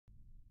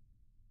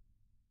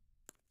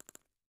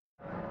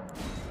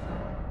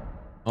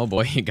Oh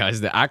boy,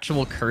 guys, the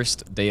actual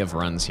cursed day of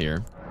runs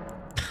here.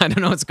 I don't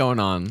know what's going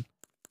on.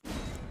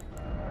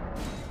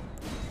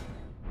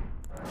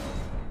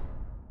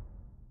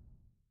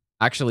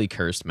 Actually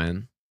cursed,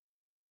 man.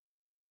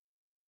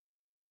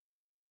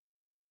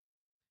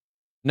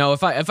 No,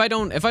 if I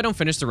don't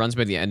finish the runs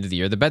by the end of the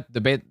year,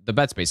 the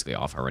bet's basically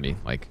off already.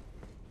 Like,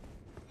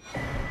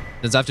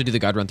 does I have to do the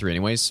God Run 3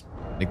 anyways?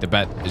 Like, the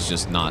bet is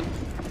just not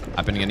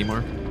happening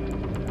anymore.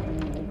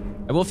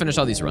 I will finish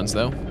all these runs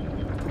though,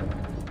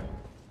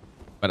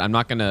 but I'm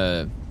not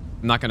gonna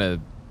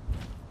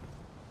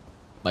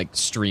like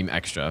stream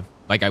extra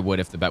like I would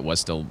if the bet was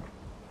still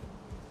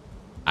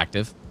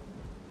active.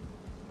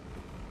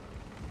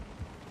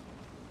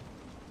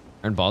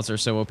 Iron balls are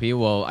so OP.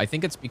 Well, I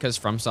think it's because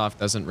FromSoft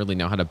doesn't really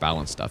know how to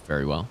balance stuff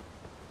very well.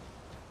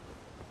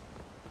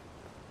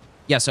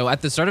 Yeah, so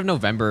at the start of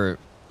November,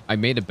 I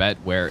made a bet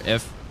where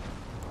if...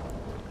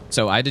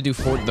 So I had to do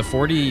the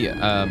 40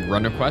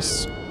 run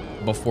requests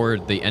before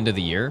the end of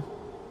the year.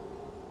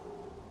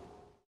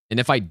 And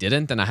if I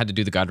didn't, then I had to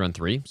do the God Run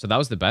 3. So that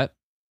was the bet.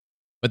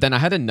 But then I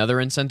had another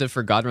incentive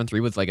for God Run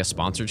 3 with like a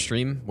sponsored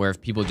stream where if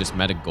people just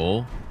met a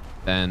goal,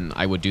 then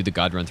I would do the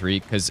God Run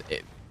 3. Because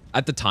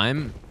at the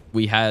time...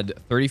 we had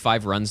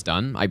 35 runs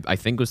done. I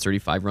think it was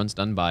 35 runs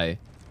done by,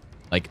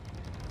 like,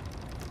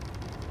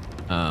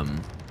 I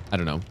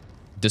don't know,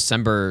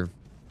 December,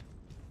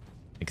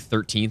 like,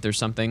 13th or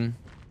something.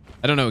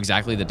 I don't know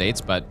exactly the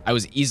dates, but I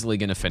was easily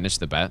going to finish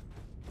the bet.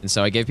 And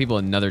so I gave people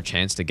another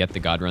chance to get the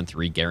God Run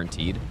 3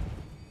 guaranteed.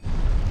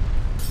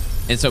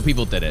 And so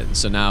people did it.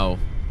 So now,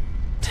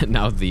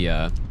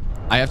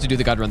 I have to do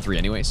the God Run 3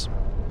 anyways.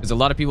 Because a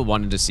lot of people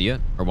wanted to see it,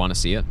 or want to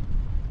see it.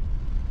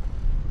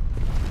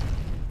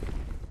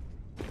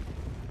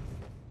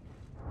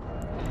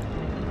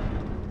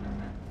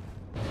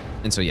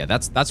 And so yeah,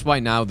 that's why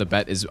now the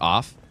bet is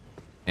off,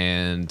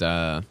 and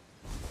I'm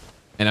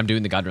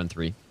doing the God Run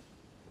 3.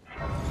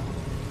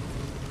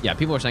 Yeah,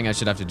 people are saying I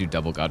should have to do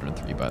double God Run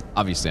 3, but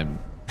obviously I'm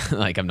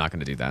like I'm not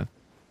going to do that.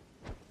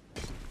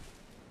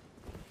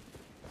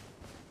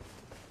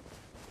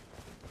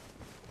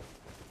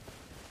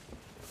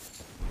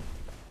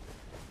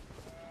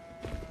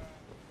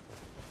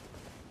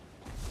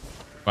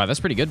 Wow, that's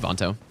pretty good,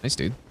 Vonto. Nice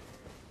dude.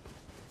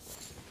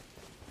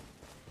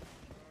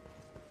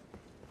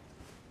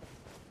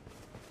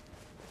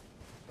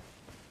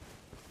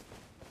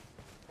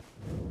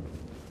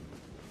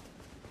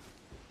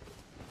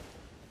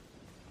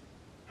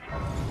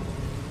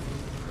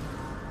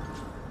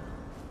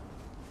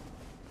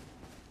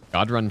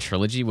 God Run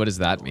Trilogy? What does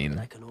that mean?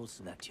 I can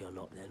also that you're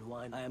not then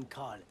why I am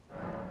Carl.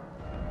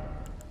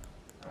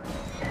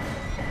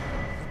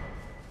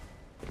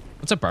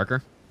 What's up,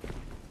 Barker?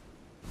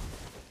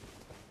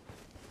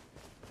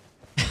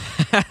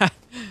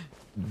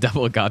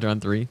 Double God Run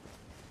 3.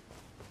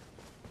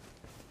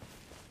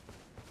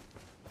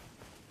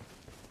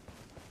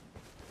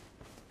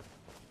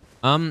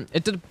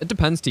 It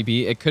depends,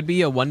 TP. It could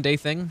be a one-day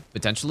thing,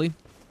 potentially.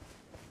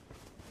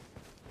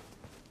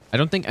 I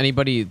don't think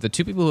anybody... The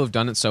two people who have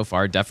done it so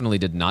far definitely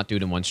did not do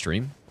it in one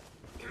stream.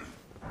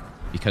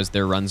 Because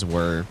their runs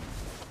were...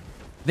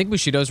 I think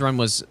Bushido's run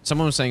was...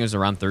 Someone was saying it was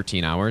around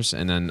 13 hours.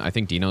 And then I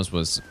think Dino's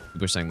was...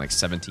 People were saying like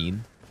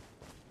 17.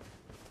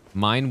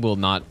 Mine will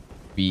not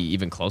be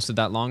even close to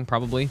that long,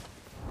 probably.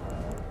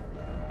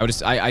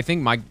 I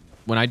think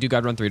when I do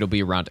God Run 3, it'll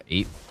be around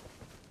 8.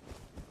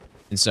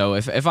 And so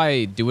if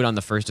I do it on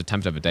the first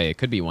attempt of a day, it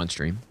could be one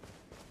stream.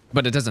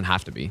 But it doesn't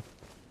have to be.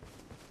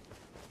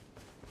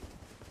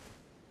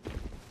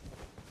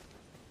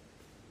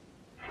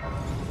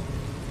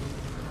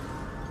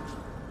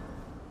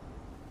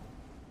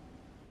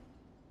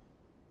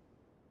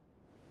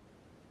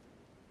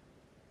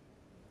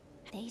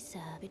 They sir,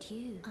 but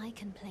I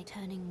can play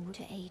turning wood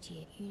to aid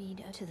you. You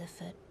need to the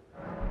foot.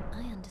 I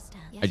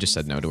understand. I just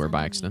said no to her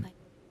by accident.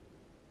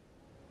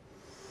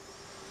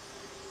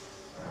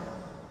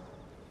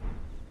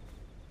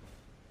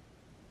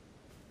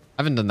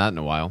 I haven't done that in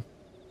a while.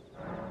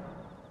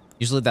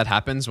 Usually that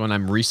happens when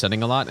I'm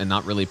resetting a lot and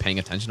not really paying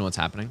attention to what's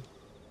happening.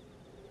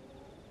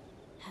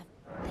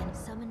 Then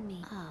summon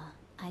me.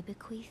 I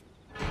bequeath.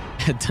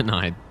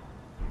 Denied.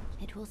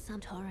 It will some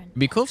torrent. It'd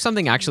be cool if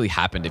something actually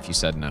happened if you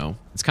said no.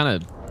 It's kind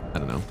of, I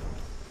don't know.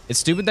 It's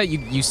stupid that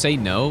you say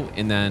no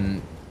and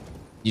then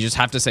you just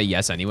have to say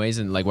yes anyways.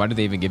 And like, why do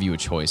they even give you a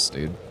choice,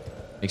 dude?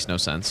 Makes no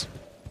sense.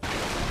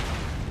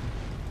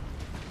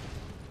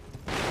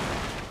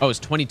 Oh, it's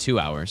 22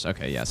 hours.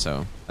 Okay, yeah,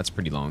 so that's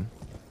pretty long.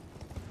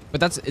 But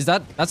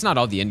that's not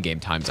all the in-game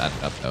times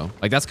added up though.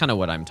 Like that's kind of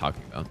what I'm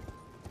talking about.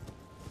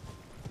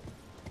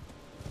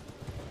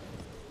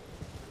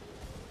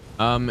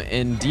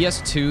 In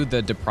DS2,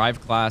 the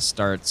deprived class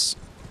starts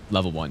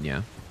level 1, yeah.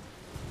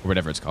 Or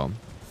whatever it's called.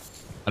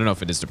 I don't know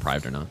if it is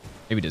deprived or not.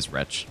 Maybe it is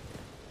wretch.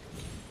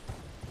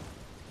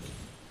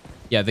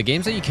 Yeah, the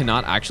games that you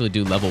cannot actually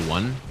do level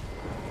 1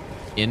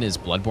 in is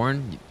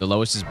Bloodborne. The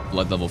lowest is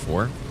Blood level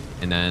 4.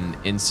 And then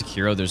in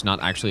Sekiro, there's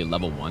not actually a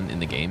level 1 in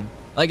the game.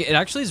 Like, it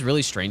actually is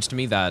really strange to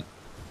me that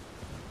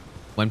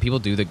when people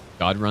do the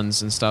God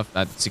runs and stuff,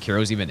 that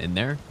Sekiro's even in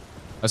there.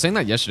 I was saying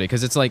that yesterday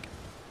because it's like,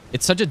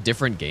 it's such a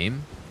different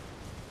game.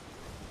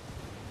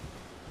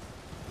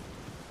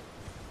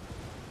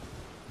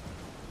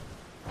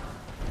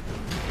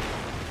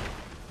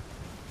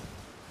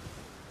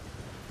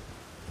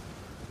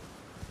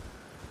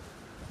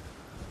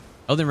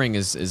 Elden Ring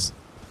is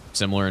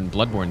similar and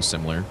Bloodborne's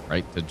similar,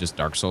 right? To just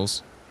Dark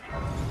Souls.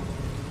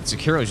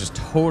 Sekiro is just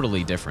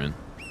totally different.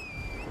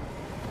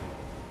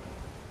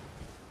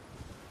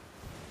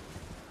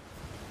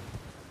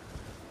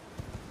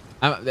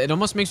 It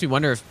almost makes me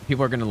wonder if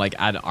people are going to like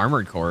add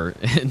Armored Core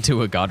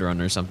into a God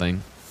Run or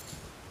something.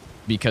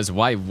 Because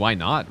why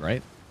not,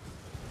 right?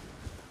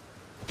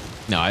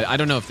 No, I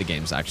don't know if the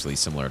game's actually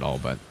similar at all,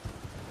 but...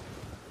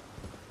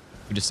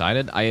 Who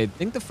decided? I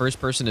think the first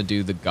person to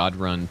do the God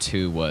Run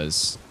 2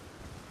 was...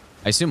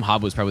 I assume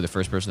Hob was probably the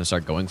first person to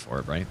start going for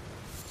it, right?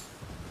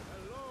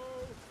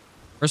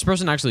 First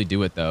person to actually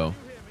do it, though.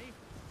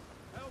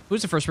 Who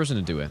was the first person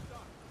to do it?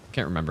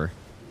 Can't remember.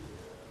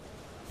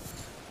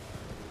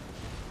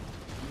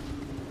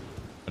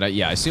 But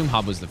yeah, I assume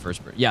Hob was the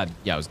first person. Yeah,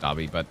 it was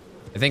Dobby, but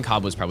I think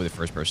Hob was probably the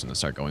first person to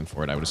start going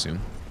for it, I would assume.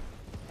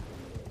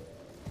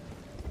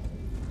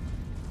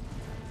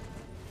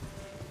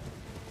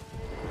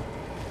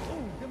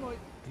 Are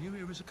you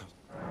here as a cousin?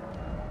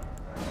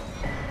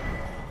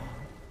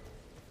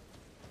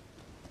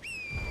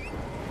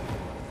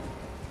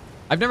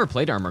 I've never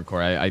played Armored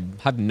Core. I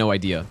have no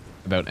idea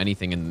about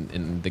anything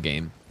in the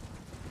game.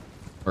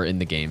 Or in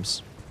the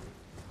games.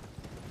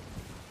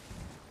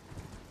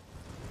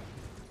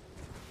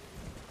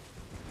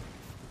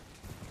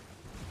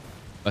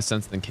 Less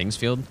sense than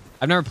Kingsfield?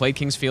 I've never played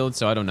Kingsfield,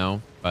 so I don't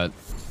know, but...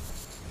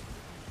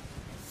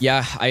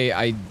 Yeah,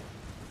 I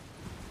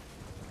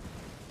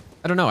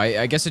don't know.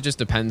 I guess it just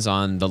depends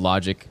on the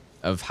logic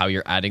of how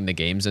you're adding the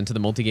games into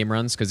the multi-game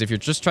runs, because if you're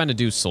just trying to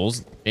do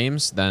Souls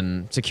games,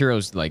 then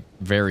Sekiro's, like,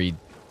 very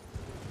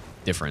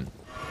different.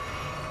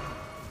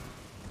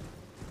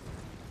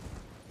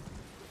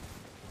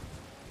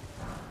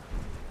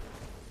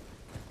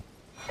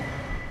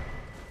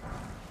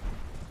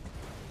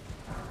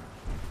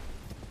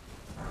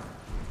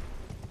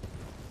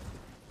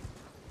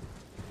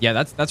 Yeah,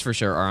 that's for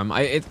sure, Aram.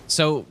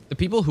 So the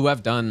people who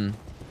have done...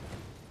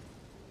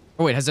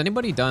 Oh, wait, has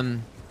anybody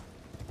done...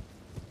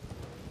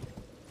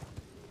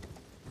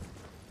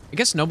 I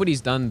guess nobody's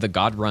done the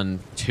God Run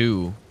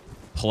 2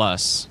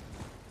 plus...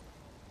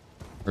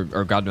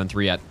 Or God Run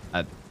 3 at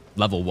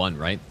level 1,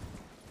 right?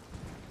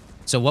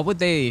 So what would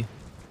they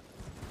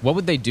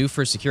do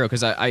for Sekiro?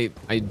 Because I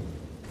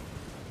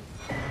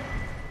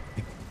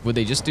would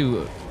they just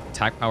do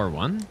attack power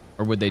 1?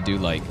 Or would they do,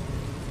 like...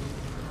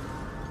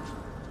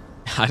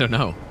 I don't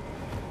know.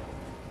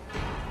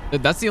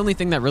 That's the only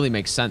thing that really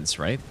makes sense,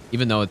 right?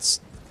 Even though it's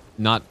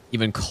not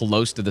even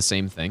close to the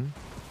same thing.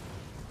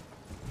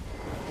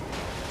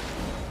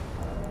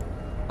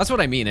 That's what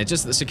I mean. It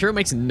just, Sekiro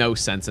makes no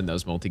sense in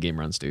those multi-game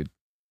runs, dude.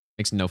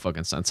 Makes no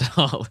fucking sense at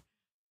all.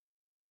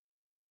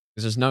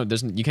 Because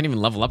you can't even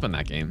level up in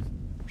that game.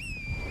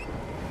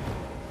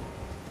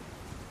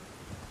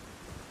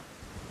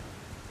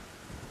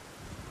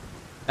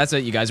 That's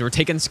it, you guys. We're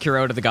taking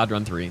Sekiro to the God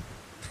Run 3.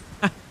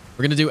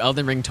 We're gonna do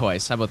Elden Ring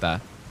twice. How about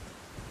that?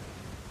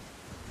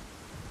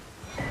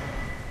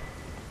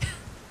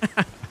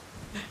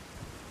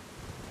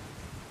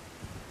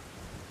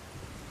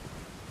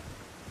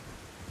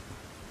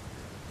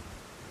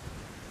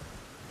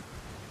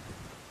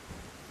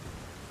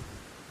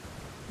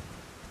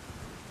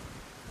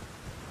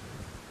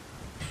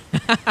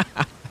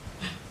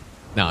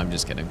 No, I'm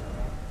just kidding.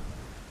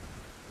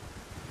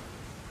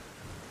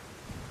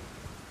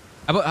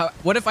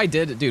 What if I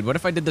did, dude? What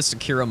if I did the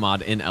Sekiro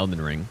mod in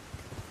Elden Ring?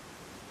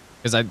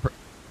 Because I'm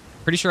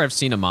pretty sure I've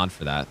seen a mod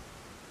for that.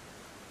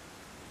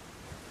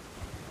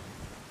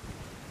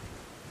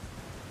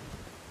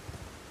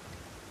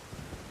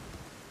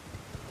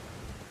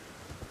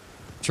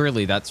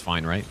 Surely that's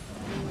fine, right?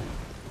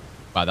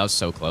 Wow, that was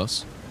so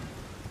close.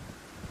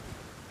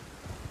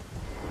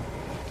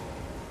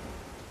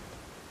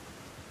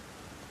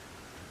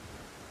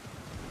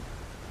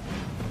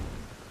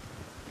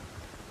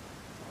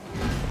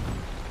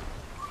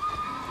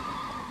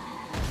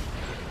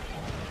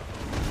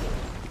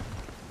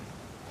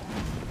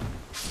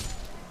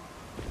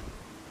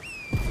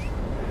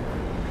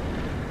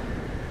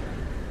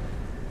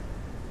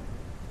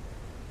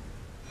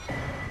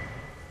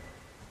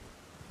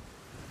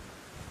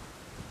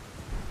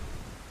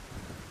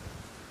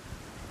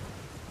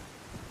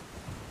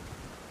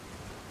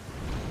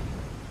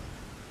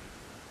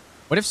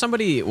 What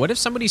if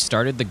somebody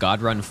started the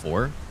God Run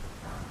 4?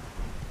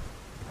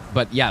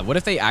 But yeah, what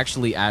if they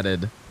actually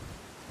added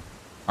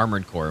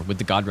Armored Core with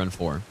the God Run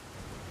 4?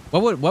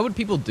 What would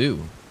people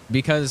do?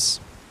 Because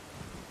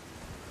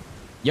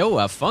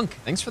yo, Funk,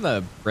 thanks for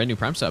the brand new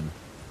Prime sub.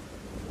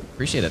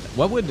 Appreciate it.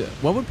 What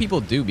would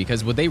people do?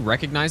 Because would they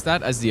recognize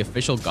that as the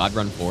official God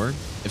Run 4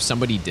 if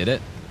somebody did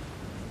it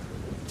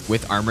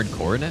with Armored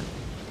Core in it?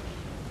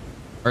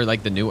 Or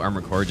like the new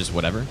Armored Core, just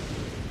whatever.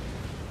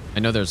 I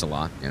know there's a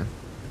lot, yeah.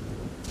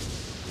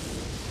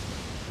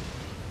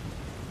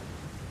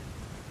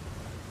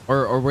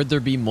 Or would there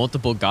be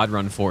multiple God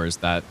Run 4s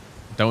that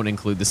don't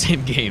include the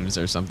same games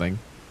or something?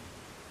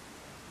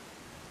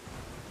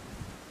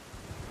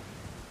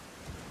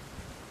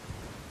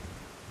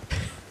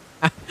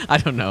 I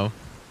don't know.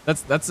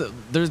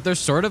 There's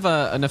sort of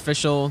an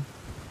official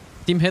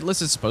team hit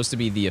list is supposed to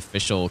be the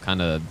official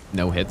kind of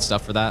no hit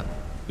stuff for that.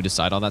 We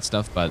decide all that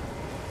stuff, but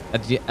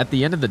at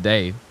the end of the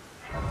day,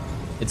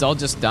 it's all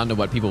just down to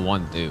what people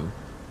want to do.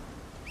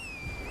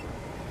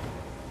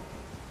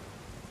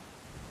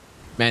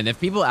 Man, if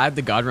people add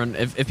the God Run,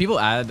 if people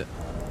add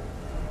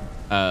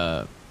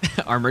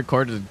Armored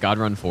Core to God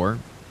Run 4,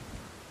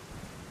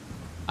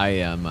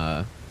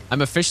 I'm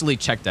officially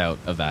checked out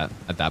of that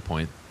at that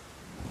point.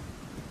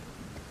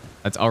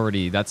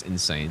 That's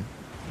insane.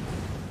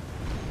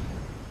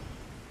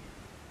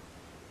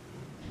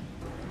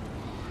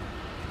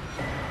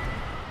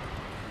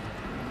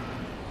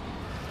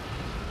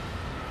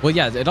 Well,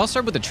 yeah, it all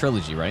started with the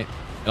trilogy, right?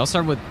 It all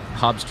started with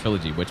Hobbs'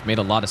 trilogy, which made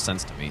a lot of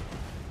sense to me.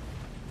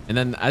 And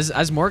then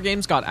as more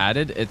games got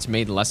added, it's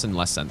made less and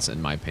less sense,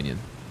 in my opinion.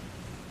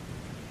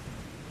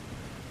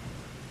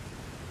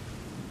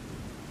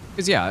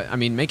 Because, yeah, I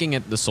mean, making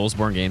it the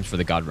Soulsborne games for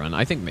the God Run,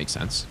 I think makes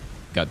sense.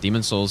 Got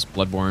Demon Souls,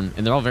 Bloodborne,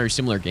 and they're all very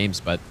similar games,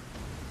 but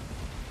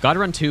God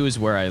Run 2 is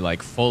where I,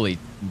 like, fully,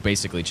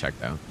 basically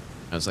checked out.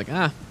 I was like,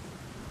 this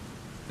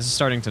is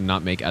starting to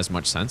not make as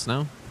much sense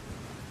now.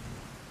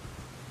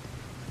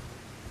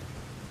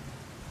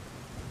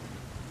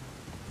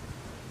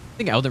 I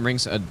think Elden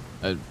Ring's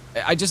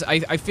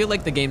I feel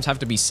like the games have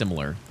to be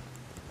similar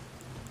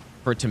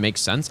for it to make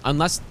sense,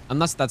 unless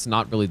that's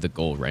not really the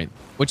goal, right?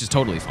 Which is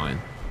totally fine.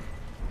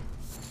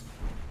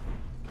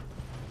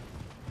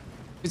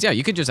 Because, yeah,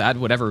 you could just add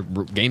whatever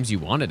games you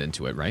wanted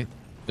into it, right?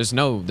 There's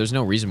no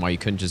reason why you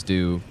couldn't just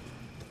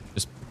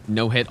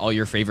no-hit all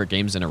your favorite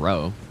games in a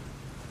row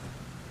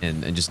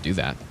and just do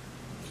that.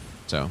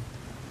 So...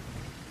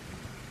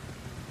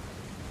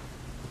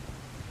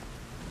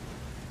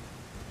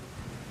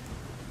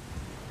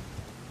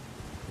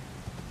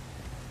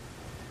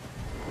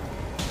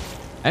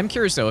 I'm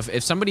curious, though,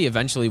 if somebody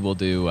eventually will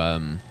do,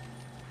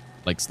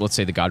 like, let's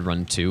say the God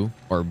Run 2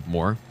 or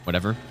more,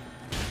 whatever,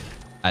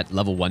 at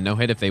level 1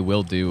 no-hit, if they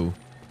will do,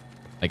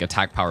 like,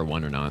 attack power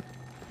 1 or not.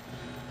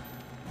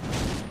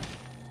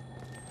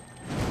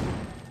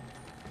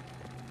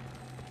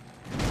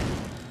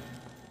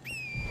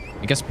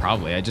 I guess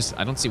probably. I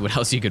don't see what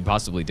else you could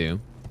possibly do.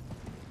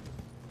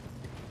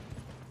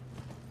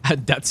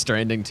 Death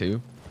Stranding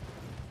 2.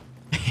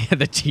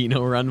 The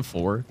Tino Run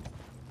 4.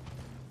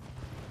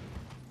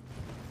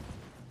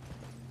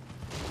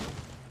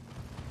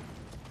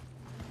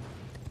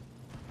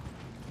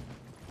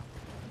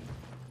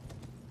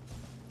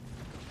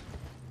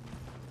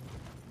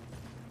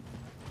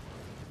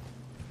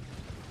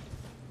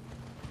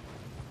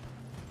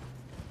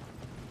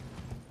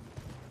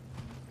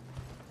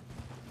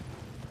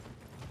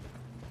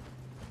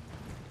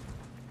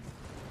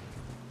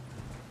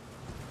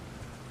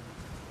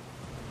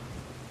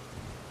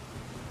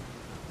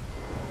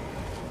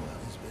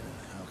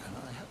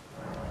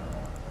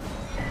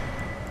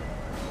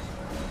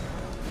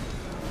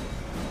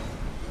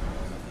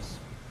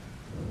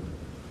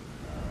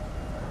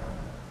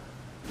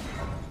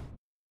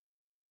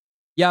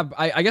 Yeah,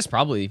 I guess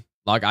probably.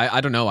 Like, I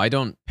don't know. I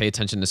don't pay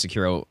attention to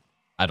Sekiro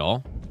at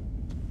all.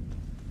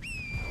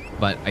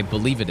 But I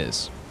believe it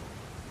is.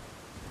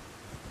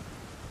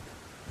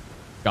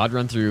 God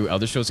Run through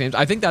Elder Scrolls games.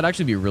 I think that'd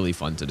actually be really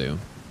fun to do.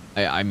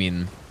 I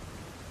mean...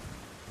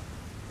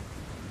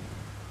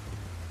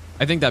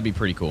 I think that'd be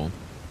pretty cool.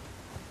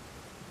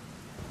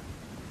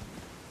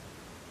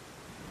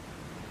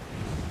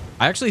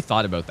 I actually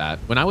thought about that.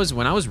 When I was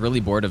really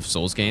bored of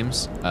Souls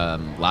games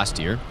last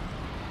year...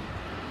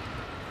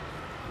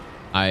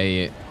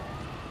 I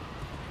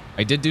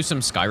did do some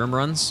Skyrim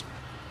runs,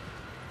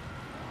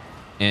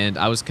 and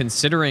I was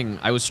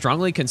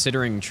strongly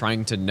considering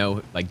trying to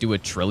do a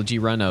trilogy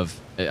run of,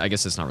 I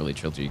guess it's not really a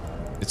trilogy.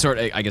 It's sort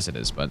of, I guess it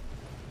is, but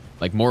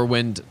like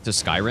Morrowind to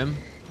Skyrim,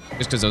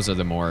 just because those are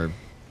the more,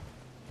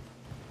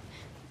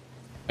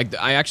 like,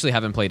 I actually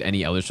haven't played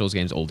any Elder Scrolls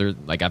games older.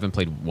 Like, I haven't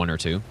played 1 or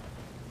 2.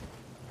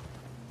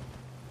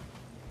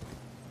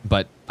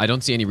 But I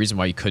don't see any reason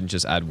why you couldn't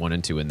just add 1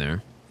 and 2 in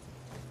there.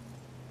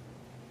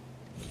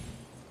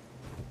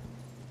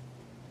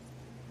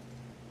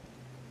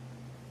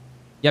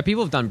 Yeah,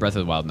 people have done Breath of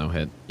the Wild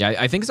no-hit. Yeah,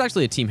 I think it's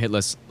actually a team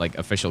hitless, like,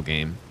 official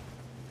game.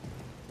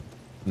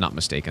 Not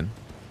mistaken.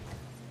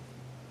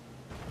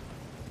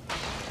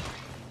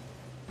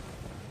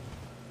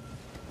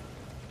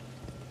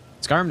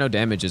 Skyrim no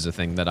damage is a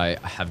thing that I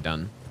have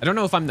done. I don't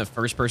know if I'm the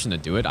first person to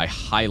do it. I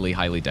highly,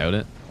 highly doubt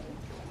it.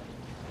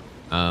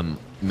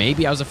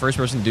 Maybe I was the first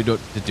person to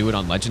do it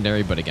on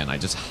Legendary, but again, I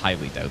just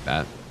highly doubt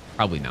that.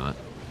 Probably not.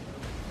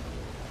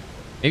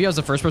 Maybe I was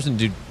the first person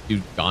to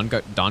do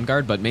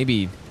Dawnguard, but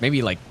maybe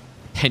like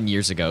 10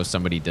 years ago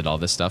somebody did all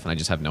this stuff and I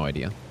just have no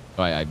idea.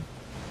 So I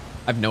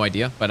have no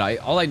idea, but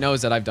all I know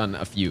is that I've done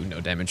a few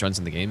no damage runs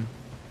in the game.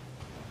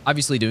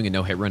 Obviously doing a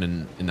no hit run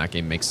in that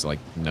game makes like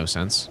no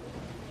sense.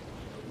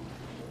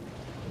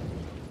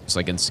 Just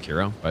like in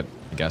Sekiro, but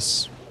I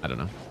guess, I don't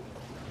know.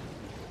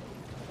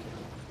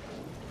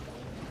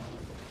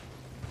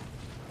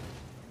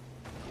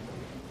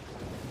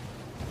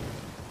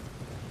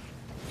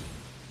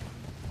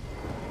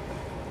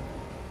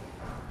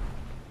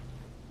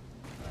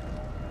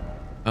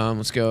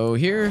 Let's go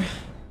here.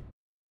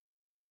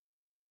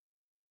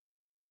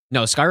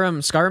 No,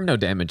 Skyrim no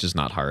damage is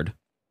not hard.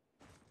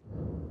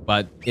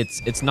 But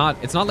it's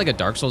not like a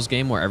Dark Souls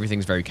game where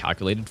everything's very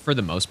calculated for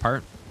the most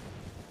part.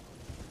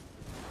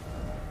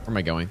 Where am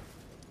I going?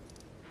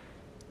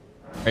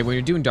 Right, when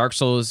you're doing Dark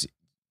Souls,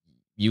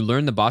 you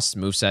learn the boss's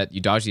moveset,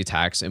 you dodge the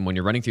attacks, and when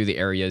you're running through the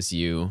areas,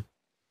 you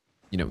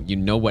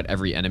know what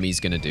every enemy's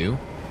gonna do.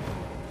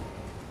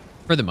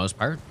 For the most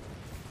part.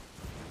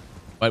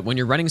 But when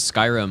you're running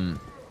Skyrim,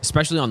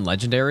 especially on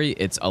Legendary,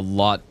 it's a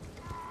lot.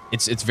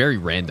 It's very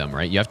random,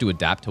 right? You have to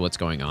adapt to what's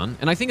going on,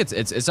 and I think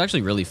it's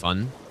actually really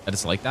fun that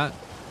it's like that.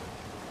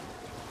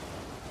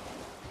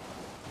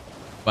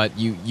 But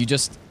you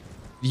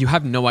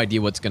have no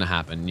idea what's gonna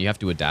happen. You have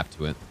to adapt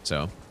to it.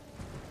 So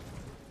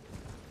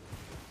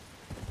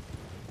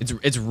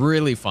it's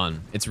really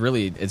fun.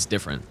 It's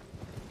different.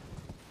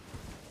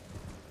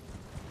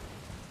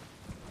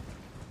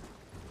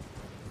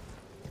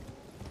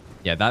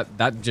 Yeah, that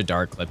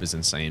Jadar clip is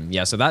insane.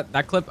 Yeah, so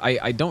that clip,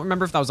 I don't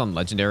remember if that was on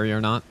Legendary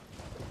or not.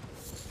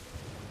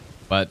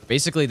 But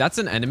basically, that's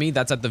an enemy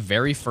that's at the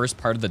very first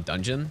part of the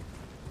dungeon.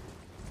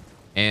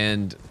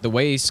 And the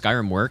way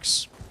Skyrim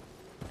works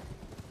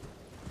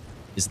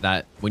is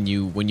that when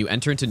you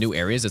enter into new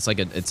areas, it's like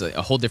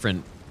a whole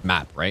different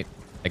map, right?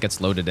 That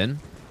gets loaded in.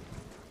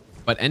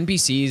 But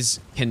NPCs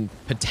can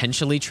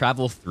potentially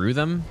travel through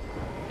them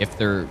if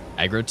they're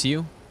aggro to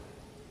you.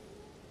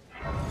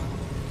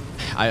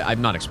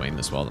 I'm not explaining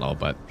this well at all,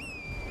 but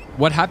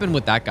what happened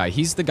with that guy?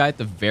 He's the guy at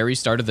the very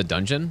start of the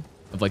dungeon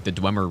of like the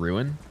Dwemer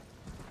Ruin.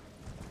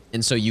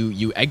 And so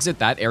you exit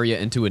that area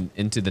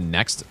into the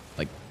next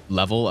like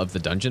level of the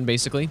dungeon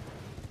basically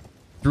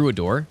through a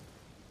door.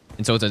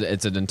 And so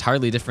it's an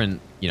entirely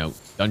different,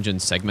 dungeon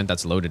segment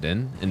that's loaded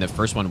in, and the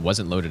first one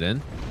wasn't loaded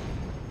in.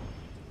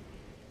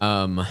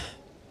 And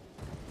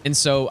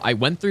so I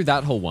went through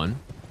that whole one.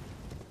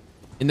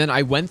 And then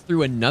I went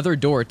through another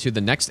door to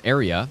the next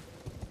area,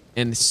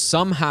 and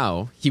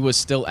somehow he was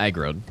still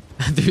aggroed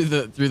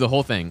through the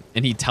whole thing,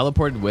 and he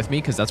teleported with me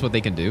because that's what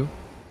they can do.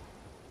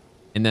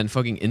 And then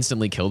fucking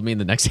instantly killed me in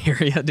the next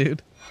area,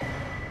 dude.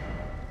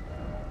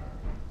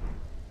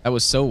 That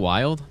was so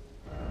wild.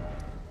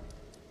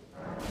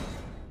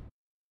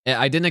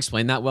 I didn't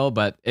explain that well,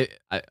 but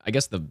I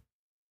guess the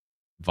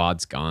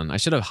VOD's gone. I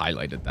should have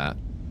highlighted that,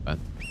 but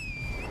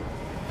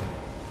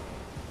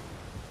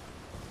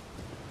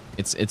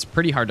it's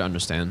pretty hard to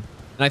understand.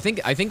 And I think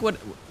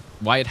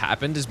why it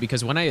happened is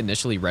because when I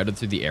initially routed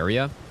through the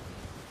area,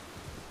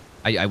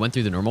 I went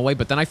through the normal way,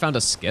 but then I found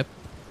a skip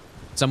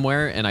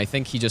somewhere, and I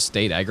think he just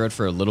stayed aggroed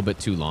for a little bit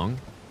too long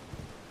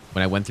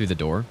when I went through the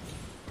door.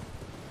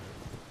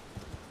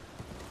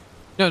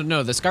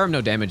 No, the Skyrim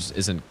no damage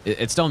isn't.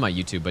 It's still on my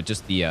YouTube, but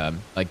just the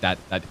like that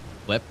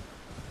clip,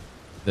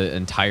 the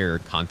entire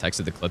context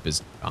of the clip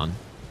is gone.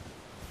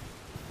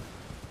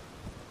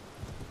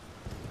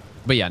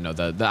 But yeah, no,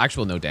 the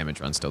actual no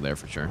damage run's still there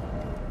for sure.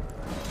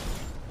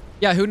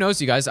 Yeah, who knows,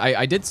 you guys?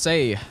 I did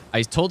say,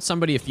 I told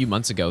somebody a few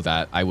months ago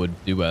that I would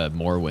do a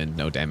Morrowind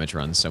no damage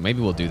run, so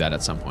maybe we'll do that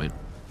at some point.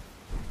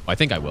 Well, I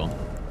think I will.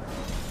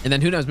 And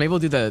then who knows, maybe we'll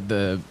do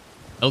the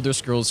Elder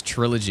Scrolls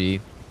trilogy,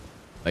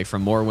 like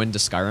from Morrowind to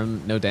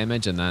Skyrim no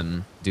damage, and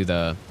then do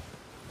the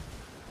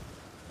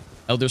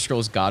Elder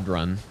Scrolls God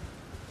run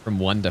from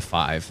 1 to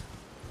 5.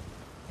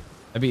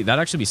 That'd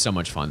actually be so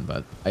much fun,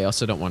 but I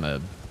also don't want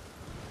to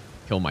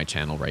kill my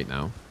channel right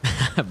now.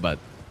 But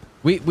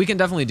we can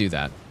definitely do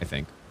that, I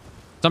think.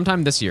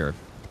 Sometime this year,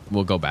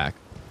 we'll go back.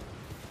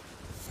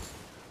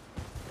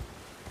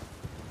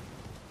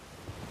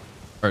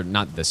 Or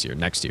not this year,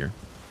 next year.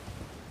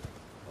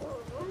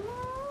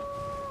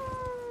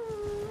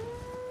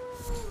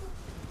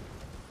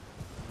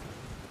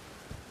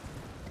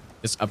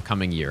 This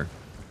upcoming year.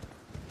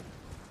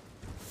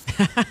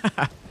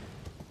 I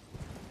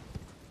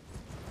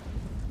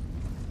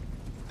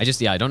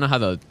don't know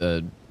how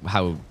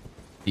how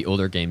the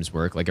older games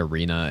work, like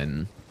Arena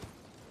and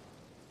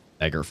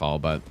Daggerfall,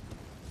 but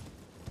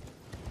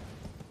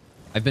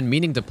I've been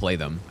meaning to play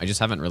them. I just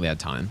haven't really had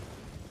time.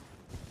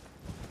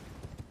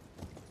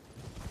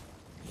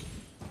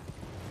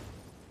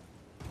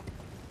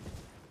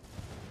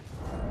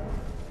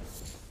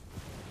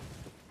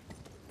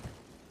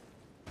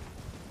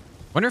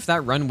 Wonder if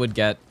that run would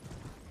get,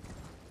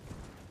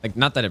 like,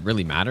 not that it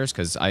really matters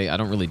because I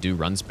don't really do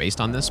runs based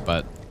on this,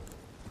 but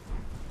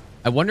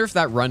I wonder if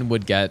that run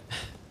would get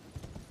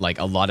like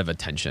a lot of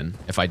attention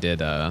if I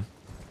did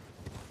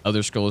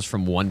Elder Scrolls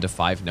from 1 to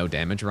 5 no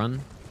damage run.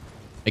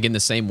 Like in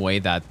the same way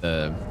that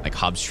the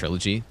Hobbs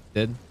trilogy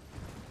did.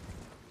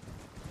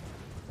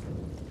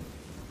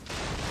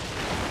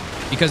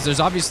 Because there's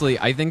obviously,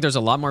 I think there's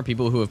a lot more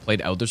people who have played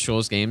Elder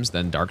Scrolls games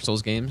than Dark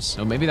Souls games.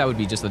 So maybe that would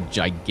be just a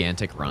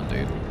gigantic run,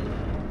 dude.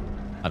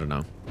 I don't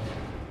know.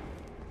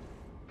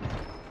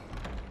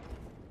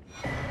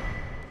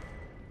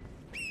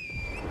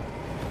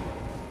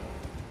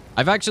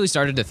 I've actually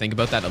started to think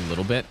about that a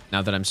little bit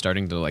now that I'm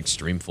starting to like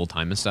stream full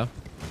time and stuff,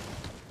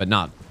 but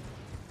not.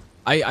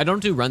 I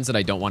don't do runs that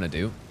I don't want to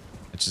do.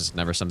 It's just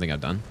never something I've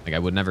done. Like I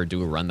would never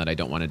do a run that I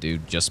don't want to do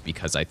just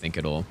because I think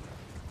it'll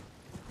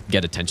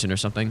get attention or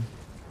something.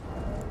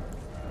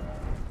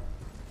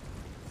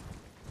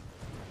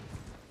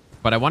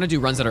 But I want to do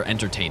runs that are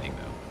entertaining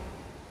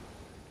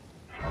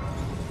though.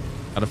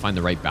 Gotta find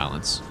the right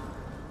balance.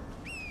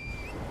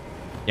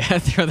 Yeah,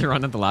 throw the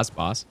run at the last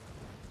boss.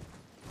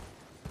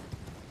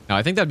 No,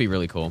 I think that'd be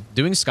really cool.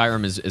 Doing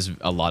Skyrim is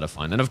a lot of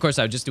fun. And of course,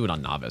 I would just do it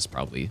on Novice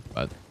probably,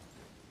 but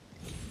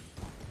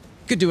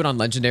could do it on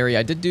Legendary.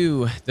 I did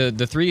do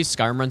the 3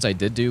 Skyrim runs I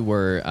did do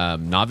were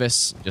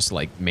Novice, just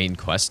like main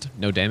quest,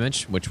 no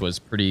damage, which was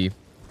pretty... It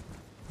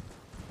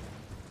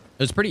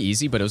was pretty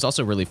easy, but it was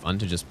also really fun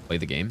to just play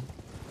the game.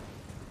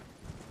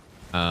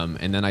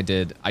 And then I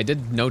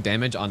did no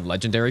damage on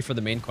Legendary for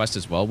the main quest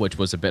as well, which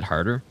was a bit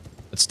harder,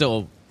 but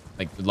still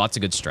like lots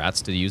of good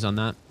strats to use on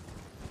that.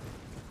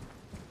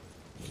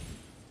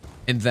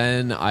 And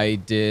then I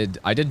did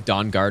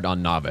Dawnguard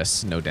on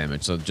Novice, no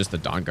damage, so just the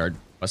Dawnguard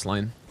quest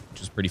line,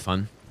 which was pretty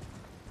fun.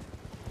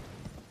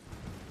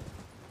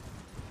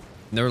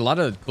 And there were a lot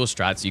of cool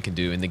strats you can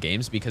do in the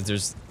games because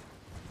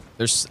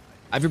there's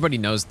everybody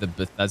knows the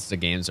Bethesda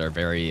games are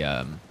very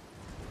they're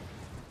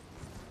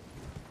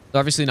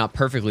obviously not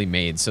perfectly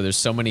made, so there's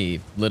so many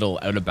little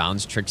out of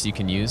bounds tricks you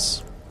can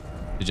use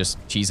to just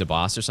cheese a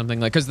boss or something.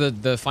 Like, because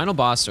the final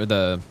boss or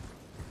the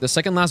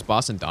second last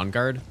boss in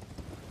Dawnguard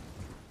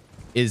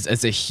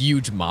is a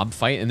huge mob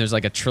fight, and there's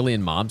like 1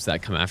 trillion mobs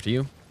that come after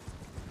you.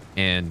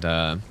 And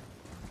the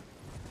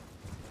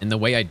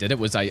way I did it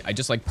was I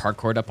just like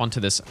parkoured up onto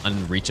this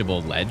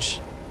unreachable ledge,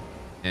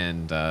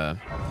 and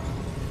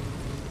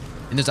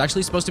there's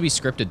actually supposed to be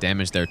scripted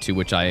damage there too,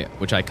 which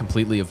I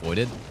completely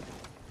avoided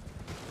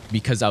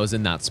because I was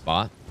in that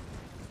spot.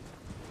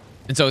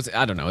 And so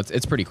I don't know,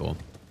 it's pretty cool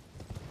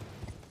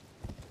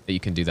that you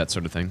can do that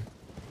sort of thing.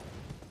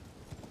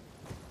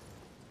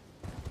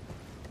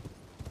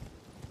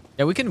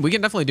 Yeah, we can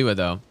definitely do it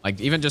though.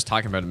 Like even just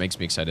talking about it makes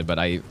me excited, but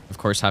I of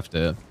course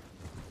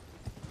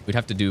we'd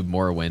have to do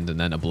Morrowind and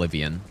then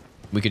Oblivion.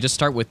 We could just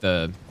start with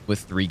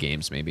 3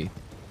 games maybe.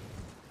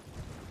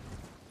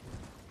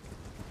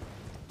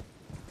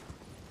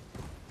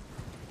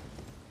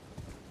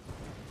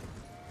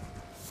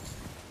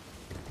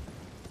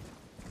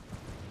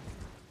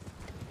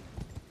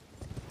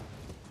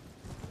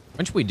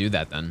 When should we do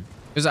that then?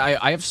 Because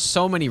I have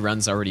so many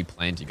runs already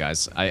planned, you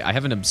guys. I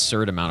have an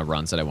absurd amount of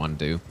runs that I want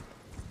to do.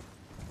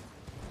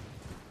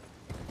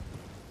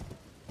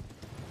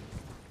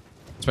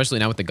 Especially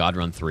now with the God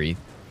Run 3.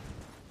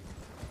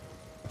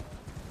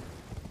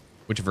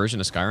 Which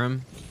version of Skyrim?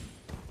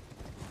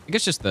 I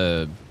guess just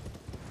the...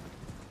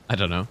 I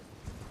don't know.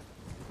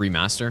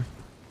 Remaster?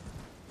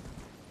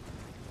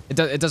 It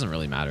doesn't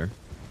really matter.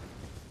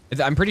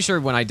 I'm pretty sure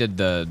when I did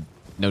the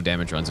no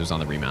damage runs, it was on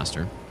the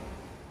remaster.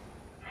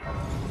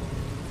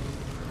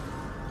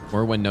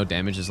 Or when no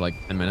damage is like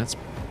 10 minutes.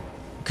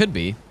 Could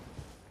be.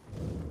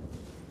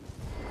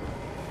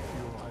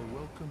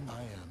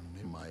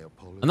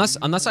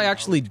 Unless I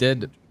actually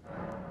did,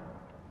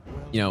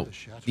 you know,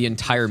 the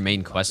entire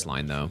main quest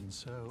line though,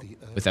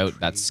 without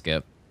that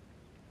skip.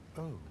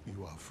 Oh,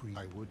 you are free.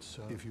 I would,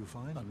 sir, if you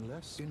find,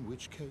 unless in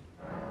which case.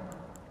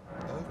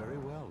 Oh, very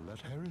well. Let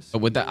heresy.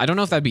 But would that? I don't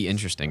know if that'd be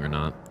interesting or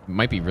not. It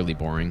might be really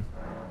boring.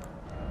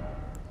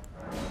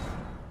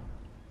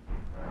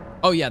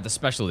 Oh yeah, the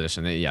special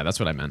edition. Yeah, that's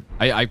what I meant.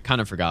 I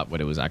kind of forgot what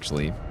it was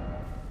actually,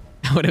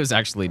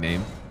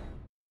 named.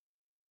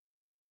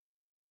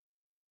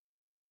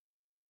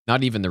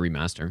 Not even the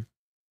remaster.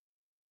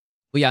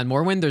 Well, yeah, in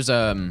Morrowind, there's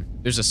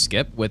a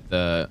skip with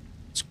the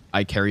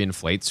Carian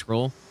Flight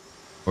Scroll, or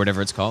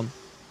whatever it's called,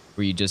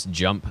 where you just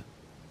jump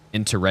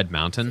into Red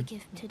Mountain.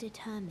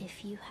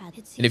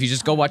 And if you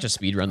just go watch a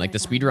speedrun, like the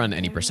speedrun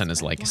any percent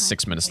is like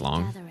 6 minutes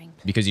long,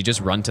 because you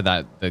just run to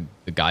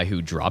the guy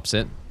who drops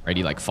it, right?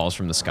 He like falls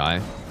from the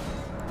sky.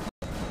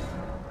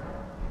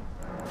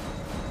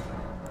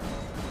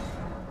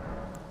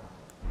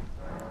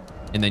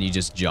 And then you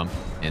just jump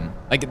in.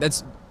 Like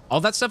that's all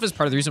that stuff is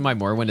part of the reason why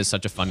Morrowind is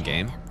such a fun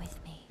game.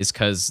 Is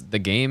because the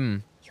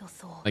game,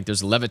 like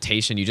there's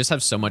levitation, you just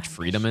have so much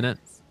freedom in it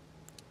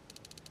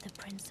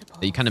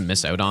that you kind of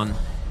miss out on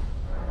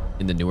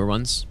in the newer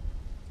ones,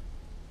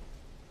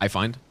 I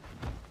find.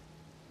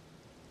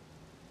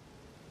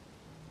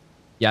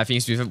 Yeah,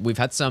 Phoenix, we've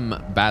had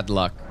some bad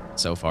luck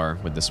so far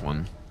with this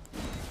one.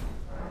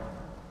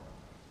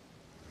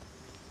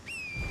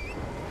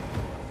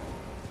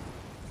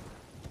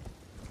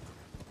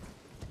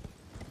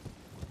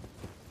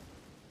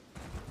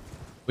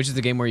 Which is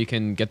the game where you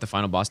can get the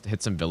final boss to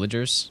hit some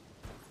villagers.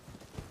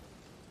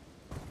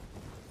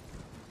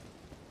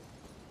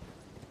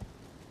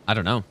 I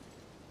don't know.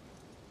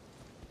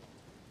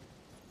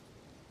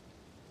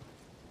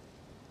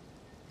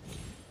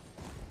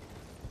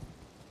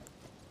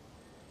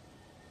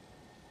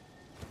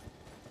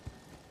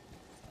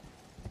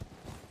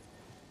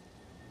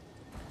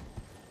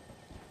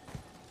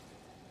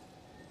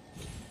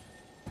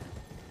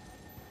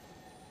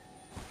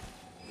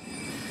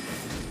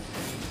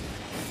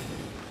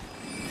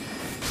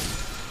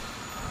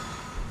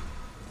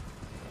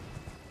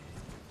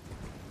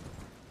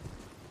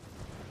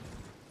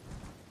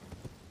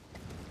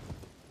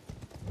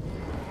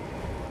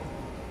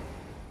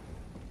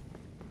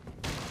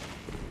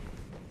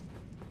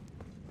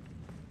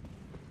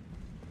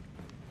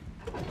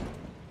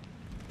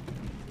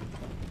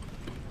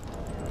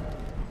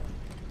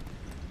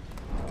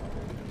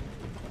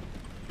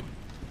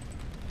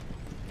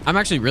 I'm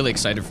actually really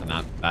excited for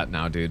that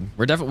now, dude.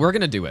 We're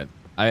gonna do it.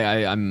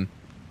 I'm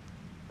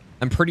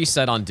pretty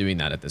set on doing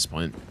that at this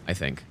point, I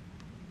think.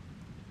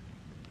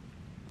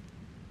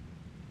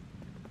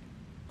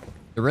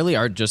 There really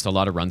are just a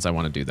lot of runs I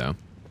want to do, though.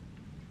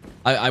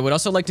 I would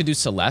also like to do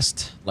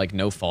Celeste, like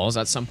no falls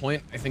at some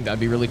point. I think that'd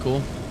be really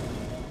cool.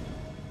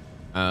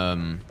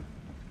 Or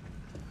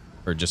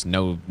just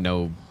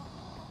no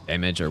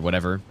damage or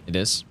whatever it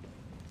is.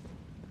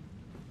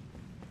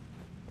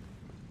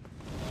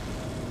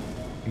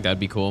 I think that'd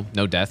be cool.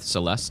 No death,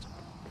 Celeste.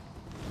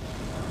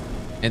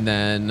 And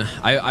then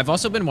I've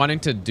also been wanting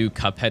to do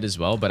Cuphead as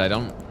well, but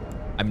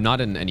I'm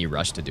not in any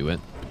rush to do it.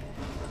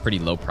 Pretty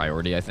low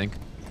priority, I think.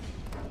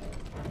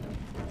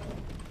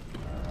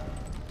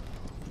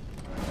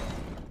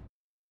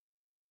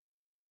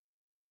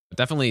 But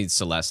definitely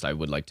Celeste I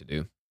would like to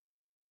do.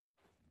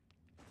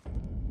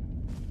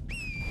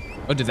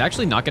 Oh, did they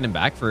actually not get him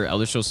back for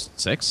Elder Scrolls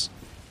 6?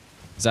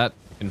 Is that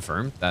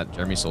confirmed that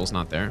Jeremy Soul's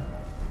not there?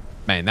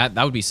 Man, that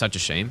would be such a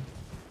shame.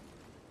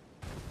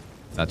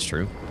 If that's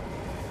true.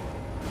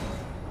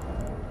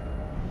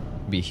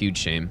 It'd be a huge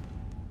shame.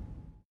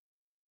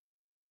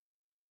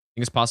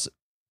 I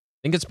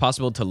think it's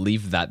possible to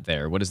leave that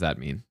there. What does that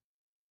mean?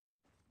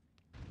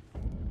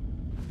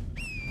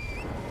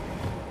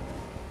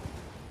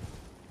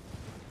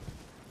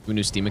 Do a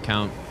new Steam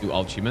account, do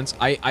all achievements.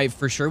 I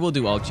for sure will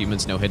do all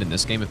achievements no hit in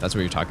this game if that's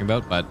what you're talking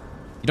about, but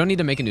you don't need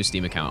to make a new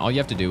Steam account. All you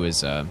have to do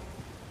is there's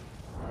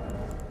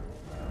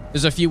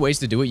a few ways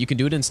to do it. You can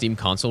do it in Steam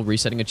console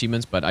resetting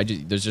achievements, but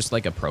there's just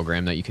like a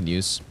program that you can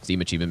use,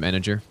 Steam Achievement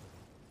Manager.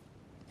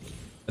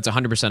 That's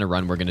 100% a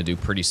run we're going to do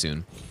pretty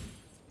soon.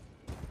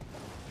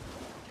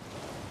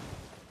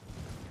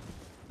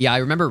 Yeah, I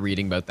remember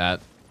reading about that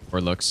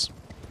for looks.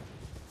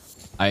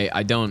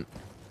 I don't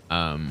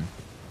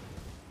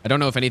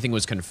know if anything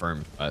was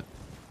confirmed, but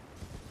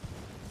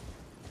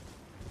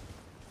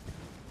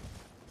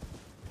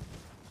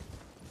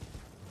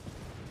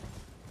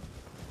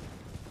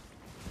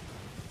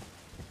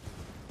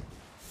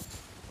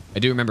I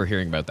do remember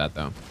hearing about that,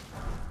 though.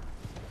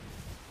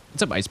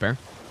 What's up, Ice Bear?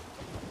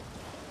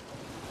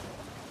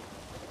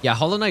 Yeah,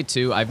 Hollow Knight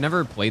 2, I've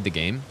never played the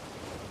game,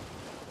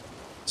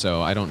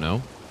 so I don't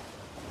know.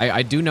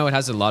 I do know it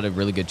has a lot of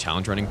really good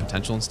challenge running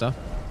potential and stuff.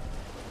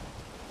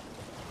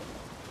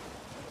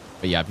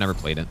 But yeah, I've never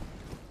played it.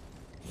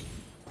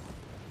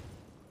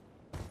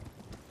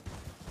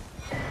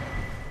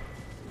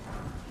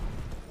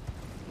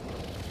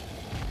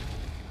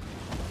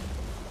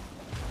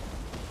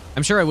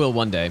 I'm sure I will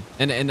one day.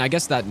 And I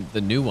guess that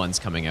the new one's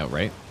coming out,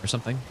 right? Or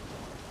something?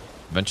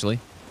 Eventually.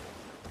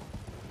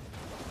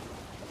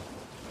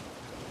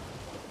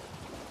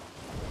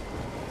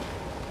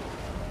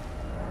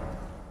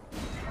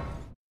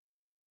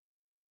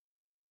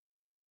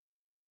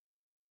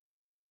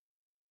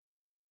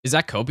 Is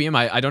that copium?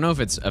 I don't know if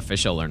it's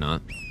official or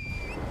not.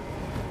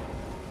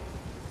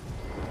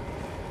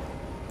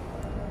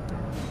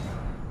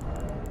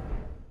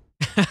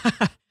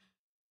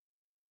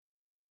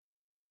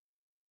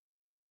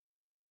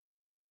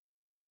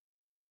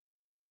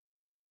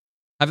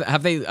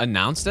 Have they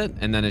announced it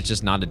and then it's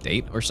just not a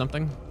date or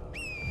something?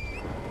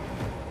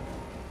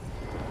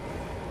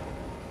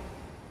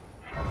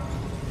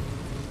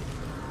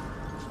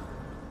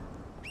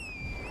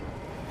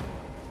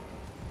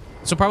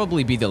 This will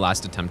probably be the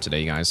last attempt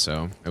today, guys,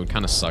 so it would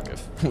kind of suck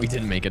if we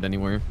didn't make it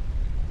anywhere.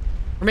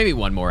 Or maybe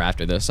one more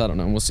after this. I don't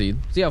know. We'll see.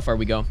 See how far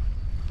we go.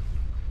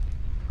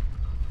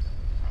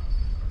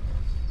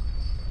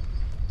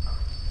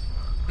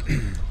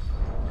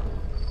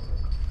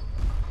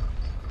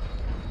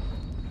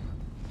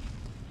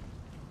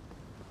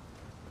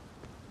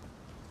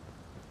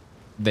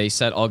 They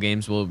said all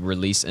games will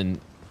release in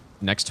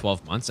next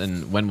 12 months.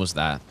 And when was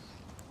that?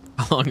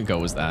 How long ago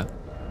was that?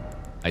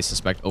 I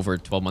suspect over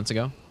 12 months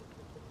ago.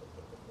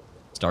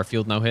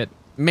 Starfield no hit?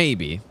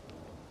 Maybe.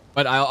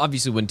 But I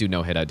obviously wouldn't do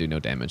no hit. I'd do no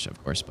damage,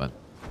 of course, but...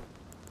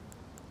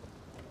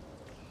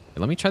 Hey,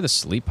 let me try the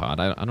sleep pod.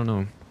 I don't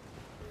know.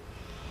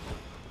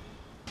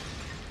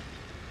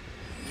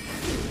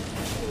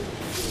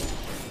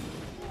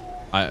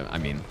 I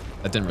mean,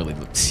 that didn't really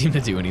seem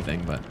to do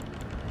anything, but...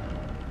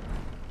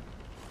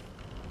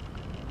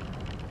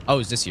 Oh,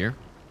 is this year?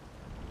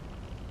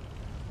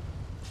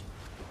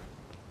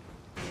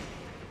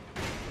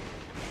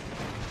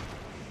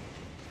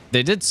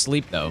 They did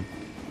sleep, though.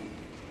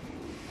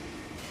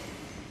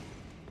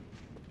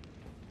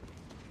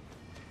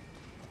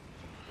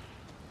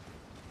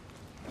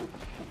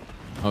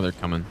 Oh, they're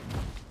coming.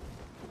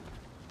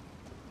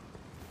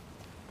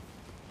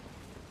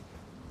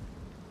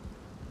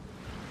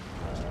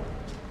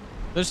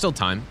 There's still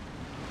time.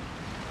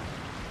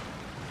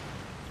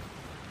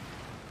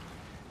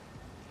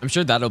 I'm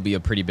sure that'll be a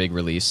pretty big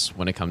release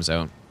when it comes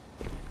out.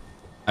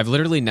 I've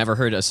literally never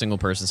heard a single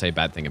person say a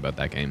bad thing about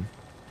that game.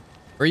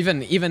 Or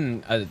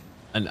even I've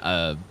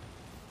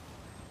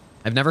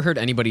never heard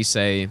anybody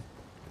say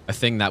a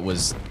thing that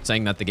was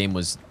saying that the game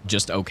was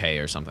just okay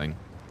or something.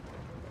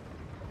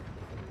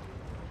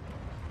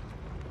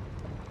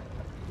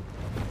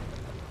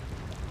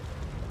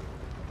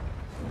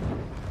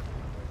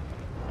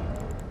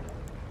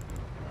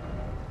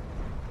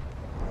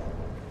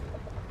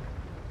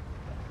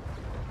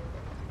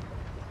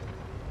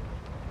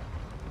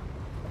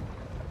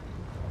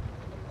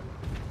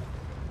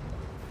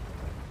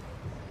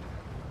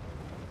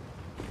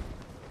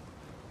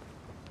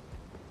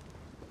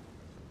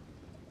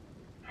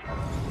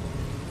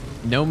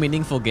 No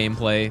meaningful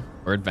gameplay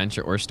or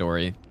adventure or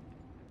story.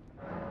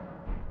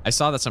 I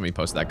saw that somebody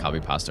posted that copy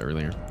pasta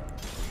earlier.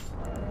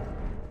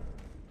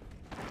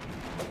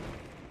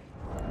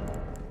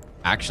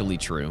 Actually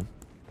true.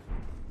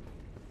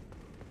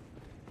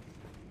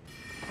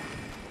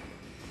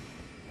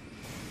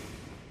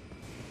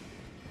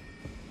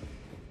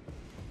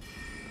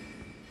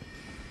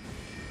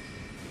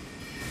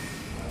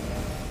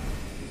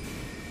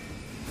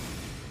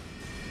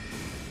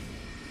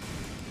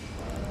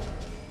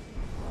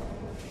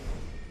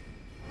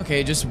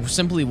 Okay, just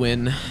simply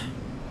win.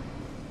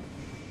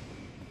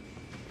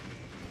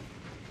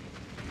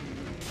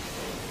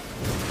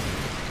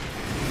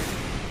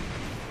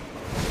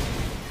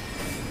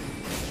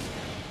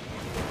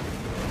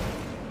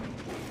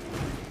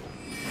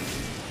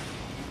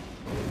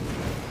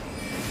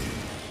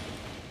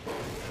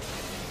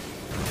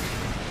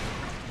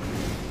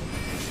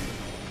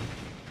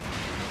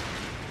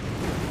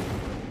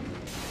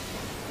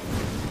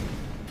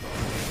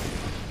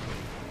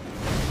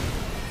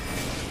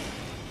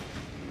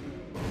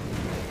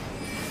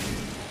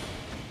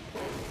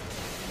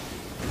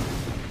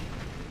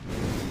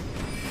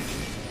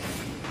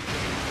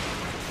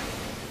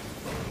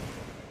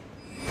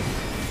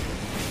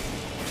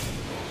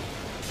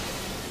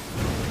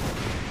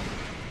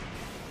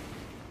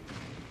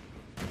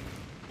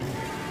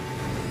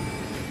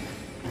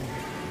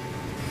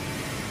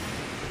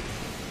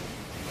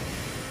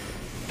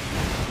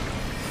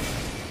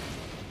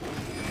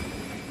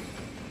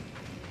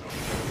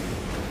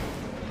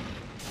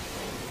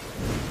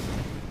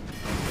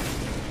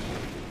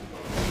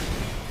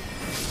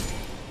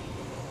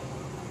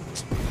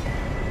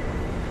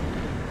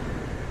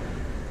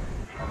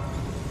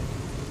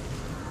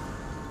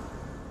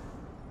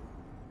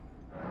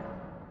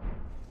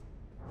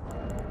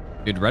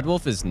 Dude, Red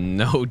Wolf is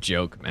no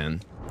joke,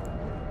 man.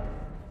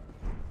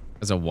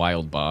 As a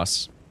wild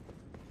boss.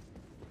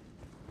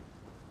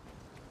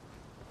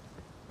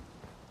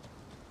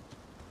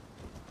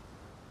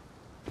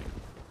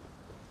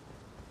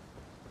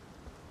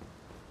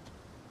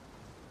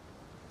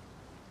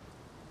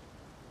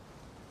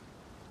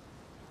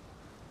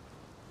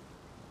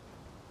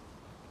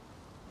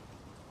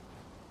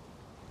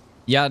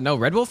 Yeah, no,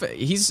 Red Wolf,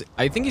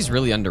 I think he's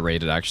really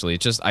underrated, actually.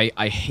 It's just,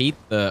 I hate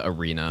the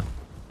arena.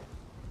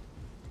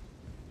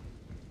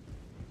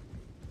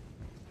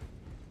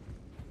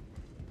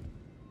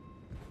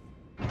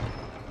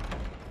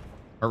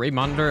 Heart rate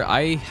monitor?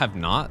 I have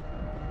not.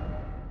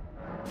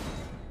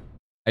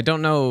 I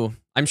don't know.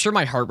 I'm sure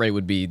my heart rate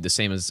would be the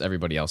same as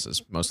everybody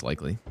else's, most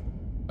likely.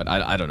 But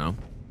I don't know.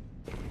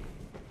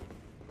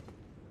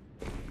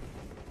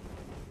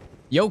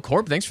 Yo,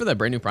 Corp, thanks for that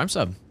brand new Prime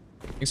sub.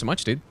 Thanks so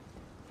much, dude.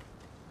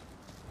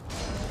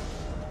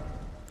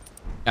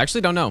 I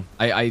actually don't know.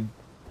 I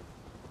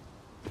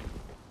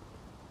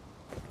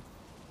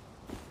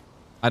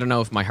don't know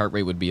if my heart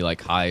rate would be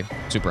like high,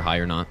 super high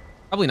or not.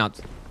 Probably not.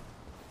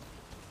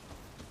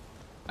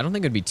 I don't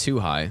think it'd be too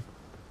high.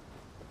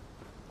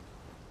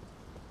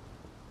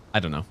 I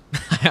don't know.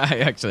 I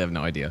actually have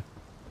no idea.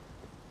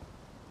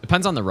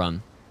 Depends on the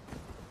run.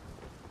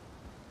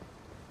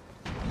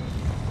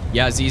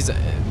 Yeah, Aziz,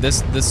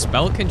 this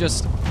spell can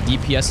just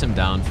DPS him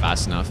down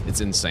fast enough. It's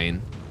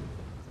insane.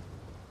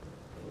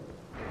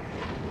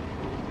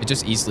 It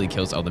just easily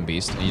kills Elden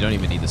Beast, and you don't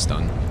even need the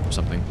stun or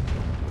something.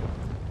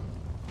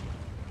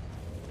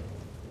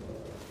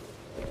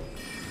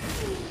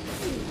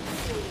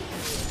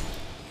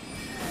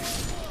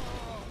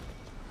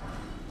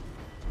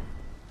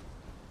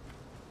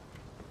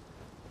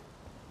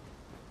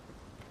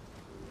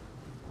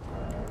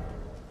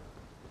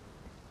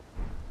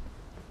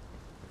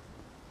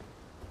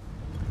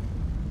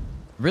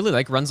 Really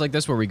like runs like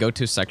this where we go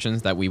to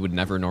sections that we would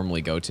never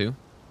normally go to.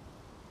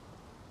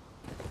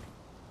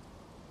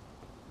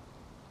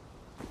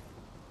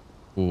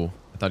 Ooh,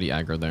 I thought he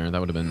aggroed there. That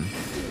would have been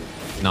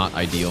not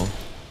ideal.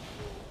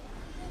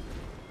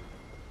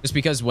 Just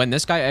because when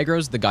this guy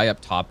aggroes, the guy up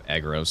top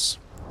aggroes.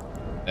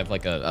 They have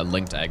like a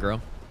linked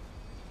aggro.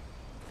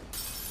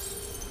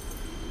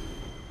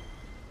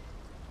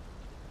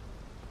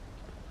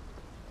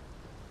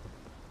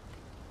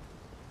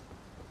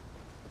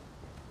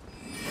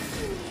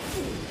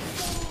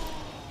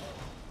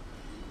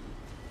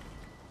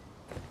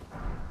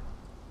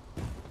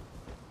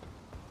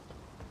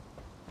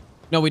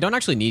 No, we don't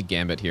actually need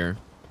Gambit here.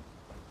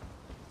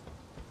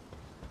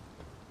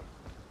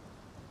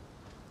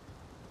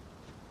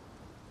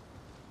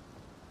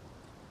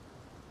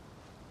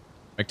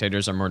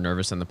 Spectators are more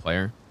nervous than the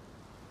player.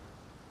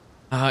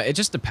 It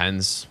just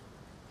depends.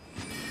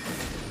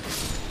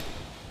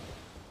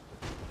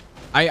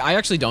 I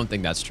actually don't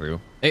think that's true.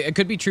 It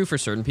could be true for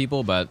certain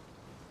people, but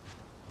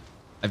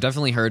I've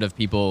definitely heard of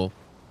people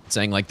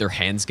saying like their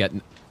hands get...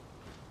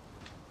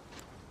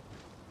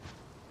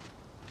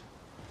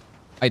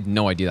 I had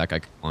no idea that guy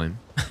could climb.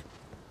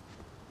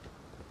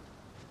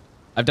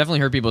 I've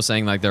definitely heard people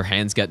saying like their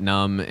hands get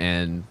numb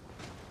and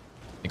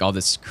like all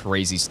this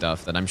crazy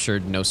stuff that I'm sure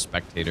no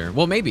spectator...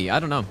 Well, maybe. I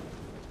don't know.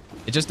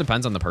 It just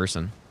depends on the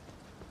person.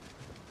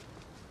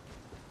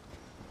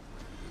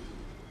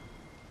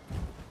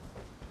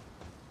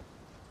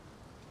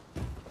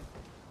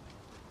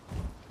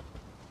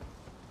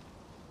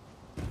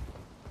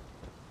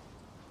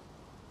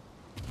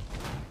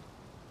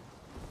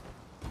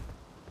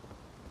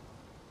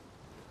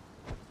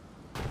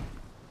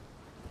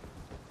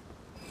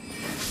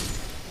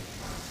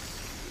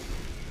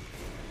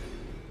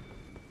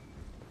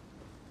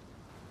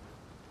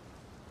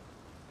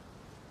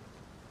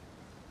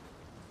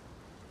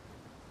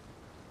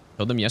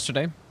 Killed him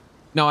yesterday?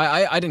 No,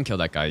 I didn't kill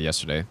that guy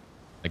yesterday.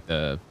 Like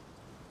the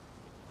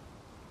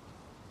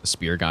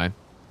spear guy.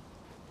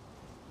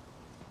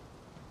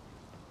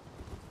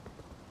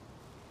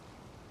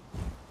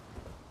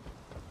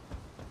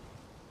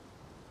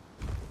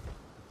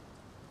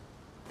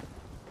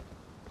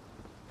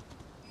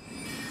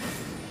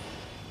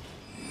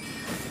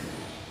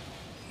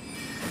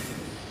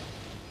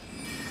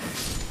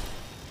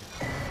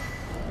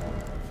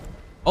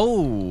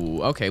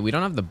 Oh, okay. We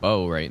don't have the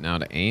bow right now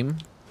to aim.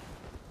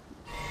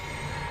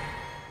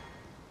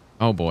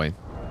 Oh, boy.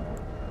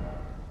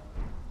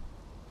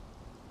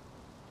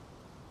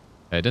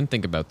 I didn't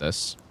think about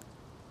this.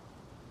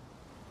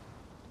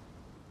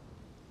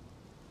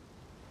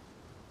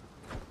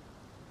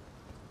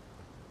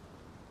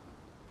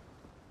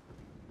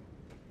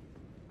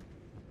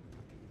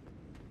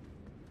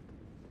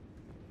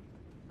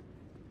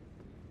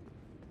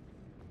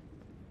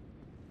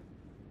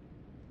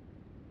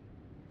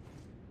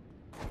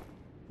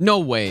 No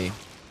way.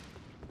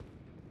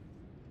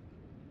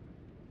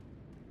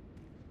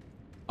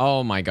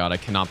 Oh my god, I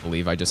cannot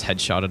believe I just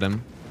headshotted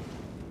him.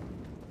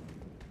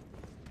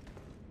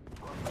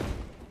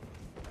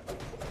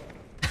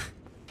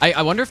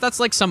 I wonder if that's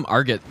like some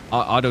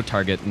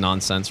auto-target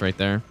nonsense right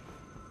there.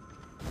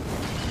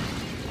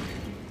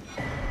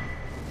 At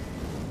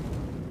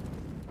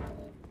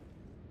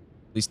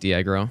least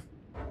Diagro.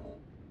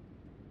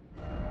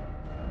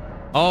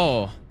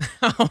 Oh,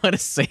 what a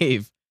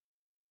save.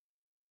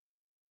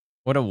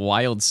 What a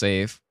wild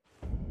save.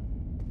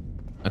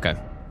 Okay.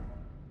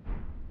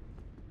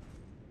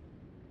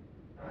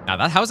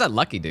 Now how's that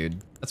lucky, dude?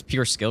 That's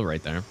pure skill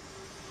right there.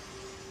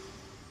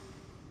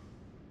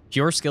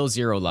 Pure skill,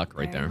 0 luck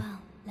right there.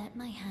 Well, let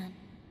my hand.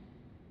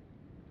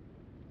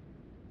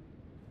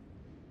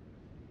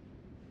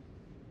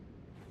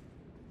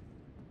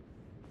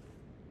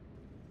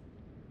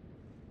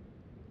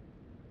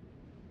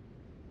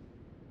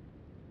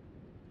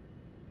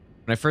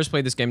 When I first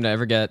played this game, did I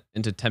ever get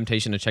into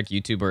temptation to check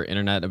YouTube or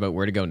internet about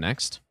where to go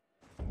next?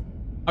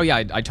 Oh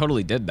yeah, I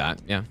totally did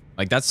that. Yeah,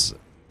 like that's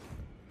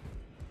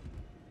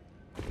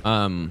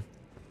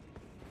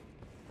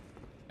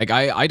like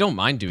I don't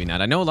mind doing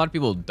that. I know a lot of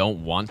people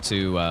don't want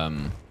to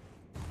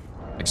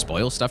like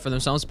spoil stuff for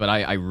themselves, but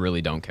I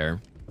really don't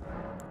care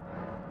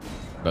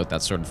about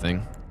that sort of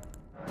thing.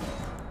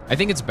 I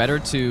think it's better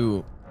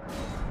to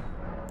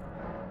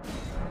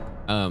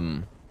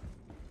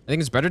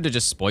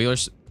just spoil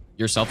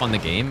yourself on the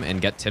game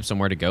and get tips on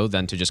where to go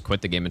than to just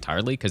quit the game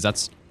entirely, because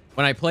that's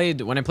when I played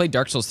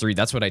Dark Souls 3,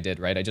 that's what I did,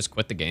 right? I just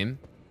quit the game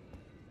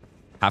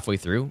halfway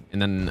through,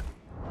 and then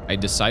I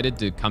decided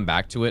to come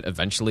back to it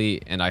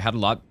eventually, and I had a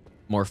lot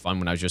more fun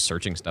when I was just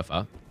searching stuff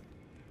up.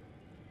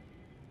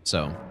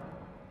 So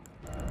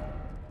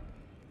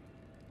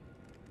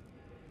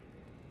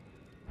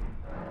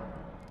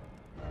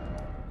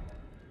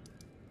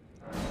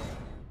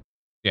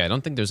yeah, I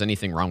don't think there's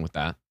anything wrong with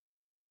that.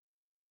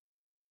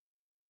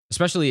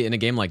 Especially in a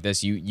game like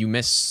this, you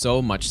miss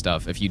so much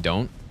stuff if you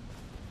don't.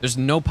 There's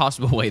no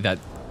possible way that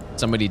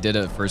somebody did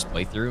a first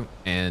blind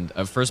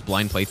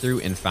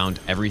playthrough and found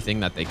everything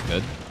that they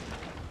could.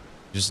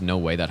 There's just no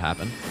way that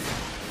happened.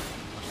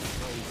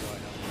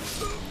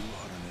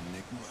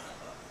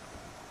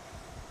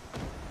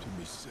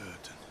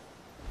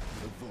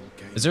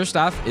 Is there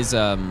staff? It's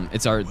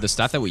the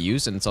staff that we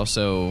use, and it's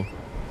also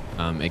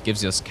it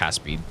gives us cast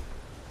speed.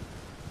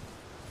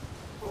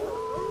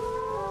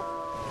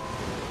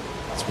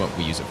 That's what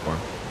we use it for.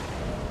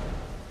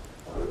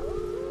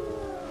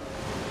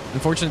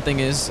 Unfortunate thing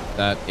is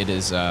that it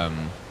is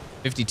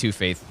 52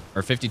 faith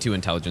or 52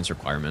 intelligence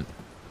requirement.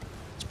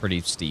 It's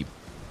pretty steep.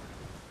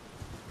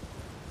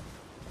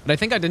 But I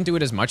think I didn't do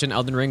it as much in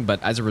Elden Ring,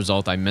 but as a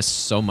result, I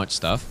missed so much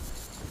stuff.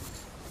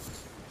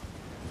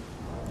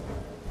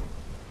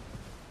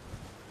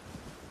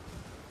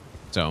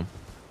 So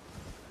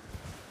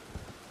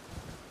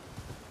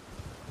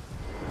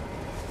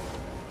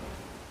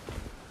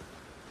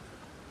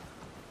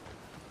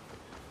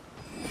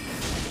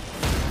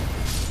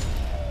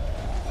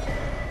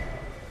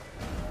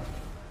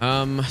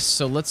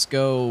so let's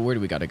go. Where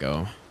do we gotta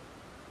go?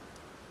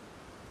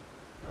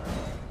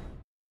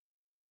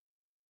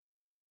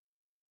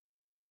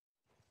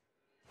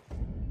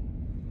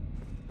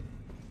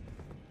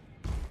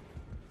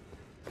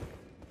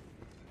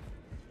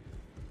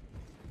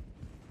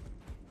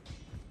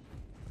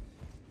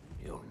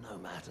 You're no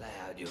mad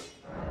loud, you.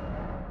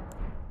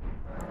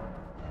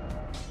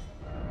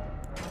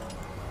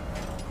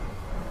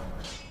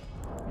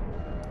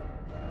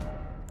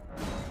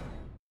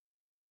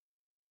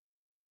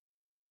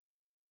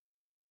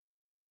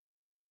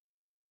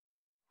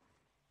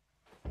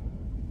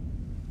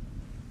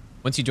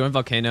 Once you join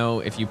Volcano,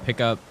 if you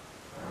pick up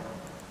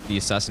the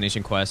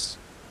assassination quest,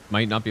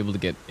 might not be able to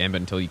get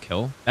Gambit until you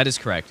kill. That is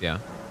correct, yeah.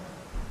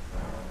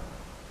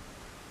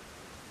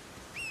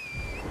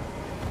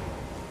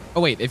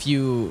 Oh wait, if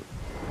you...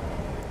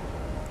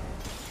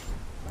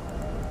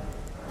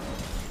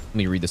 Let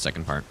me read the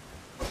second part.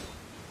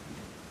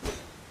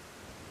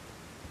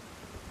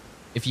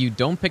 if you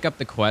don't pick up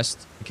the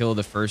quest to kill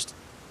the first,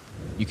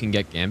 you can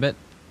get Gambit.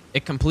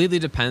 It completely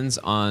depends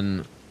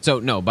on... So,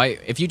 no,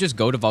 if you just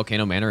go to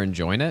Volcano Manor and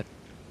join it,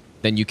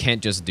 then you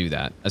can't just do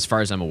that, as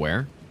far as I'm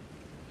aware.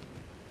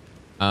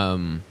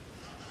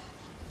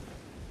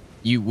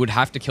 You would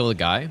have to kill a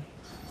guy.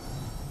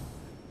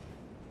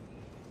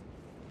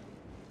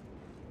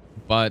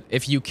 But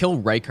if you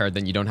kill Rykard,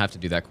 then you don't have to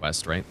do that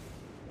quest, right?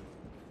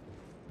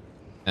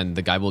 And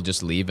the guy will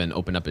just leave and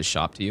open up his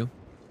shop to you.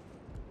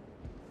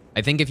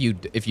 I think if you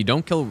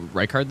don't kill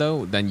Rykard,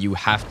 though, then you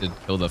have to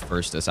kill the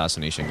first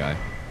assassination guy.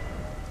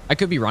 I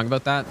could be wrong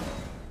about that.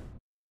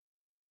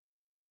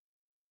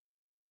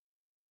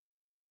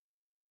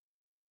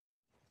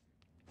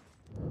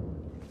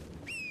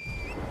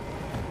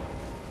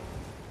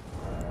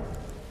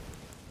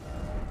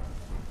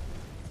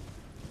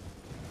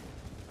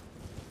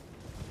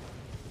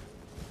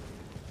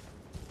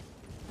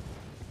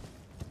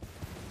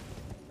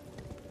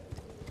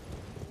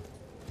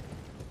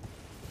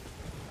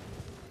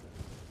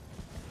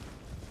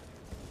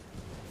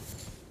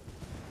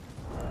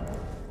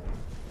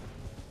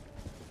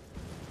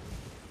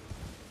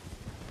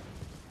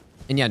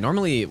 And yeah,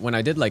 normally when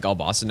I did like all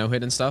boss and no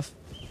hit and stuff,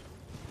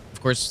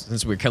 of course,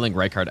 since we're killing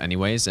Rykard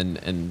anyways,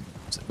 and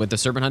with the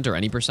Serpent Hunter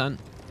any percent,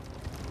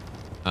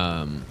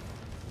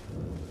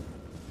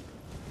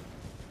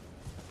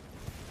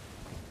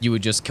 you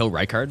would just kill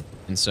Rykard,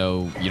 and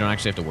so you don't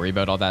actually have to worry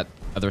about all that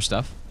other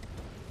stuff.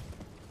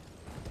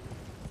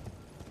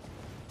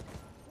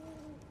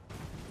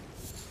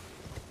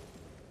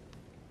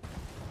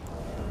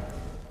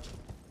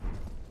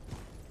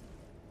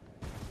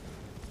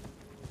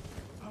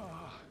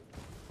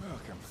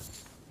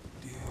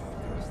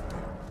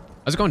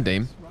 How's it going,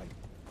 Dame?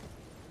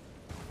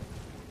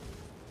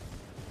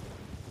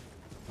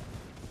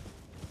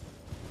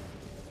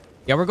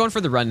 Yeah, we're going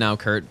for the run now,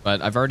 Kurt,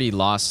 but I've already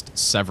lost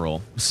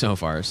several so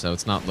far, so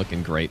it's not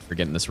looking great for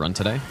getting this run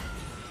today.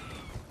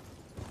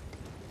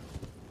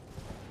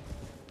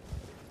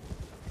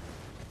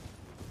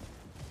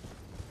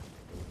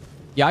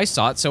 Yeah, I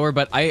saw it, Sower,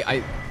 but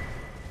I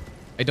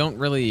don't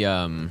really, it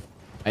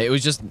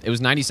was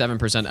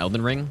 97%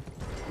 Elden Ring.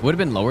 It would have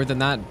been lower than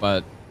that,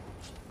 but...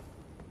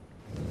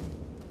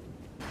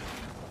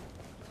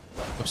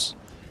 Oops.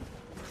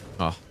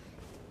 Oh.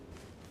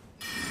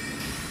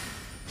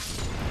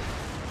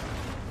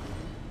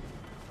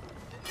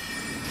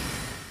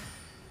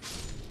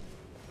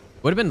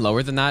 Would have been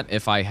lower than that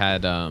if I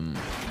had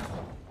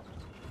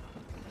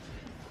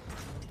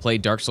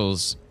played Dark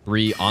Souls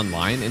 3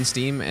 online in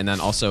Steam, and then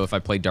also if I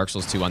played Dark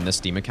Souls 2 on this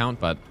Steam account,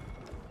 but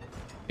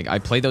like, I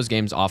played those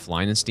games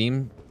offline in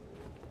Steam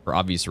for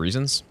obvious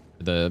reasons,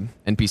 for the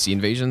NPC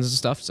invasions and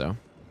stuff, so...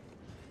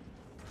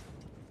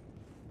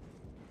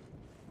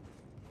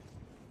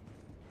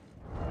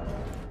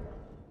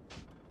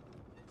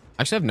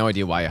 Actually, I have no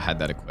idea why I had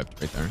that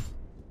equipped right there.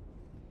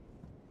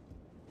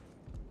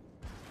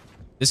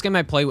 This game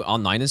I play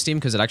online in Steam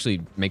because it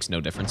actually makes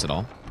no difference at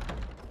all.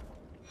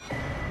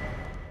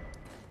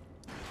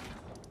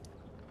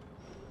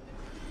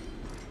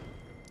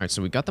 Alright,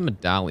 so we got the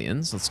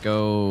medallions. Let's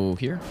go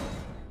here.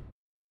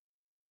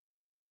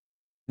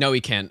 No,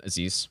 he can't,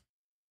 Aziz.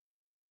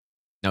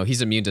 No,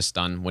 he's immune to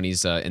stun when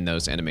he's in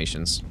those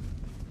animations.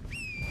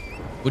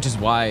 Which is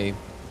why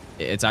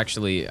it's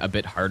actually a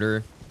bit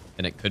harder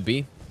than it could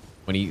be.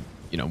 When he,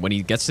 when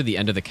he gets to the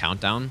end of the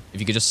countdown, if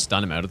you could just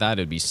stun him out of that,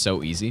 it'd be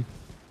so easy.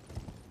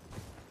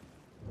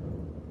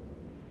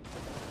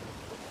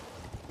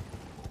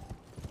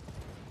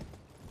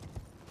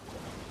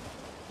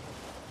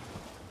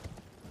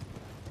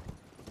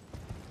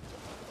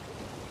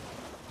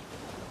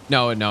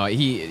 No,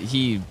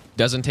 he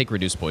doesn't take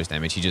reduced poise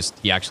damage.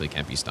 He actually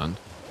can't be stunned.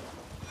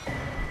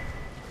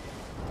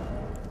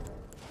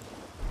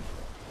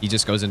 He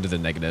just goes into the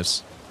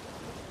negatives.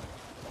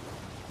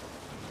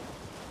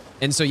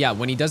 And so yeah,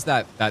 when he does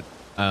that the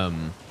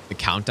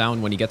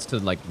countdown, when he gets to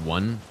like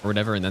 1 or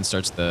whatever, and then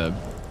starts the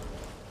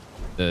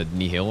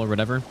nihil or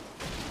whatever,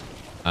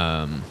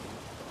 that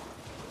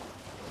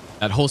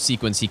whole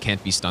sequence he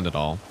can't be stunned at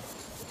all.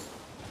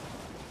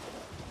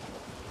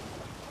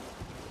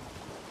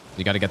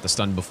 You got to get the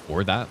stun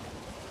before that.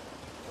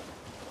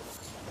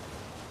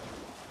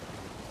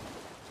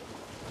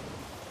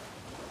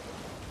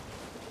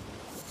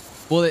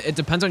 Well, it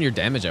depends on your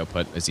damage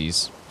output,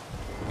 Aziz.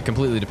 It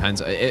completely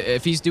depends.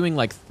 If he's doing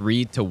like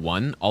 3 to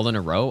 1 all in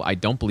a row, I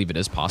don't believe it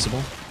is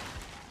possible.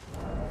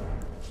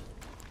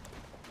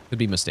 Could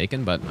be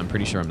mistaken, but I'm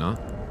pretty sure I'm not.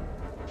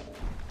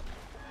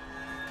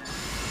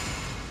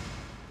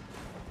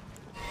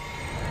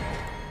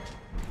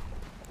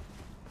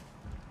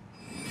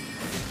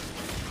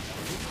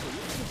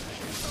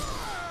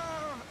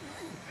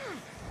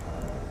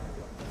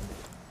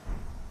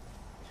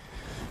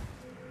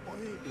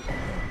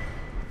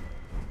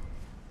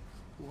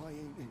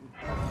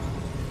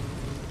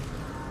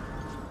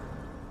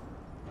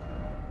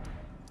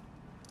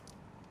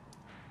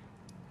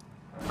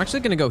 I'm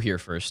actually going to go here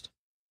first.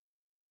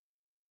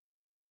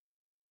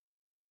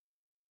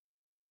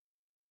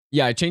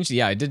 Yeah, I changed.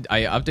 Yeah, I did.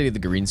 I updated the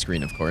green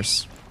screen, of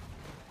course.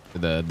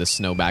 The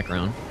snow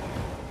background.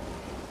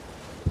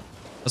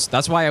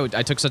 That's why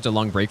I took such a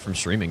long break from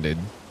streaming, dude.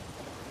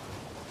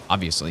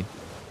 Obviously.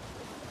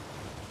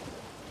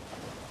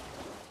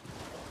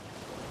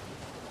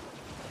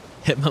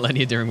 Hit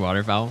Millennia during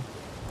waterfowl.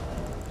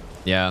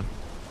 Yeah.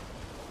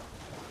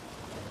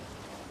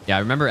 Yeah, I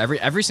remember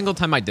every single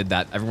time I did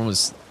that, everyone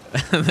was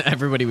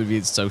everybody would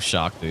be so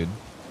shocked, dude.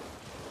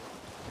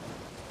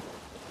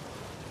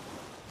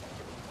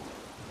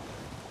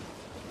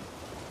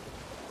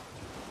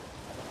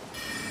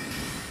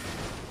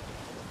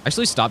 I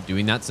actually stopped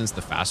doing that since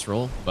the fast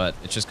roll, but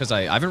it's just because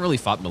I haven't really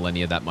fought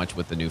Millennia that much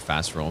with the new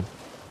fast roll.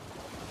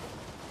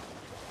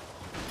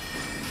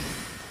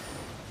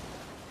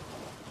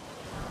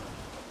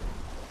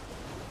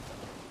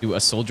 Do a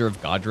Soldier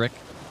of Godric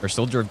or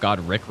Soldier of God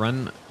Rick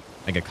run,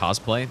 like a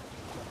cosplay.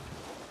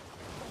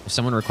 If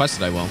someone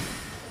requested, I will.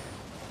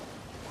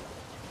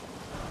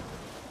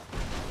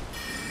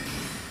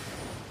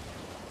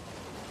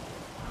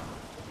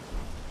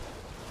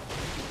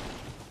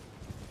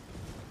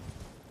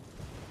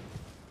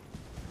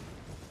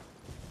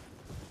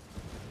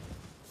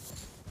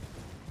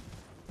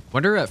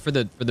 Wonder for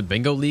the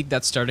bingo league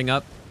that's starting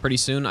up pretty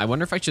soon. I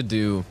wonder if I should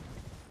do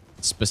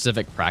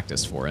specific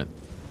practice for it.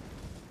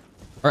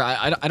 Or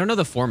I don't know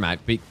the format,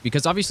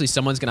 because obviously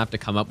someone's gonna have to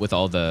come up with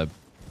all the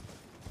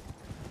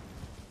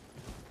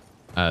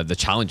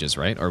challenges,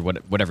 right? Or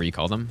whatever you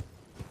call them.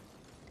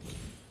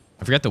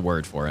 I forget the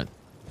word for it.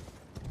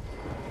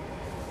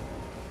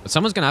 But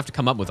someone's gonna have to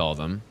come up with all of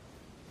them.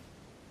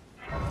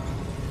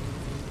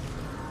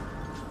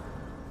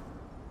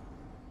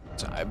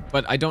 So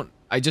but I don't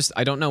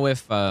know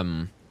if what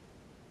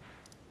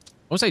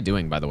was I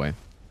doing, by the way?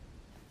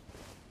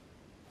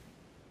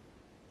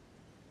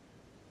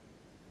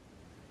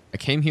 I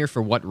came here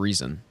for what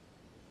reason?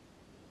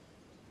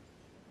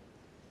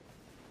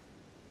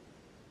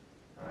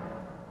 I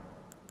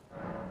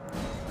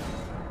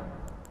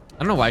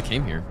don't know why I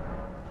came here.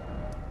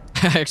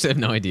 I actually have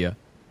no idea.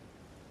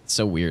 It's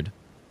so weird.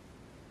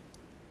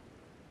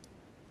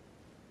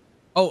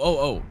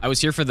 Oh. I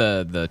was here for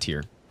the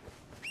tier.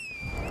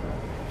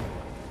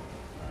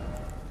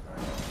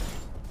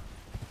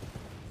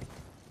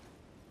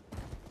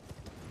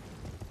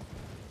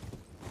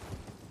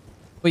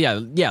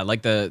 Well, yeah,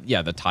 like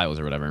the tiles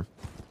or whatever.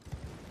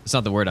 It's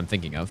not the word I'm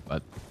thinking of,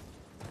 but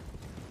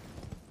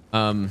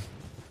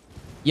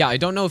yeah, I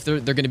don't know if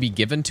they're going to be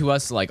given to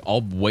us like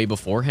all way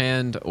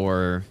beforehand,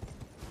 or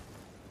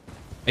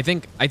I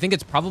think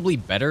it's probably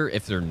better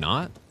if they're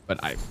not, but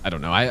I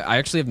don't know. I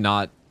actually have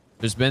not.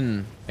 There's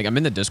been like I'm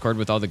in the Discord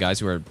with all the guys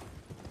who are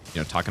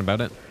talking about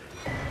it,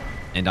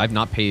 and I've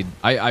not paid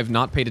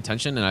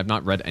attention, and I've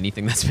not read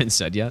anything that's been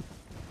said yet.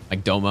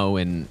 Like Domo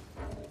and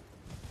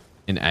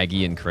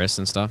Aggie and Chris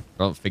and stuff.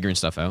 They're all figuring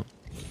stuff out.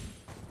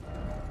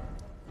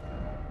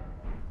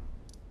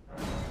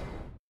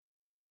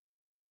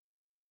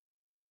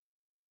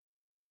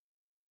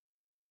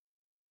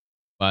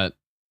 But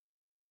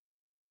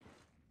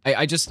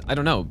I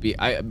don't know.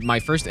 My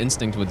first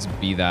instinct would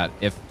be that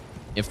if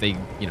they,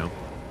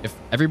 if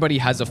everybody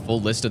has a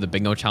full list of the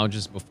bingo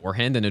challenges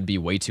beforehand, then it'd be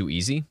way too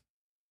easy.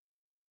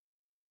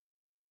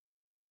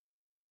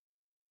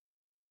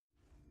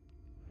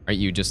 Right?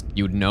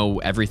 You'd know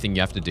everything you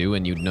have to do,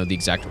 and you'd know the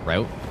exact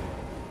route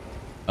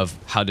of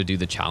how to do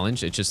the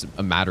challenge. It's just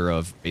a matter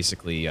of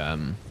basically,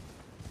 I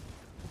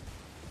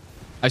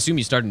assume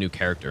you start a new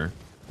character.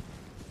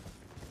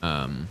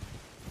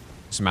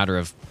 It's a matter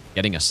of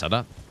getting a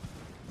setup.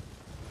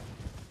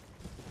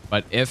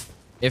 But if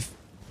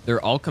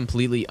they're all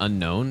completely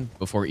unknown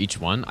before each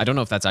one, I don't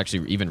know if that's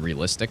actually even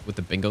realistic with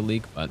the bingo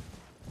league, but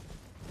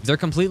if they're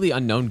completely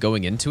unknown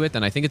going into it,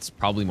 then I think it's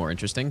probably more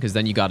interesting, because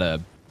then you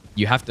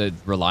have to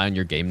rely on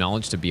your game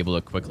knowledge to be able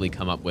to quickly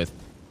come up with,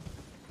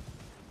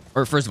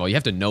 or first of all, you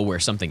have to know where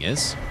something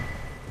is,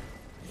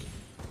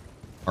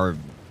 or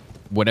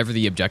whatever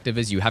the objective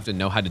is, you have to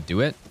know how to do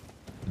it.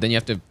 But then you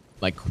have to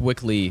like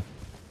quickly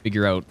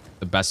figure out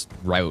the best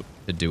route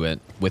to do it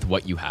with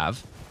what you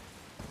have.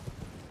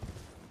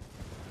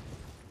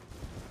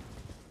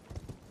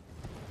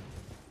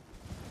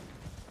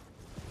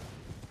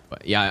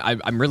 But yeah,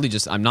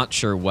 I'm not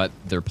sure what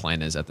their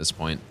plan is at this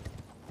point.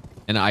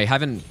 And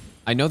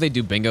I know they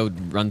do bingo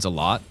runs a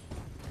lot.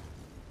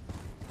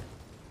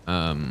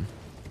 So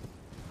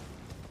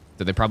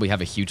they probably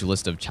have a huge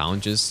list of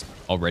challenges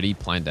already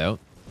planned out.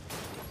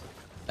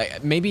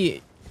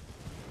 Maybe,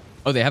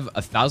 oh, they have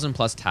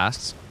 1,000+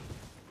 tasks.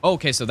 Oh,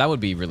 okay, so that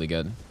would be really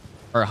good.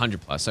 Or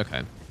 100+,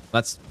 okay.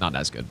 That's not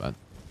as good, but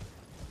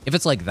if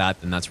it's like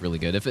that, then that's really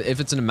good. If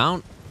it's an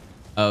amount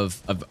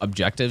of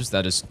objectives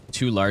that is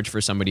too large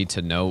for somebody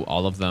to know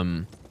all of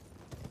them,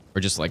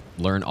 or just like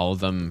learn all of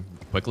them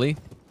quickly,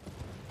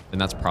 then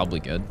that's probably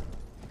good.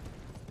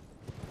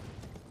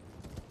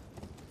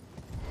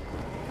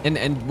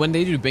 And when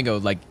they do bingo,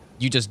 like,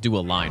 you just do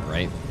a line,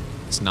 right?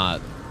 It's not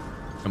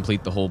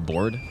complete the whole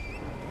board.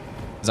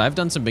 Because I've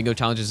done some bingo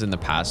challenges in the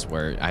past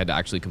where I had to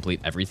actually complete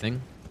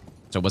everything,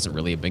 so it wasn't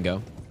really a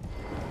bingo.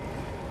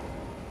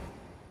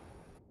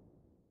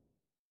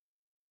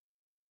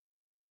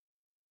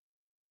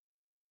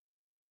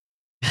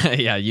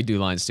 Yeah, you do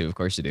lines too. Of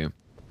course you do.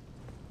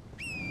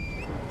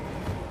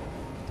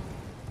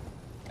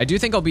 I do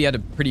think I'll be at a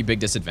pretty big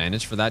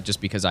disadvantage for that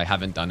just because I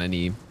haven't done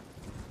any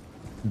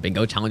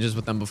bingo challenges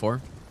with them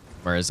before.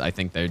 Whereas I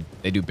think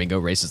they do bingo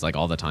races like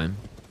all the time.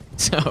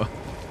 So...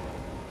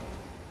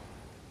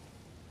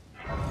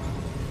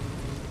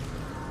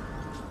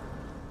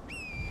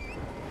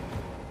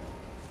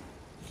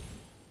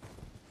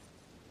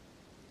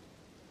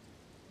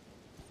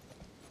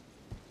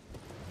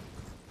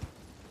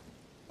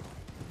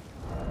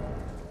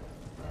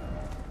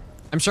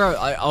 I'm sure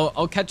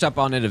I'll catch up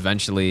on it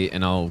eventually,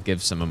 and I'll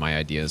give some of my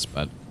ideas,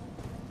 but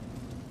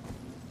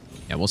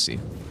yeah, we'll see.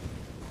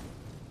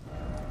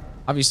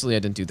 Obviously, I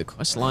didn't do the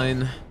quest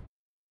line.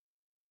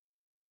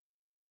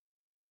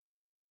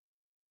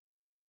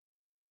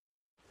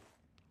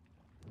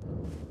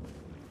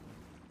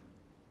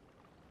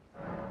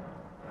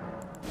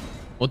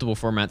 Multiple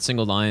format,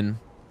 single line,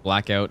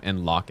 blackout,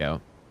 and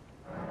lockout.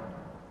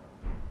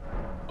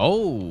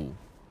 Oh,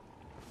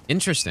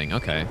 interesting.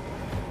 Okay.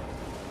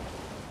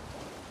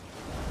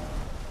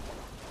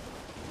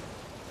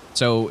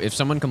 So if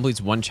someone completes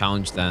one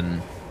challenge,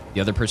 then the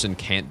other person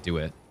can't do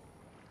it.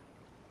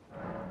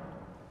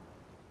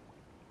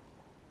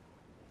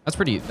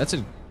 That's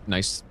a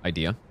nice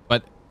idea.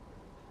 But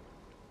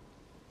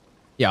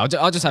yeah,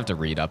 I'll just have to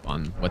read up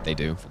on what they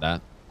do for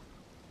that.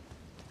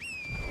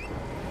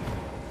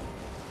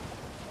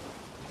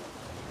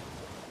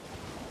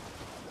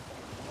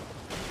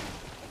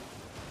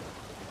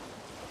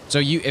 So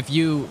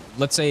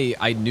let's say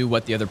I knew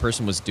what the other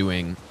person was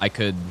doing, I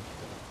could,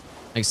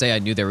 like say I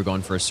knew they were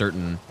going for a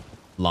certain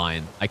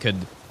line. I could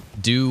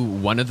do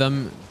one of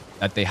them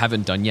that they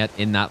haven't done yet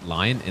in that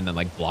line and then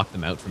like block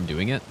them out from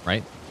doing it,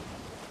 right?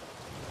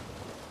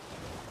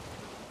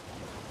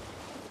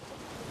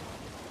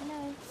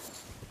 Hello.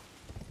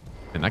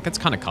 And that gets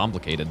kind of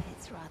complicated.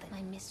 It's rather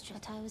my mistress.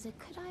 But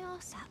could I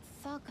ask that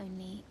thug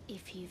only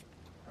if you've...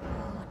 Oh,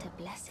 what a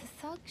blessed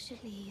thug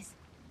should please.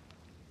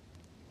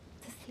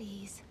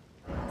 Please.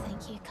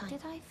 Thank you, kind.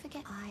 Did I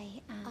forget?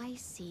 I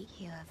see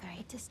you are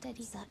very to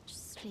study such.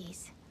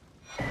 Please.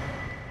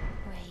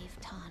 Brave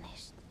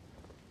tarnished.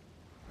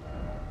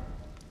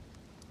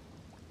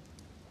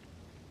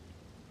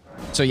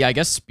 So yeah, I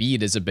guess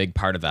speed is a big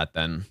part of that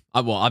then.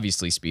 Well,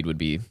 obviously speed would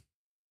be...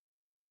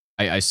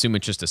 I assume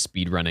it's just a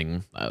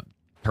speedrunning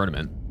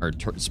tournament, or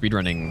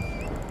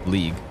speedrunning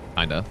league,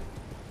 kinda.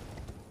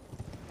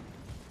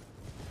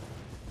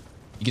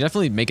 You can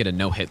definitely make it a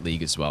no-hit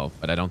league as well,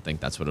 but I don't think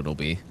that's what it'll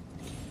be.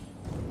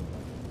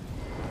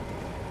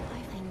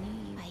 I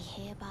knew you. I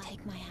hereby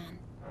take my hand.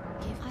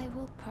 If I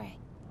will pray.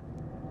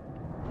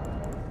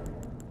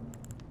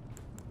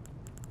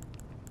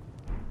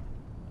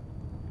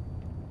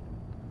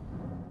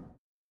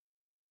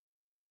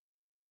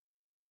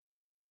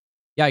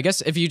 Yeah, I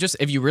guess if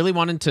you really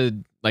wanted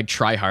to like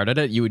try hard at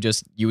it, you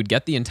would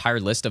get the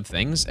entire list of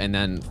things and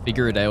then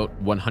figure it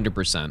out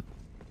 100%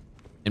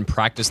 and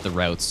practice the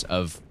routes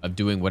of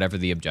doing whatever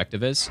the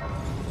objective is.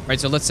 Right,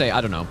 so let's say,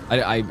 I don't know.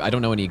 I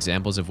don't know any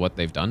examples of what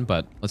they've done,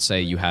 but let's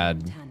say you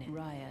had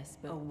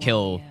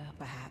kill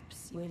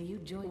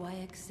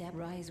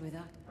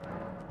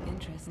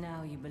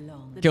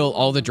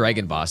all the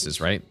dragon bosses,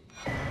 right?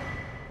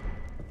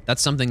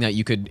 That's something that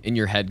you could in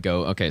your head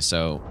go, okay,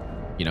 so,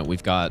 you know,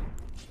 we've got...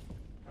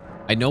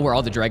 I know where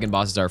all the dragon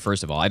bosses are,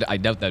 first of all. I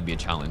doubt that'd be a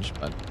challenge,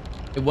 but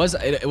it was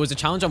a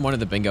challenge on one of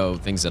the bingo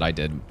things that I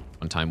did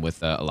one time with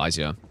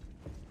Elysia.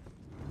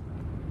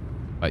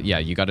 But yeah,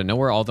 you got to know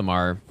where all of them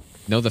are,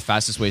 know the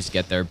fastest ways to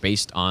get there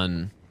based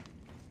on,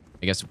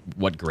 I guess,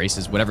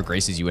 whatever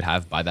graces you would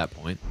have by that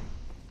point.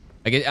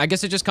 I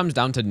guess it just comes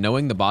down to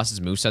knowing the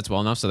boss's movesets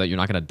well enough so that you're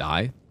not going to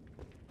die,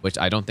 which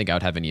I don't think I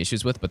would have any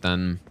issues with, but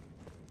then,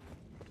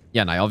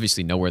 yeah, and I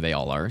obviously know where they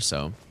all are,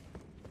 so...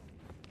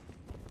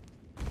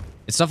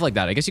 It's stuff like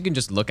that. I guess you can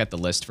just look at the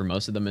list for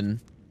most of them and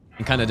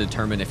kind of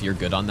determine if you're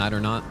good on that or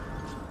not.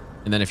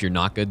 And then if you're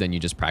not good, then you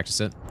just practice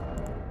it.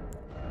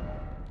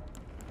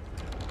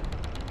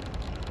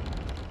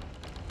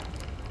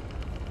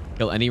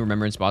 Kill any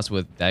remembrance boss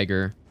with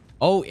dagger.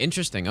 Oh,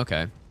 interesting.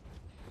 Okay.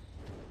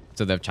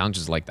 So they have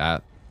challenges like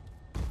that.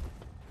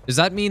 Does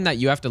that mean that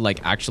you have to like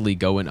actually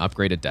go and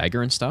upgrade a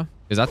dagger and stuff?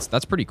 Because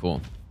that's pretty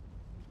cool.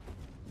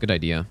 Good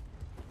idea.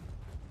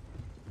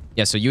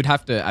 Yeah, so you'd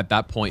have to at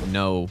that point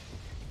know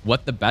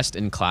what the best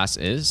in class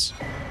is,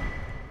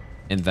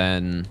 and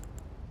then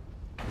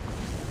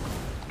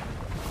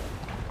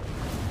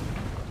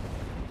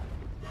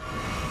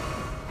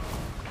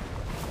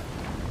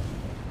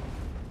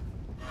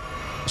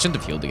I shouldn't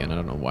have healed again. I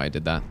don't know why I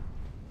did that.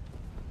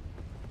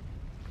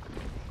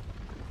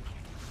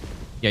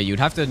 Yeah,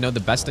 you'd have to know the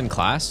best in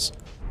class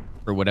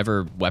for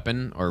whatever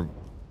weapon or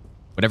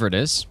whatever it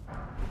is,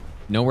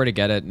 know where to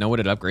get it, know what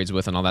it upgrades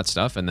with and all that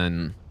stuff, and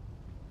then...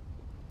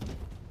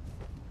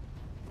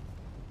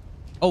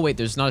 Oh, wait,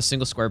 there's not a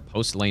single square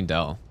post-lane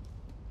Dell.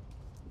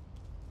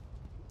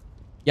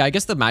 Yeah, I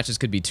guess the matches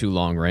could be too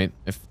long, right?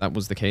 If that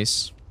was the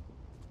case.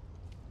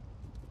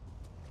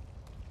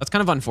 That's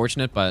kind of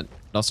unfortunate, but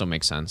it also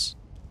makes sense.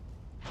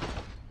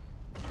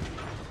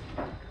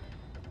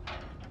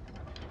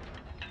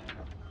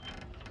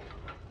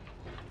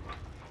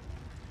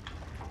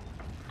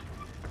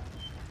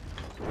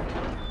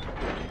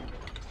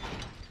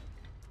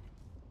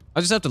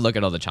 I'll just have to look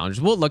at all the challenges.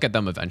 We'll look at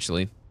them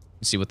eventually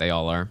and see what they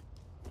all are.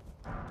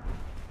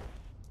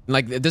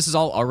 Like, this is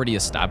all already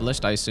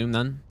established, I assume,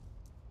 then?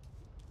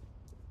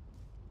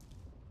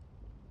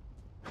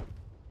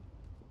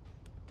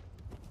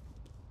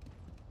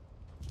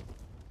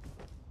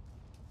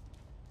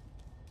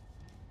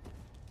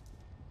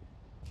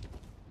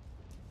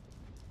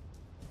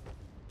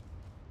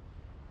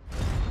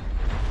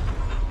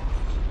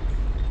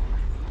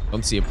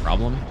 Don't see a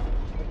problem.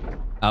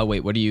 Oh,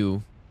 wait, what do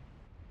you...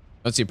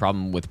 Don't see a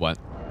problem with what?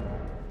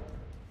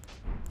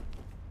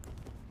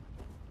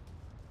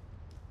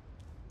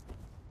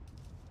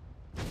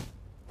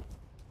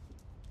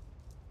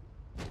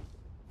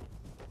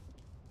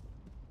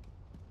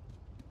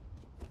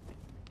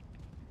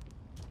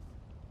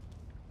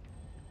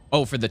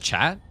 Oh, for the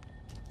chat?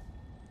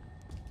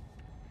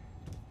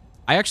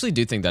 I actually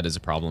do think that is a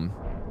problem.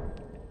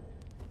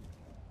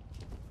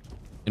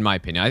 In my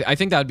opinion. I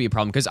think that would be a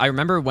problem, because I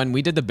remember when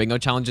we did the bingo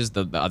challenges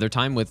the other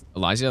time with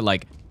Elijah,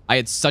 like, I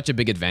had such a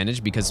big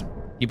advantage because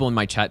people in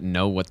my chat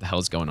know what the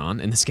hell's going on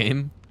in this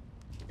game.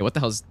 Okay, what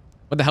the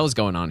hell is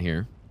going on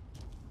here?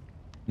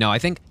 No, I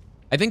think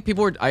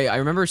people were... I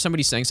remember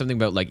somebody saying something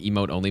about, like,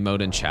 emote-only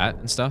mode in chat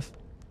and stuff.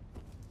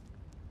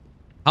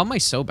 How am I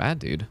so bad,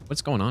 dude?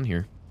 What's going on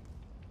here?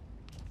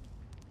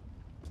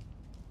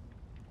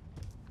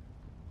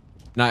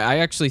 No, I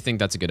actually think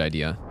that's a good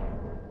idea.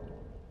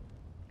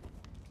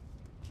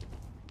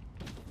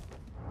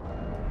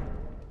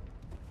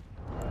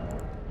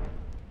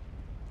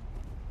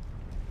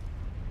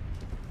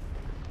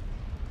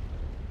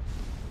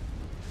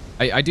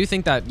 I do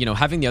think that, you know,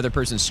 having the other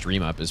person's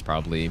stream up is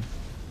probably...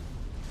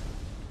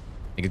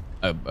 Like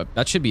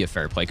that should be a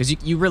fair play, because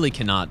you really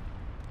cannot...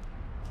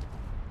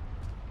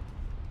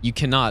 You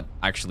cannot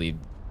actually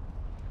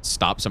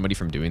stop somebody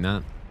from doing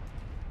that.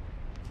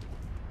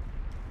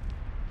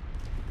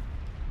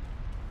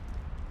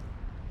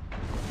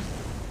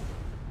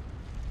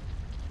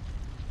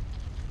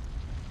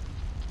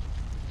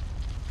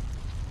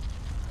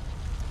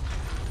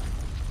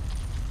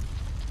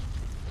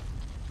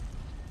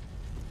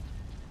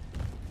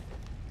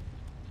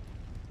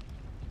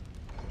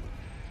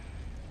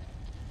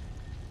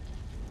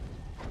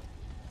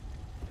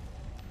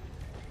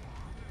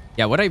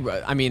 Yeah, what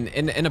I mean,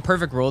 in a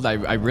perfect world,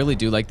 I really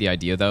do like the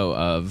idea, though,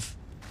 of,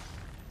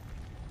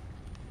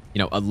 you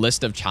know, a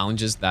list of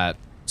challenges that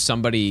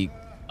somebody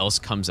else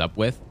comes up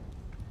with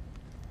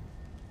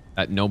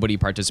that nobody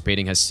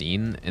participating has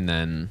seen, and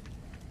then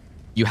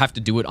you have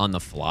to do it on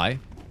the fly.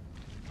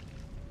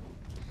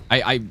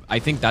 I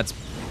think that's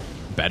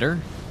better,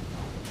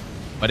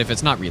 but if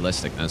it's not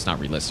realistic, then it's not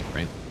realistic,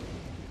 right?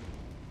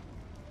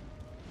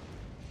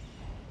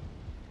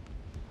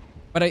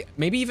 But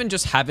maybe even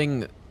just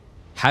having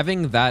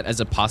that as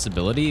a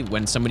possibility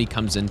when somebody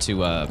comes into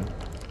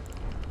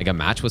like a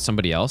match with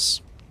somebody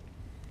else,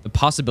 the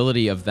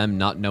possibility of them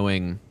not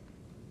knowing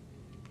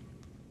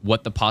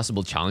what the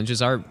possible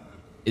challenges are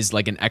is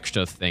like an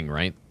extra thing,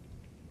 right?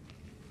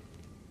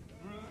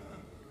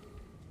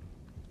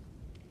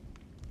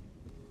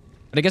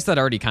 But I guess that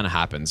already kind of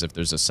happens if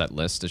there's a set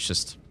list. It's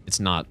just, it's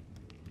not...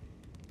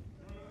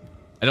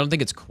 I don't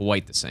think it's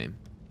quite the same.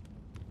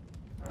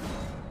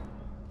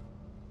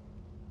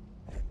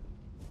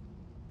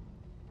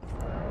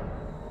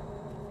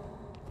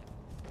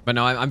 But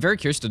no, I'm very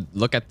curious to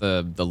look at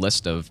the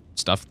list of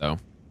stuff, though.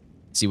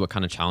 See what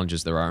kind of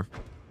challenges there are.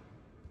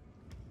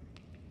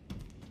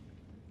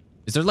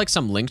 Is there like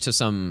some link to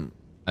some,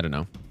 I don't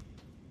know,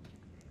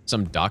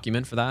 some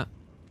document for that?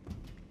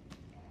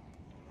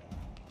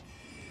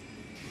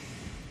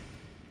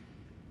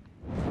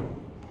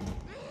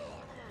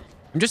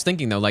 I'm just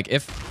thinking, though, like,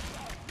 if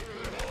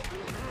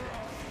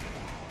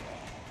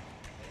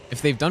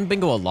they've done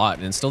bingo a lot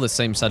and it's still the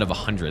same set of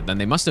 100, then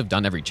they must have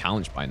done every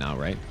challenge by now,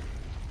 right?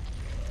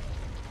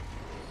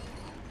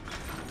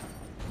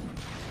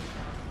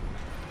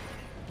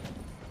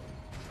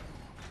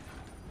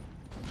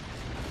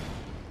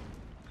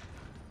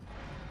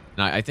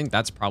 And I think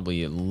that's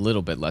probably a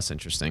little bit less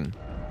interesting.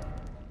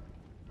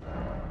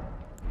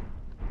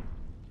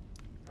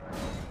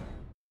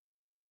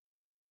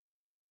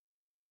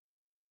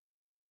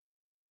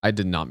 I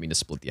did not mean to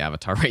split the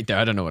avatar right there.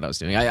 I don't know what I was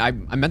doing. I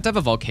meant to have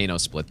a volcano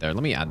split there.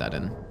 Let me add that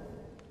in. Here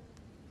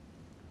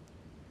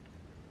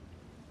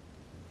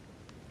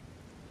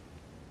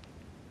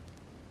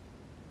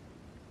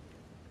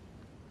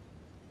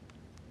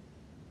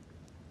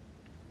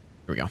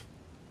we go.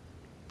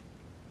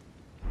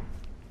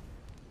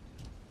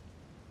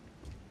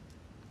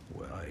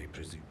 Well, I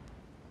presume.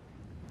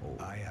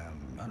 Oh, I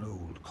am an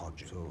old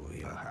codger, so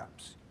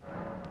perhaps.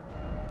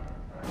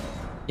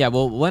 Yeah,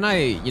 well, when I,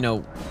 you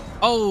know...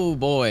 Oh,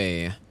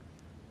 boy.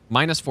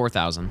 Minus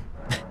 4,000.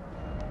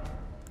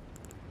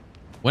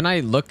 When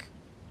I look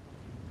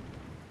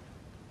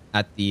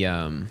at the,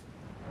 when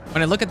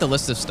I look at the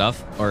list of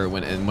stuff, or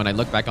when I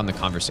look back on the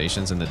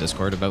conversations in the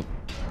Discord about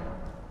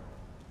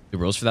the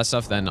rules for that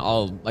stuff, then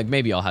I'll, like,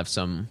 maybe I'll have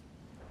some...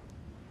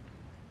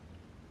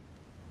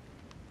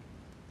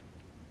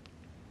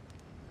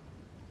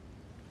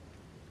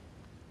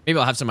 maybe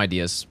I'll have some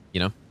ideas,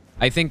 you know?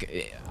 I think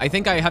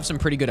I have some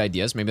pretty good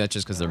ideas. Maybe that's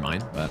just because they're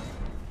mine, but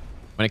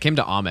when it came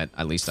to Amit,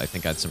 at least I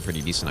think I had some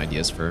pretty decent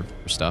ideas for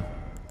stuff.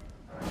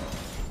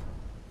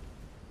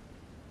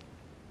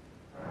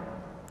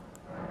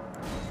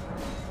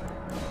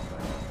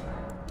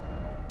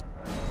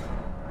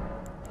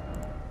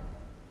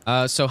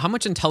 So how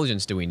much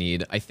intelligence do we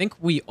need? I think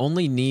we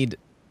only need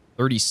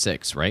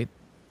 36, right?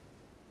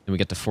 And we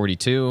get to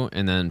 42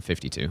 and then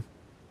 52.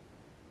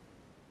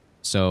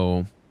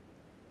 So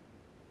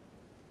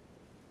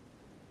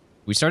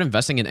we start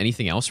investing in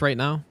anything else right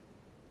now?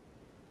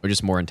 Or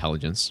just more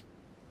intelligence?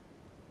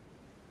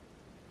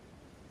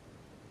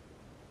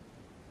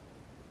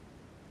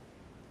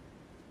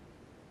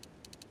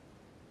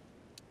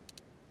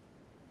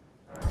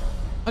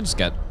 I'll just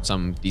get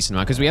some decent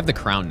amount because we have the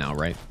crown now,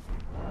 right?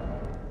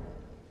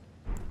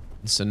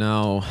 So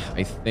now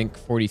I think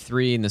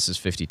 43 and this is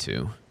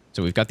 52.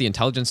 So we've got the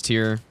intelligence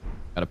tier.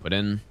 Got to put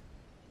in.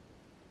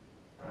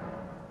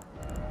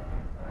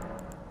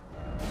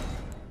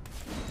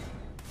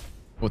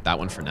 With that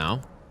one for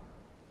now.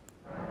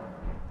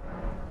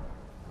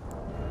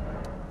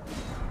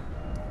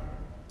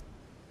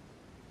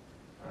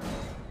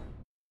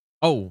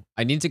 Oh,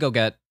 I need to go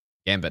get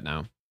Gambit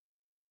now.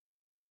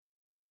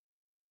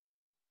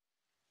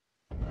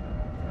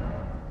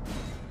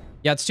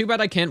 Yeah, it's too bad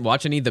I can't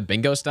watch any of the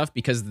bingo stuff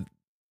because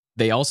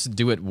they also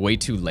do it way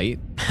too late.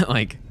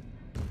 Like,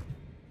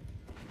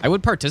 I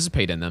would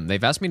participate in them.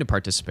 They've asked me to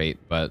participate,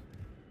 but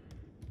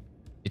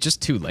it's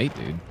just too late,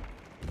 dude.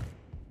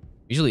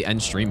 Usually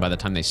end stream by the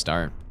time they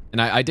start. And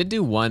I did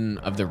do one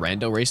of the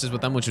rando races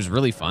with them, which was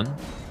really fun.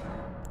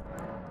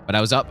 But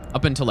I was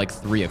up until like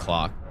 3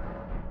 o'clock.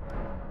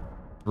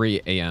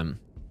 3 a.m.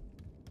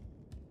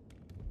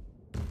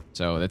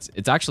 So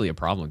it's actually a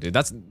problem, dude.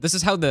 This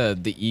is how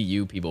the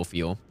EU people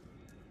feel,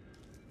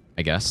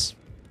 I guess.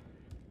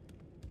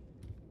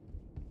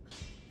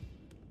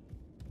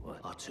 Well,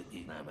 I took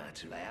you no matter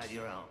to lay out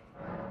your own.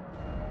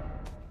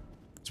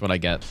 That's what I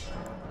get.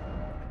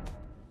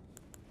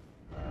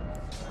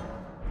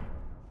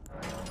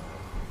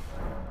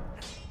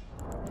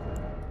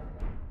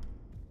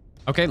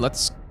 Okay,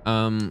 let's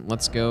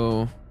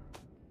go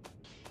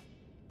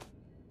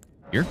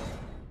here.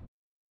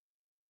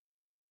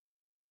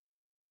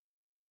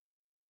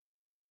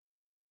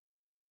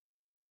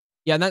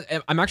 Yeah, and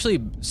that, I'm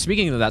actually,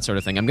 speaking of that sort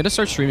of thing, I'm going to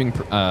start streaming,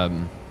 I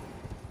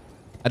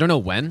don't know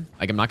when.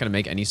 Like, I'm not going to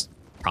make any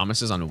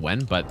promises on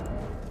when, but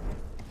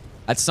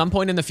at some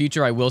point in the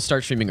future, I will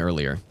start streaming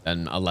earlier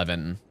than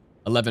 11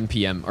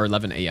 p.m. or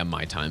 11 a.m.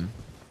 my time,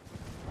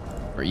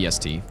 or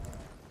EST.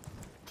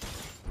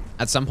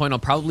 At some point, I'll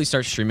probably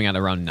start streaming at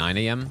around 9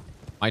 a.m.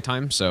 my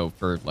time, so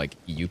for, like,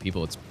 EU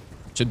people, it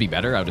should be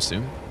better, I would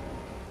assume.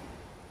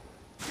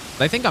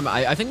 But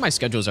I think my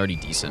schedule is already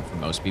decent for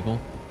most people.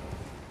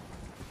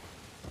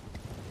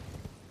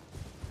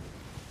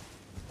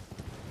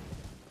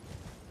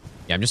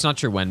 Yeah, I'm just not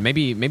sure when.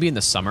 Maybe in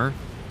the summer,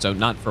 so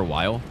not for a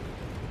while.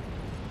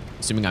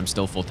 Assuming I'm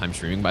still full-time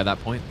streaming by that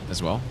point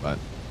as well, but...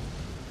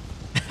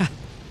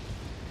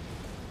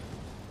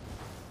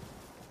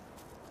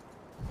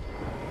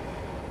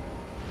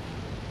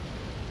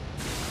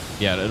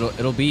 Yeah,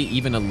 it'll be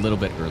even a little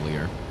bit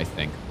earlier, I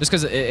think. Just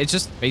because it's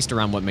just based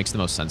around what makes the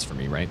most sense for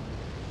me, right?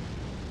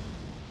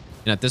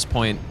 And at this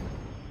point,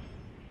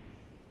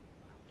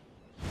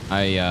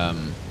 I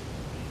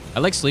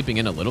like sleeping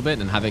in a little bit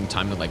and having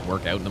time to like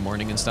work out in the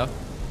morning and stuff.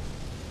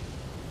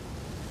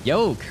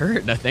 Yo,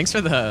 Kurt, thanks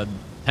for the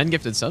 10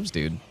 gifted subs,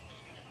 dude.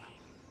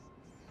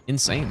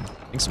 Insane.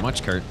 Thanks so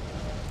much, Kurt.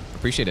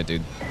 Appreciate it,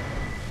 dude.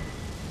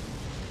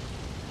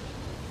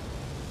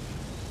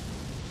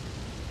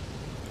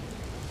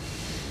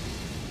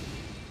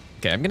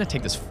 Okay, I'm gonna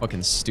take this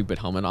fucking stupid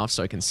helmet off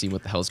so I can see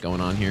what the hell's going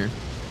on here.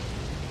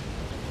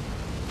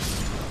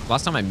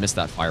 Last time I missed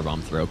that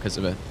firebomb throw because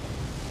of it.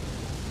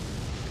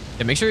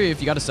 Yeah, make sure if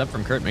you got a sub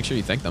from Kurt, make sure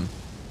you thank them.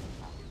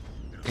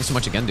 Thanks so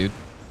much again, dude.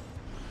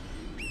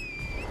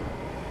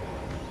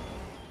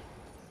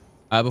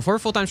 Before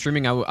full-time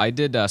streaming, I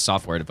did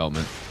software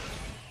development.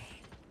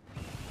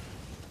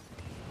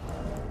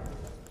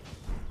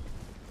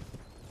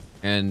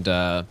 And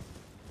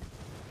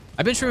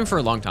I've been streaming for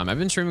a long time. I've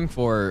been streaming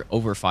for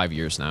over 5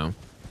 years now.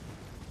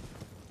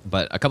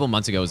 But a couple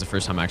months ago was the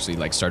first time I actually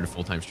like started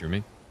full-time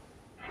streaming.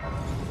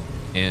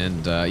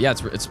 And yeah,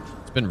 it's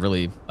been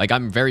really, like,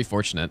 I'm very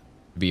fortunate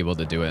to be able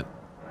to do it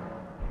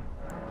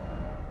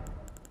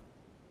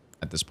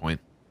at this point.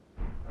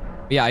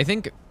 But yeah, I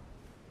think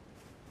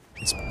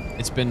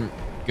it's been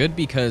good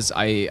because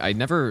I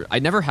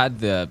never had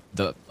the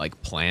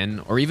like plan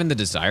or even the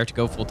desire to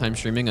go full-time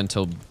streaming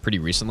until pretty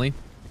recently.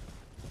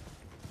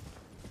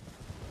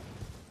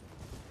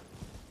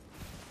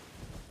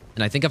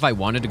 And I think if I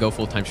wanted to go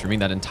full-time streaming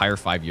that entire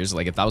 5 years,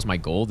 like if that was my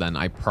goal, then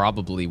I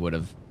probably would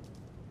have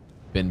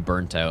been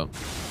burnt out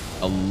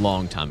a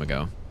long time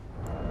ago.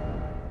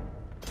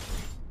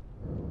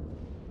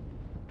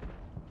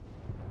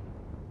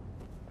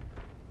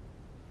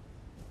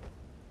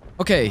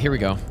 Okay, here we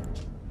go.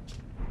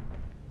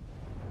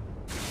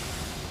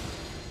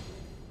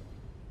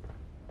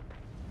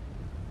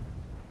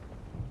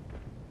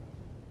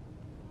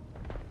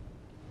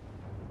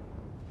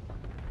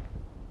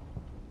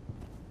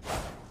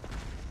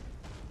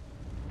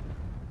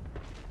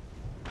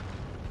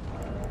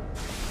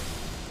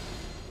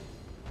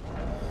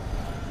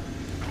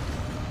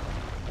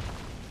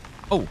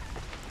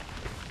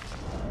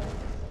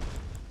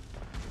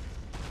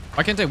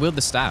 Why can't I wield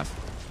the staff?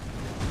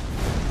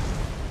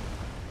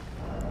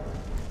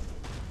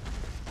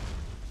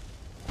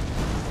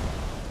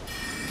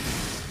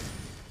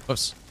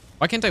 Oops.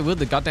 Why can't I wield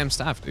the goddamn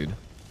staff, dude?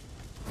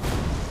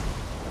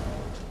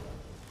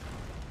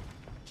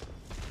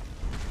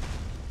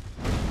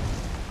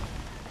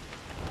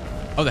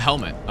 Oh, the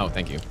helmet. Oh,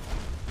 thank you.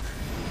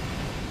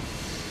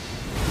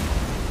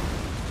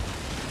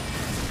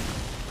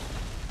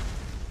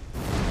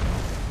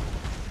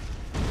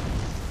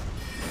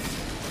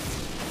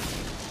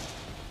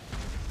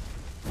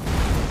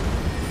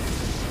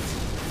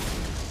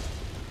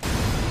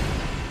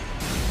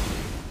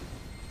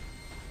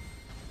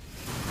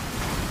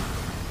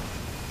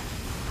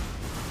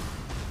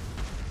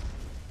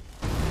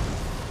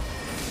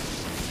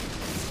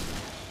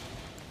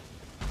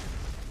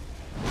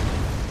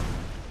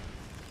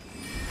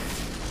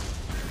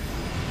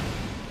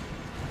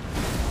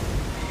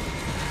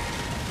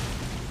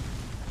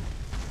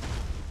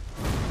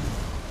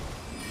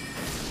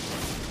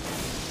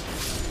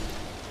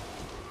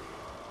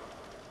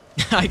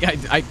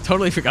 I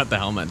totally forgot the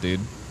helmet, dude.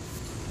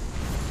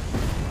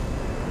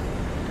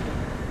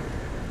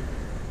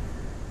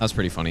 That was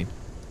pretty funny.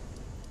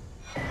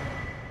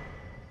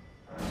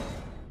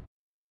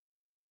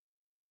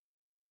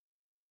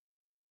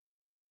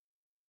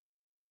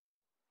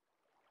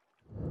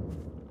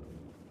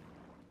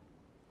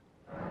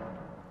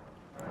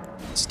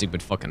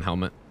 Stupid fucking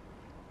helmet.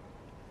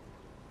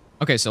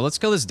 Okay, so let's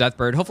kill this death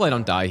bird. Hopefully I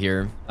don't die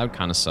here. That would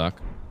kind of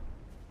suck.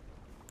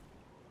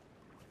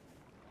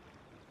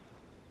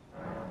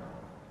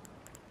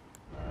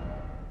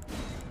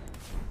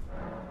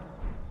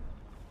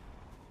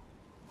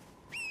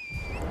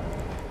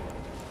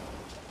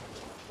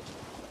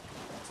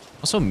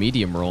 Also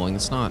medium rolling,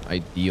 it's not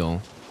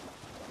ideal.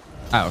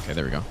 Ah, okay,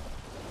 there we go.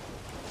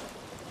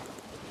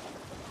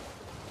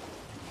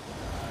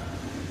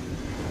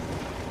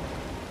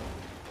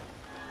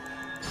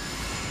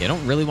 Yeah, I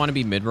don't really want to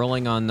be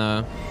mid-rolling on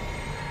a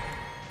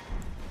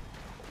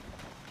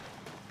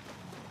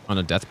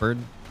death bird.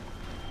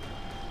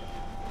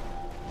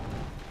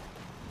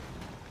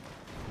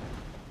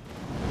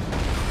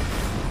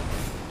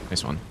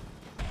 Nice one.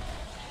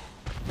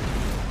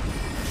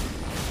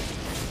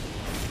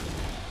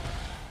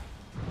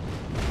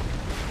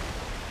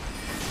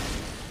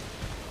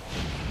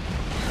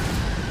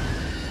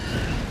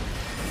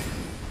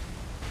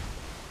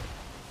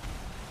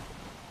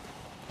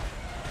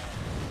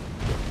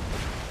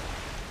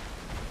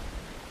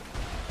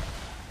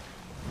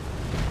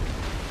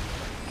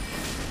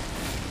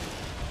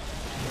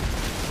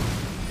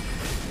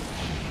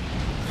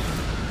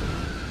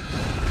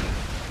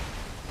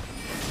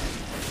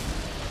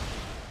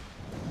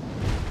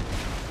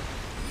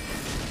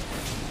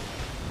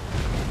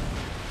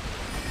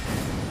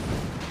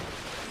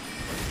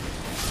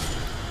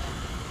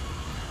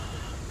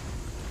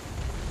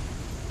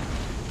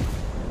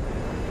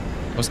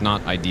 Was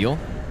not ideal.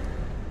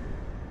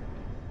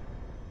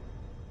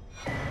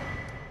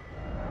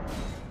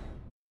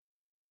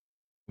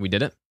 We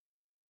did it.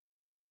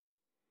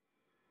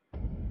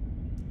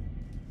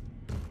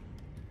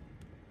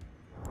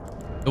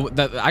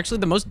 Actually,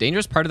 the most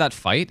dangerous part of that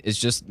fight is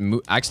just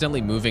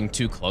accidentally moving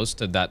too close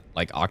to that,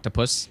 like,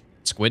 octopus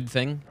squid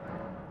thing.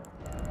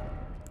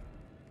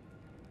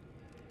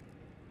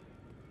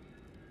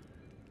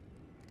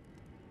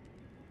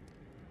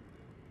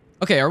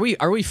 Okay,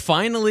 are we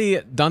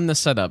finally done the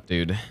setup,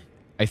 dude?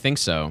 I think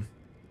so.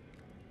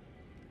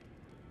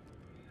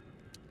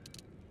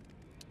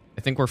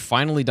 I think we're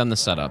finally done the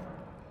setup.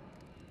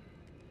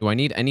 Do I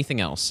need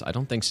anything else? I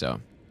don't think so.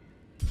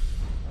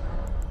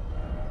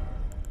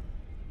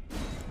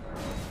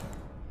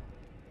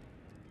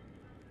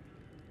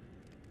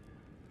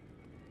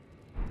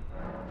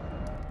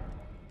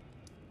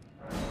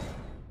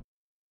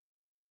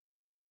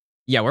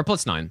 Yeah, we're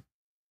 +9.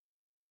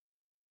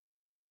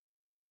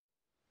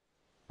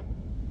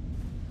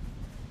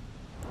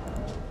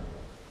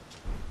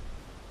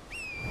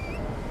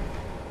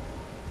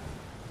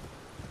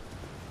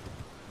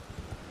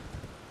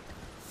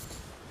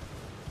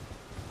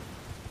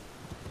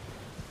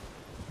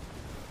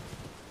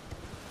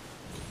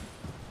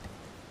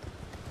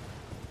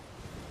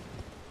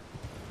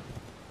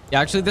 Yeah,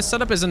 actually, this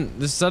setup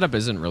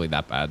isn't really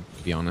that bad,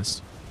 to be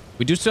honest.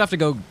 We do still have to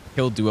go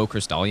kill Duo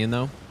Crystallion,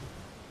 though.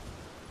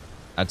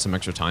 Add some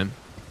extra time.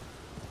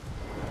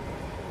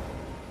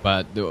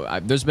 But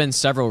there's been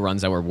several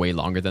runs that were way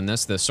longer than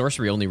this. The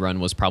sorcery only run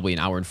was probably 1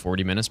 hour and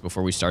 40 minutes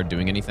before we started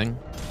doing anything.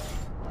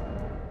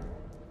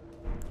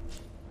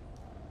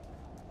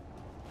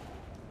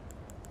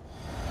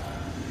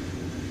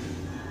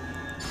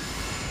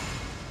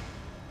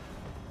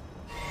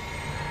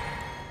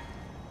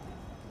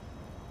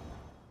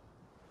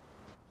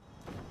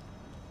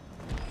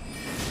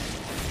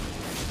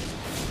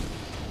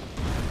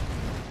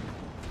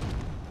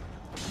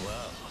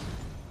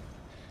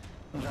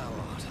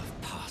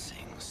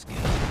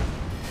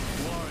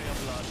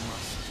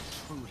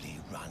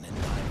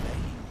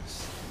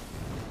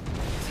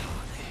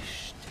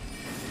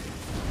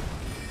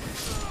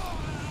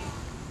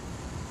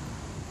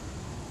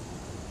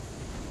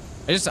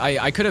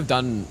 I could have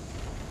done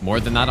more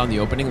than that on the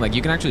opening. Like,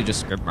 you can actually just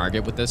script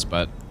Margit with this,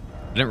 but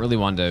I didn't really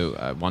want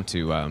to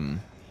do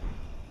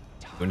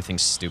anything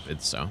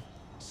stupid, so.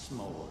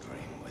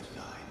 Smoldering with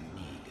thy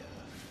meager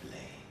flame.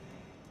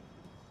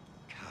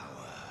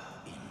 Cower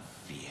in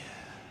fear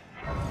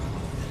of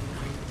the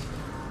night.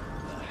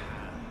 The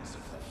hands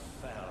of the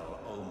fell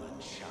omen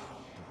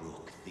shall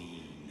brook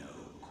thee no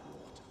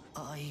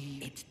quarter.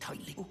 It's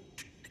tightly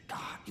hooked. The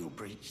guard you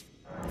breached.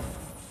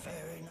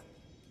 Fair enough.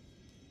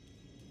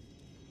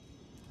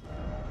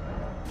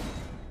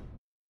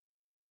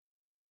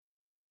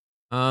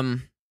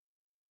 I'm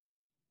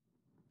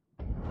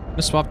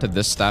gonna swap to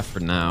this staff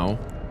for now.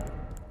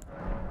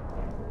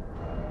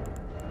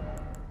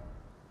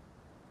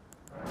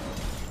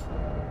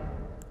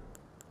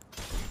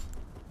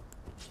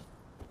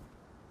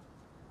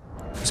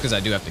 Just because I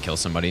do have to kill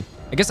somebody.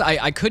 I guess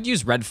I could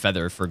use Red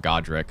Feather for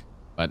Godric,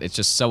 but it's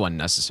just so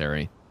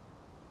unnecessary.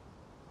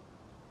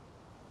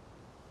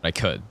 But I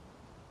could.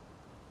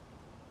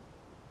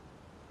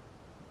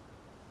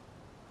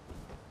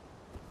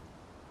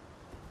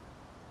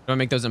 Do I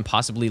make those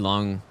impossibly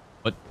long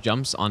foot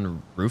jumps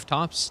on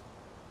rooftops?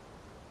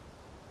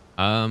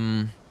 I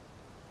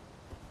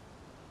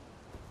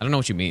don't know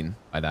what you mean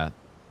by that.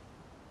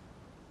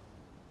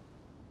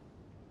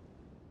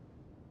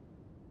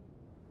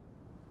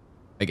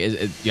 Like,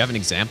 do you have an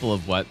example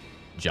of what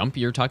jump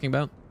you're talking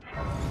about?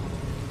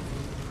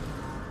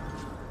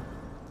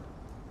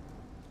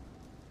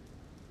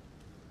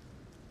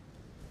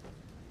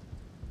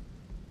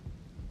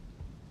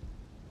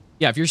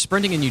 Yeah, if you're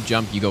sprinting and you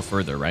jump, you go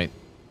further, right?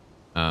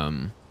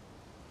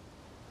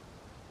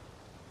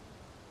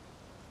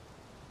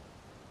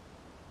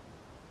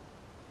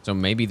 So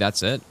maybe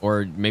that's it,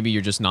 or maybe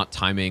you're just not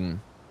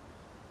timing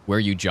where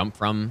you jump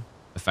from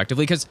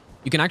effectively, because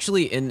you can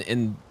actually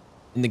in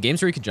the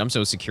games where you can jump,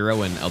 so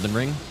Sekiro and Elden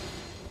Ring,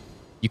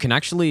 you can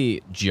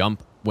actually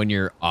jump when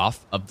you're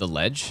off of the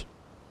ledge.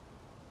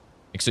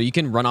 Like, so you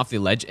can run off the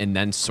ledge and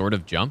then sort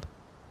of jump.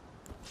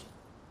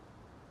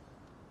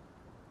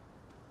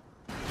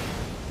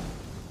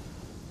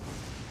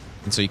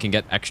 And so you can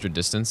get extra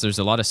distance. There's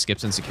a lot of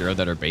skips in Sekiro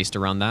that are based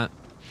around that.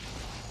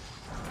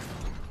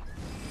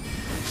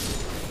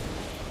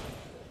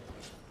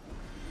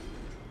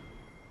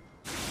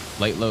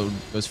 Light load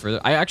goes further.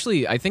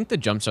 I think the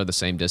jumps are the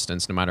same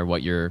distance no matter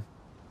what your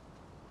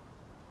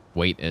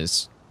weight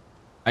is.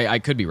 I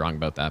could be wrong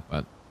about that,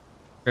 but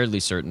fairly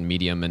certain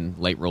medium and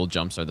light roll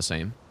jumps are the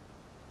same.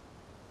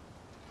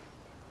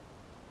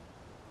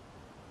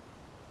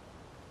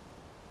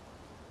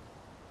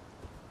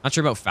 Not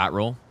sure about fat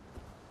roll.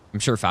 I'm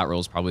sure fat roll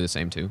is probably the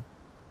same too.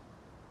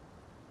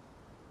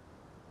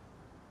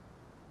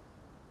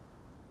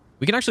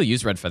 We can actually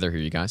use Red Feather here,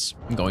 you guys.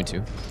 I'm going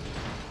to.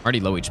 Already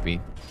low HP.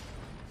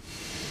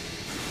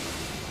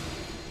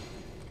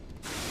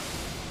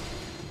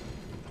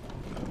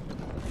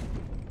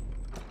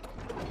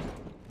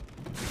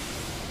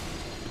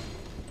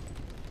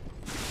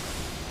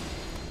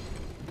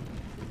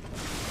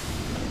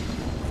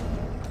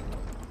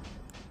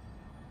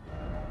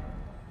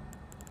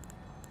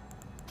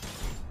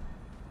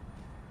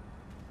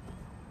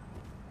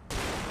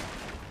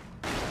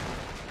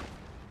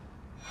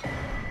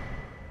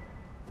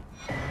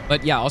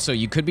 But yeah, also,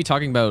 you could be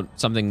talking about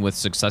something with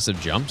successive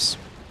jumps.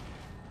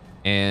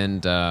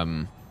 And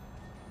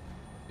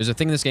there's a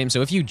thing in this game.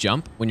 So if you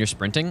jump when you're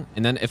sprinting,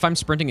 and then if I'm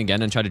sprinting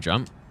again and try to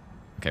jump,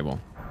 okay,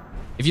 well,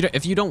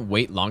 if you don't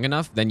wait long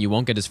enough, then you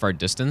won't get as far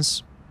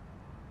distance.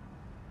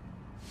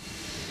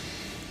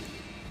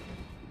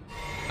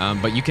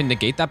 But you can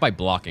negate that by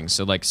blocking.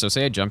 So like, so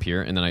say I jump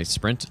here and then I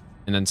sprint,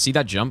 and then see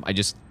that jump, I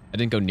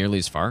didn't go nearly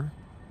as far.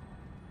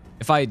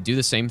 If I do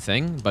the same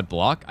thing but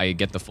block, I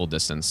get the full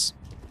distance.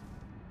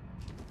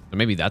 So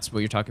maybe that's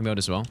what you're talking about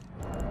as well.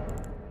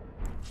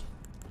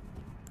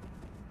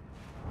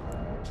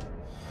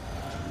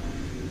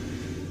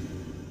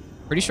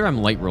 Pretty sure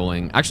I'm light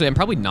rolling. Actually, I'm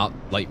probably not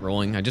light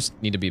rolling. I just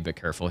need to be a bit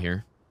careful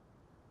here.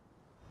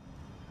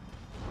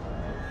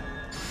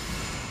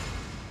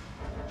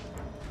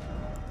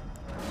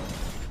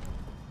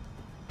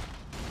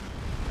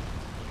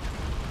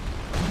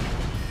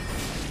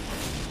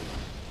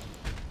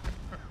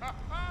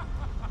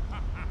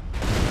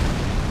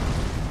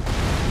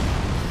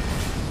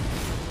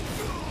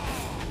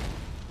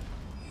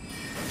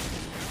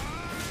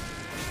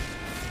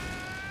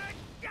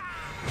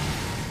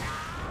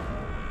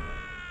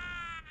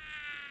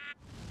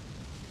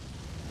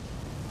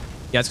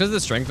 Yeah, it's because of the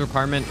strength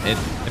requirement.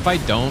 If I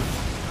don't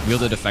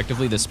wield it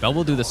effectively, the spell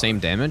will do the same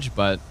damage,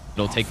 but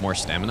it'll take more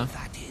stamina.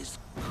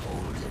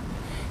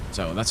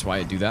 So that's why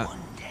I do that.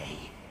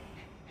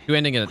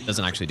 Two-handing it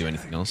doesn't actually do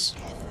anything else.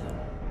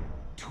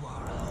 To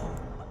our home,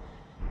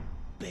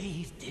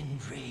 bathed in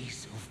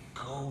rays of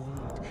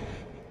gold.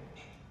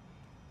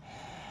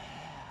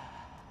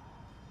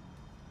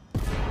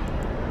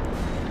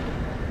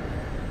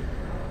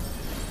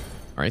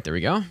 All right, there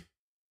we go.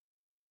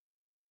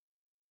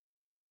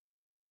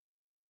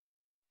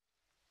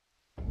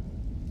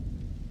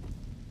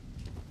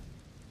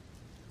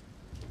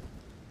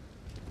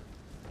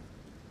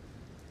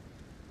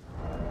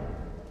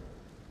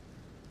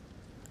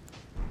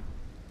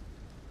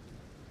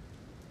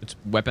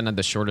 weapon had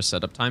the shortest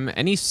setup time?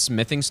 Any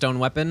smithing stone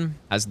weapon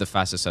has the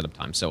fastest setup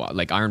time. So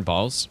like iron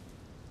balls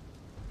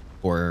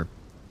or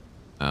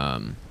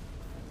what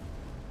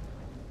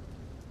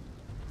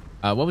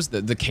was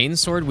the cane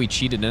sword we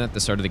cheated in at the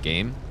start of the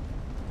game?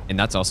 And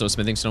that's also a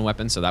smithing stone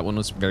weapon, so that one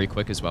was very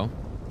quick as well.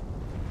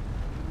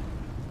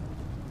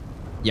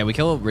 Yeah, we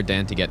kill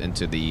Redan to get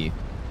into the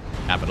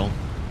capital.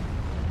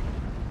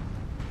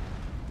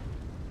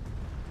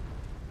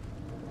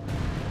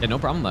 Yeah, no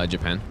problem,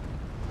 Japan.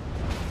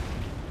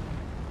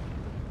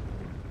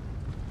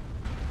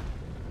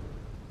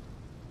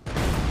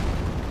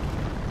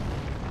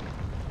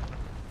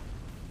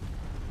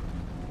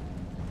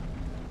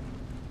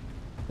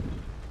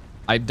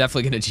 I'm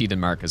definitely going to cheat in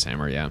Marcus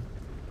Hammer, yeah.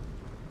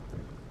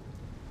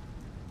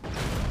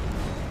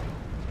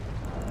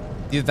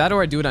 Either that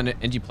or I do it on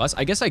NG+.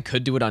 I guess I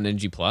could do it on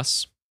NG+,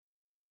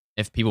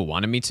 if people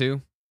wanted me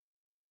to.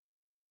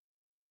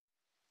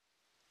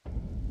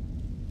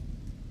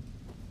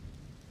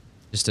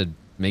 Just to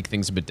make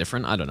things a bit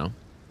different. I don't know.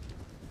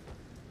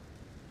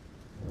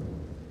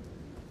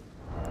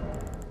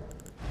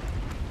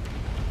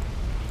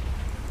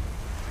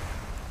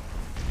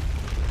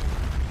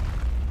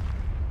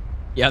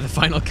 Yeah, the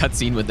final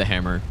cutscene with the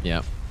hammer.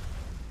 Yeah.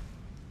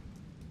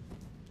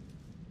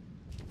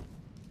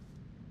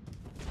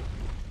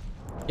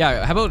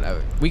 Yeah, how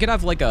about we could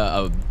have like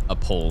a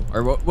poll,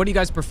 or what do you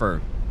guys prefer?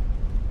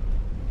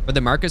 For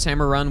the Marcus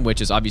Hammer run,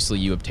 which is obviously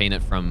you obtain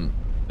it from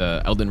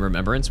the Elden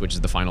Remembrance, which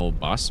is the final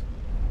boss.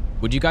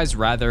 Would you guys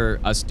rather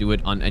us do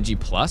it on NG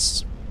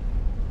Plus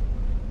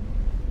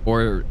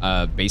or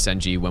base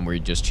NG when we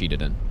just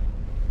cheated in?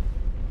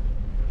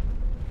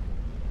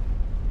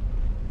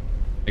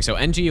 Like, so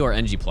NG or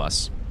NG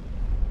Plus?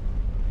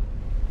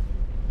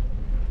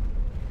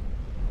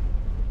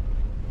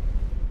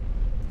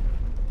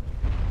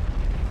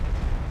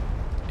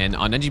 And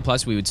on NG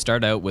Plus, we would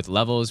start out with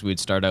levels. We would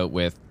start out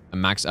with a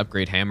max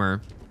upgrade hammer,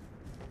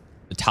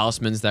 the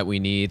talismans that we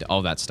need,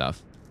 all that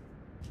stuff.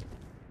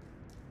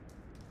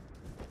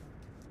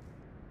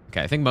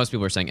 Okay, I think most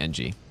people are saying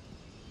NG,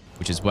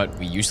 which is what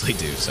we usually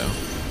do, so.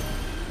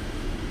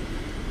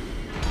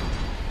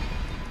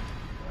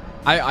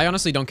 I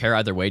honestly don't care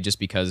either way, just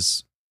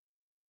because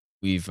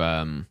we've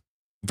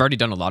already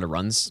done a lot of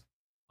runs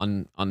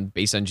on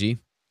base NG.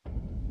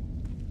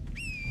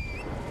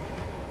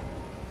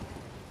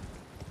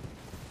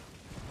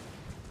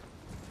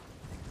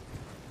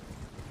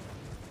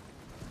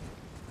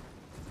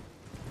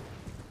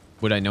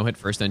 Would I no-hit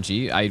first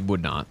NG? I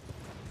would not.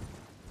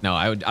 No,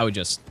 I would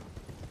just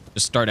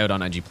start out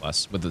on NG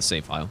Plus with the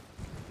save file.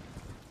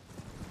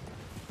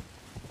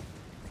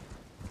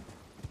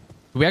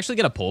 Did we actually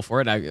get a poll for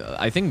it?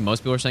 I think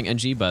most people are saying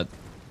NG, but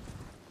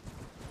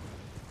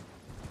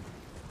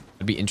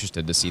I'd be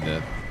interested to see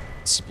the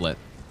split.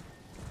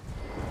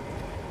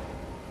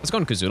 Let's go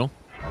on Kazoodle.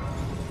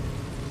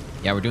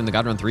 Yeah, we're doing the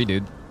God Run 3,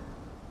 dude.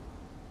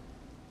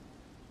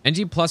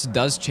 NG Plus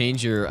does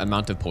change your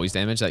amount of poise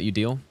damage that you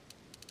deal.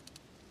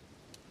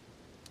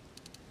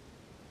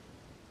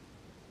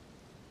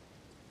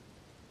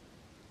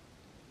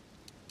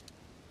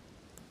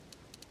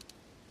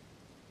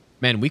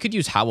 Man, we could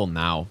use Howl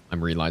now,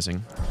 I'm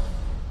realizing.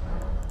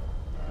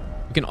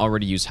 We can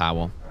already use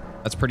Howl.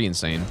 That's pretty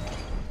insane.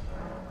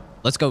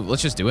 Let's go.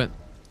 Let's just do it.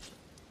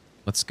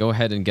 Let's go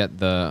ahead and get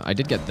the... I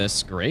did get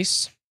this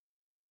Grace.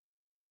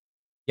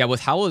 Yeah,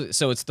 with Howl...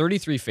 So it's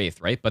 33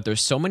 Faith, right? But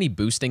there's so many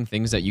boosting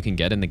things that you can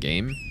get in the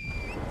game.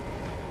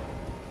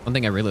 One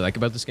thing I really like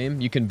about this game,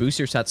 you can boost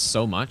your stats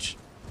so much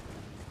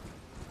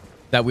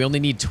that we only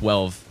need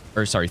 12...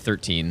 Or, sorry,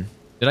 13.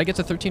 Did I get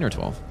to 13 or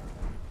 12?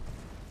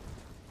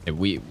 Okay,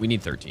 we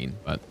need 13,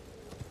 but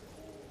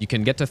you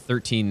can get to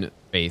 13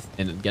 Faith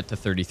and get to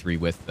 33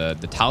 with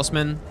the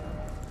Talisman,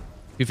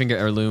 Two-Finger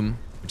Heirloom,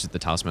 which is the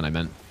Talisman I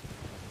meant.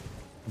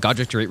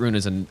 Godric Durate Rune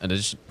is an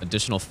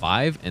additional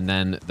 5, and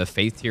then the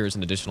Faith tier is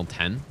an additional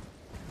 10.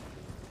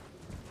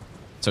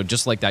 So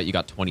just like that, you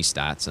got 20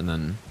 stats, and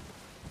then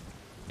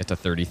get to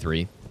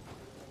 33.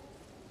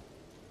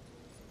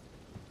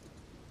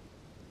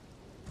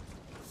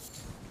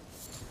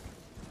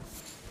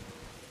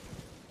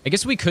 I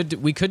guess we could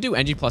do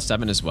NG plus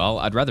 7 as well.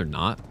 I'd rather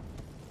not,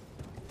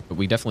 but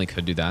we definitely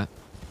could do that.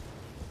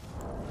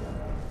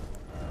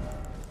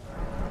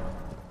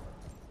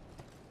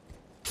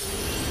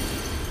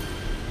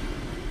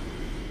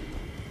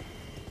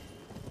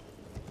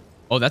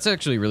 Oh, that's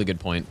actually a really good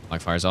point,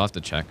 Blackfires. I'll have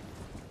to check.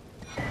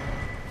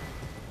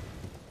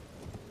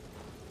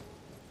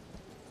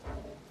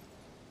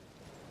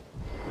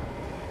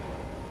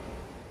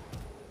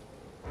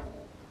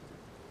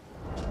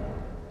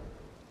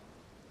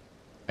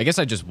 I guess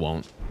I just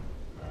won't.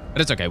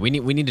 But it's okay. We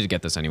needed to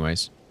get this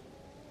anyways.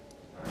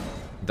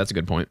 That's a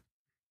good point.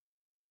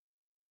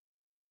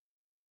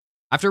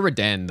 After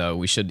Redan, though,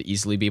 we should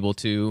easily be able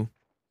to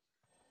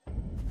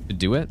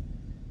do it.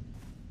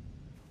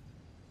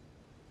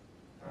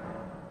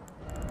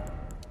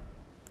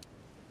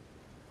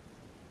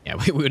 Yeah,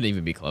 we wouldn't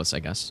even be close, I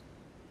guess.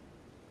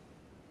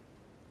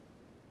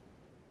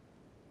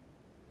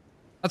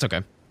 That's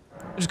okay.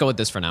 We'll just go with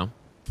this for now.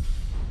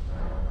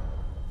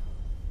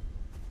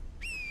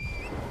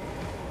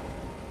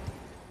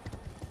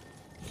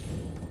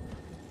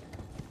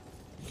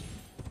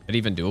 it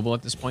even doable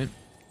at this point?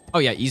 Oh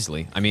yeah,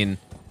 easily. I mean,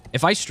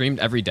 if I streamed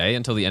every day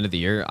until the end of the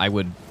year, I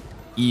would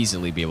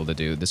easily be able to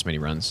do this many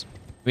runs.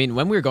 I mean,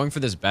 when we were going for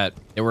this bet,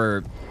 there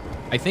were,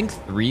 I think,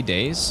 3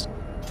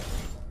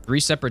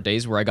 separate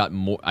days where I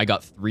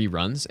got 3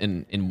 runs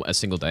in a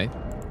single day.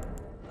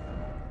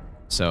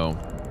 So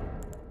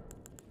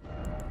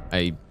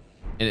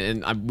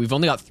we've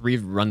only got 3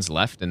 runs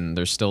left, and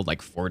there's still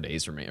like 4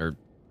 days or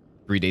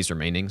 3 days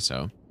remaining.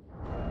 So,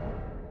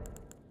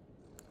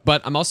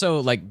 but I'm also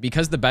like,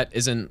 because the bet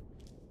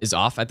is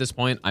off at this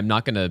point, I'm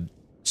not gonna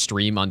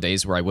stream on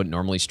days where I wouldn't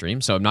normally stream.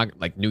 So I'm not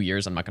like New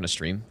Year's, I'm not gonna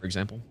stream, for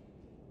example.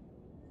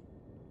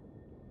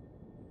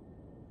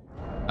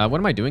 What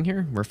am I doing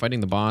here? We're fighting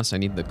the boss. I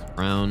need the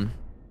crown.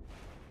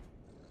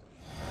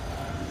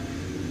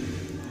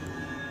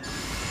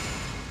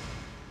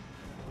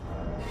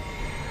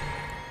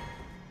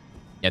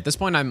 Yeah, at this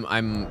point,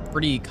 I'm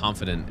pretty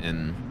confident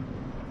in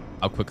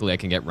how quickly I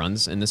can get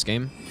runs in this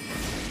game.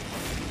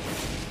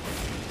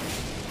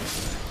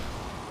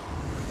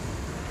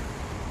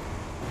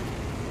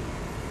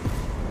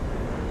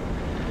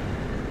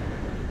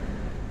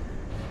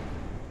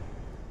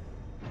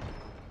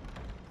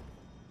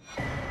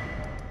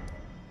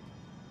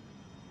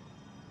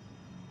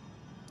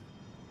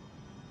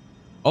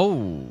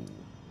 Oh.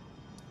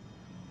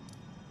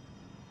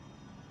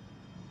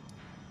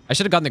 I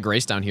should have gotten the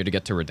Grace down here to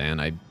get to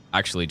Redan. I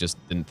actually just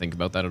didn't think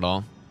about that at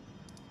all.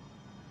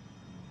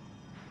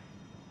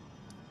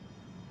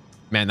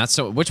 Man, that's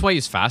so... Which way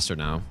is faster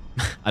now?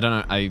 I don't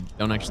know. I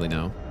don't actually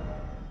know.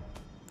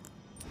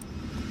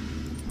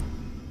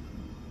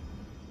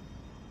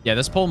 Yeah,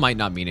 this poll might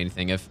not mean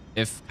anything. If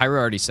Kyra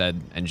already said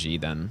NG,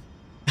 then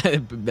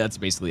that's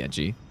basically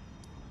NG.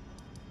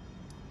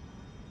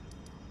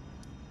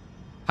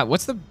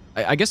 What's the...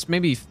 I guess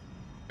maybe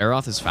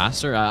Aeroth is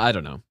faster? I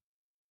don't know.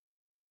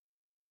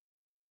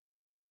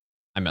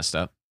 I messed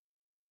up.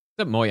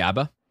 Is it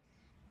Moyaba?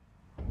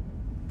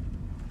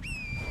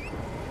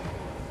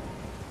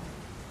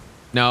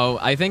 No,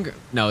 I think...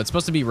 No, it's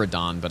supposed to be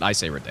Radon, but I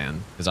say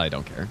Radan, because I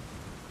don't care.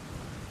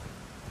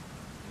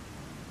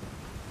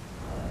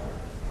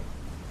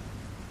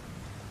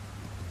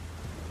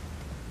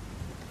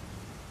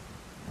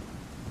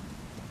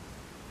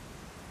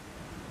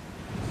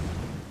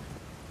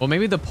 Well,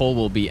 maybe the poll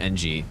will be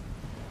NG,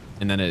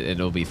 and then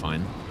it'll be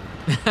fine.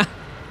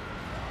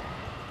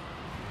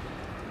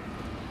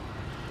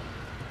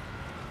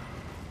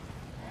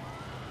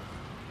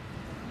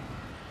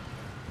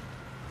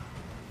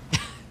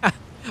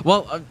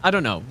 Well, I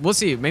don't know. We'll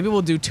see. Maybe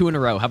we'll do 2 in a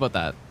row. How about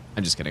that?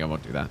 I'm just kidding. I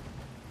won't do that.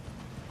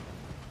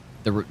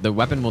 The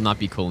weapon will not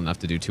be cool enough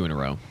to do 2 in a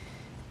row.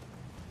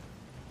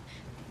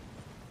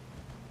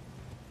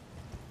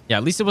 Yeah,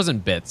 at least it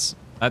wasn't bits.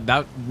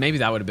 Maybe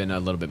that would have been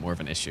a little bit more of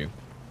an issue.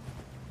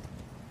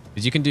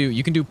 Because you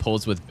can do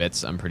polls with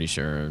bits, I'm pretty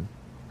sure,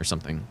 or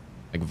something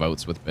like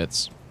votes with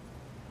bits.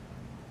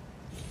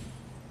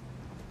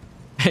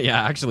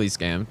 Yeah, actually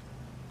scammed.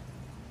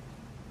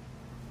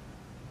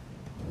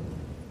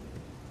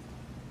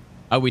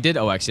 Oh, we did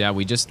OX. Yeah,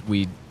 we just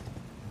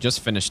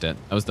finished it.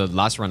 That was the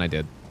last run I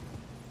did,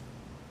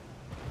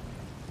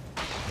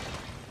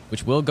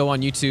 which will go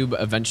on YouTube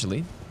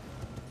eventually.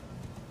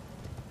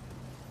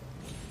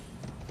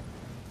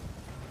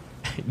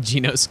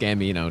 Gino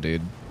Scamino,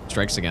 dude,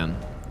 strikes again.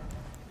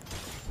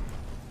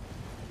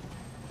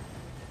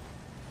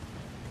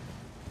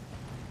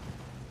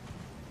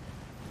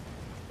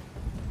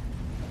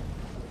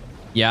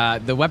 Yeah,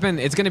 the weapon,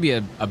 it's going to be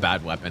a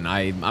bad weapon.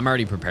 I'm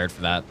already prepared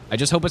for that. I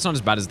just hope it's not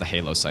as bad as the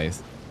Halo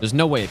Scythe. There's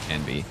no way it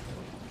can be.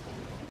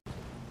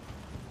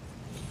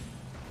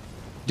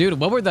 Dude,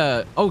 what were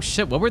the... Oh,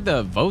 shit. What were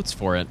the votes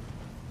for it?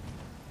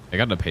 I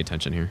got to pay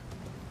attention here.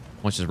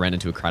 Once just ran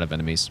into a crowd of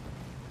enemies.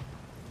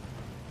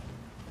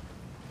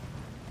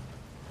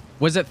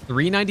 Was it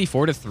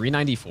 394 to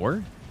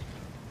 394?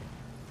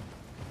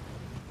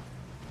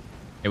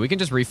 Yeah, we can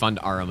just refund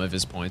Aram of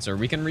his points, or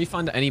we can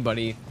refund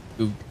anybody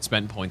who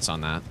spent points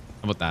on that.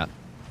 How about that?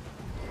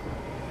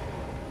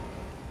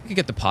 We could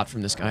get the pot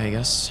from this guy, I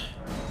guess.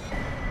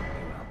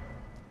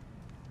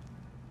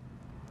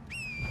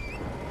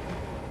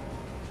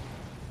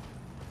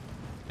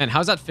 And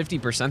how's that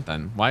 50%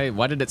 then? Why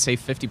did it say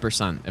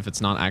 50% if it's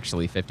not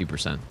actually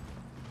 50%?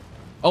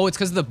 Oh, it's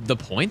because of the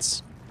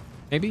points?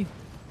 Maybe?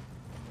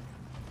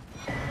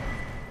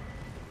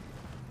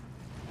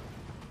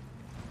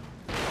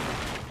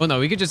 Well, no,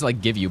 we could just,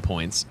 like, give you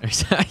points.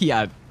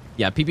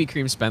 Yeah, PP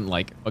Cream spent,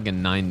 like,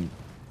 fucking 9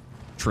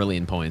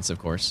 trillion points, of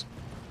course.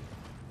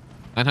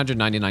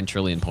 999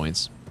 trillion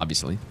points,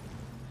 obviously.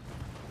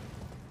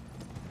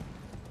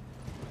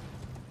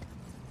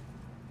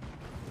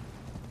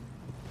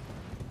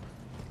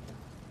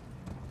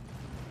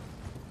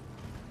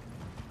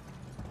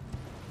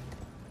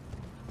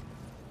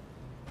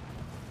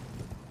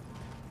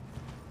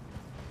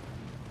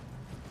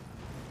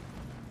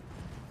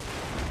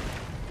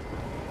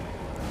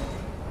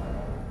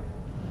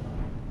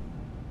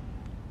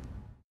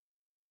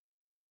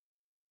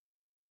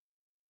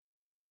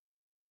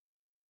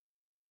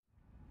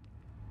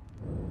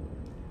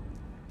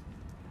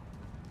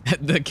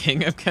 The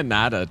king of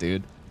Canada,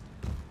 dude.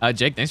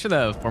 Jake, thanks for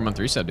the 4-month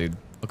resub, dude.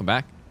 Welcome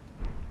back.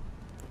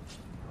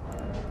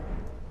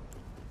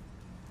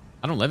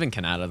 I don't live in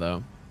Canada,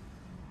 though.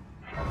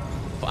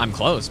 Well, I'm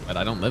close, but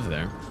I don't live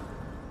there.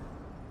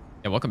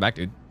 Yeah, welcome back,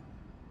 dude.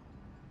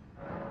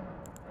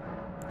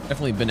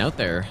 Definitely been out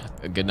there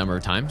a good number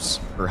of times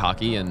for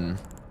hockey and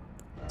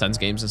Suns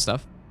games and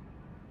stuff.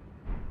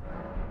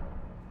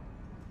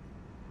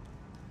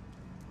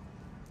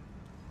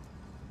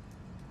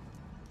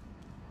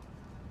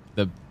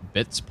 The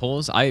bits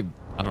pulls? I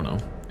don't know.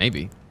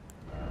 Maybe.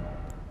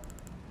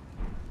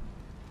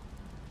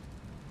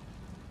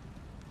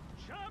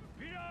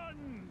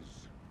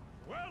 Champions,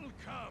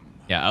 welcome.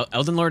 Yeah,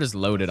 Elden Lord is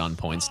loaded on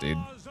points, dude.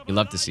 You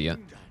love to see it.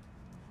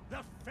 The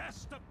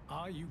festival.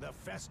 Are you the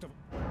festival?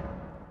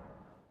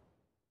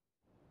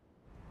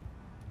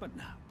 But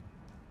now.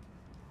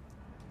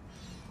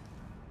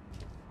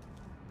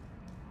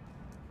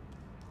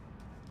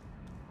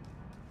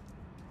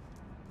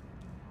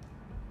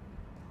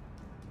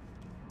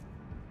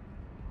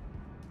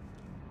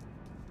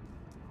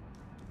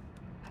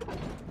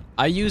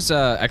 I use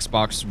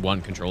Xbox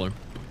One controller.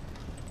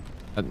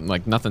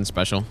 Like nothing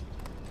special.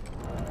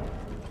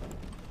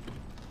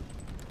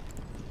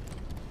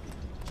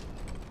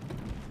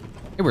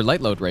 Hey, we're light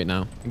load right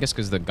now. I guess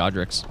because the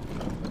Godric's.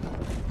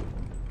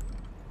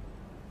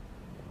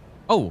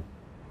 Oh.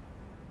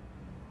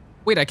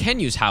 Wait, I can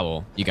use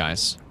Howl, you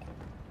guys.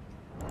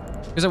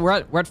 Because we're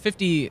at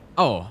 50.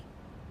 Oh.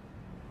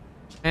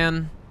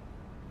 Man.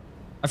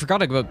 I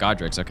forgot about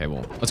Godric's. Okay,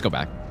 well, let's go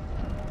back.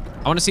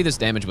 I want to see this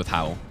damage with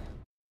Howl.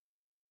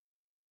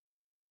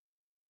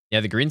 Yeah,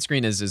 the green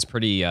screen is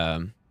pretty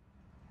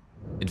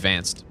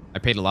advanced. I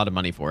paid a lot of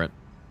money for it.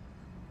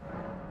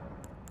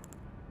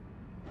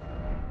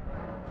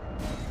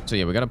 So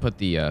yeah, we gotta put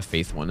the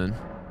Faith one in.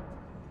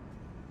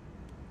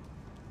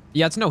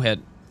 Yeah, it's no hit.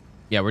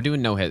 Yeah, we're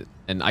doing no hit.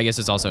 And I guess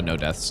it's also no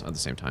deaths at the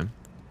same time.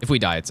 If we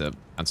die, it's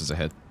counts as a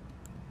hit.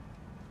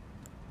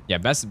 Yeah,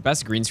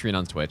 best green screen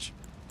on Twitch.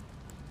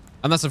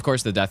 Unless, of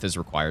course, the death is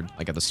required,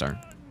 like at the start.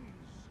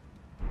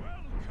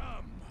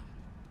 Welcome.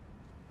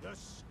 The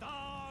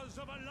stars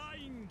have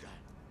aligned.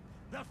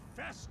 The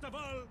festival.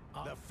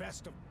 The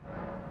festival.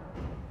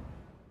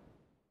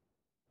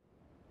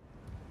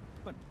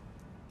 But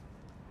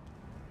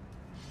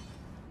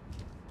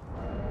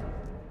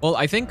Well,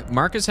 I think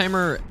Marcus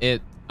Hammer,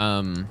 it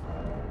won't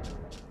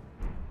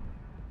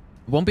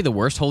be the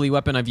worst holy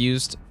weapon I've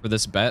used for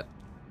this bet,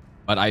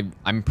 but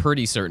I'm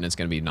pretty certain it's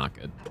gonna be not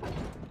good.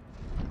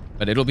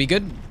 But it'll be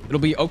good. It'll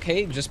be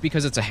okay just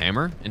because it's a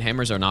hammer, and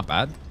hammers are not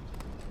bad.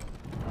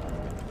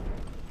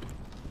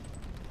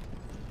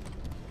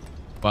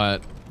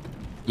 But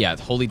yeah,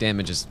 holy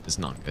damage is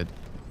not good.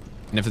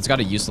 And if it's got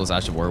a useless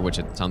Ash of War, which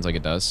it sounds like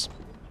it does,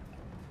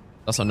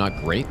 it's also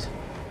not great.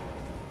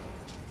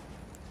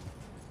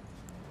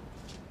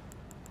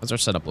 How's our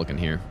setup looking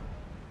here?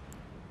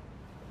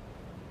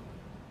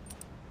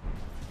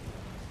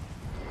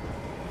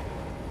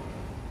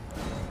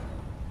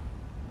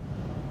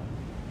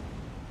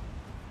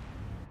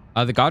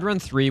 The God Run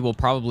 3 will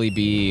probably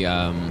be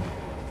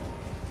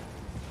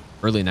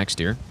early next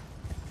year.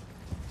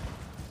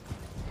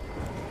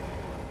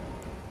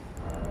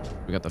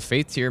 We got the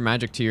Faith tier,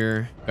 Magic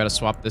tier. Got to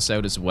swap this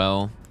out as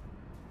well.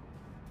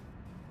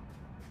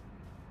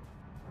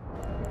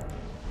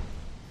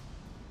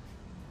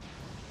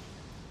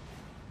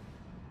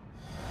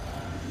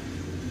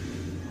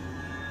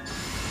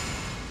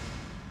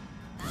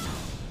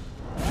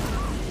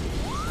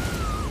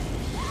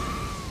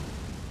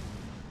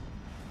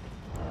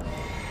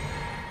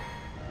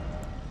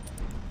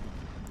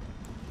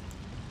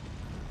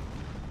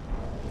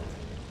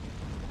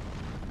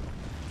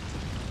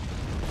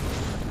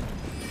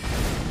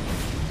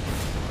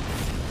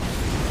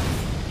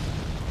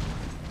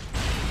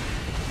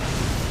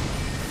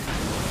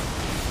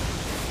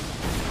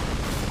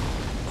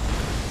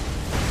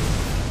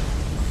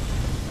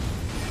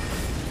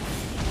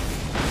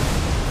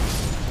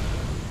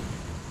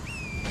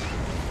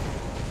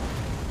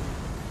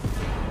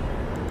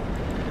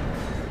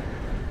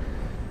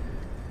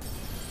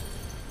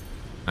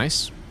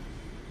 Nice.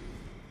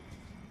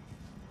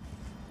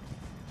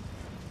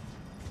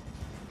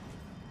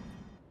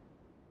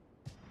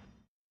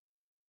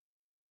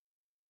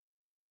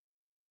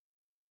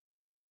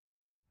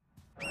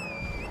 I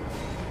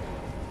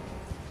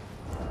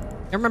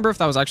can't remember if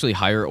that was actually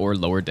higher or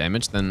lower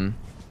damage than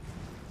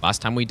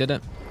last time we did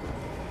it.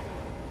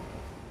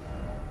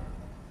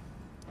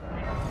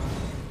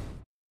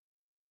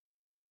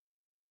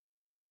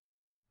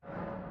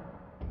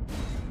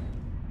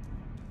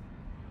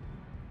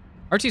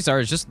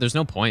 RTSR is just, there's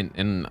no point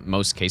in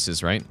most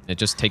cases, right? It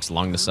just takes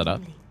long to set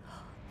up.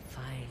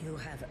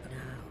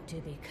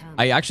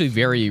 I actually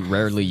very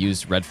rarely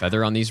use Red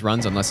Feather on these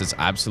runs unless it's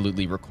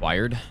absolutely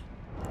required.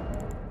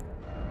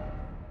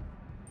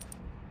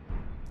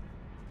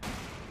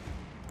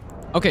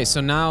 Okay, so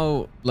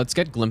now let's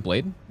get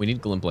Glimpblade. We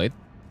need Glimpblade.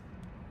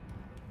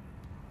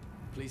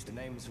 Pleased the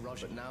name's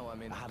Roger, but now I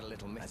had a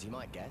little miss, as you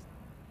might guess.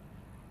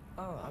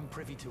 Oh, I'm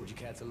privy to. Would you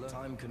care to learn?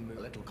 Time can move.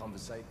 A little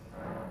conversation.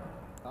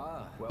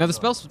 Ah, well Now the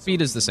spell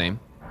speed is the same.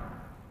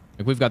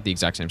 Like we've got the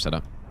exact same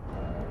setup.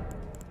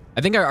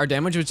 I think our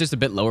damage was just a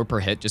bit lower per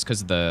hit just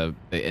because of the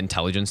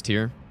intelligence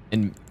tier,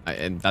 and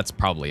that's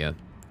probably it.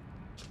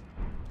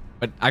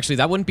 But actually,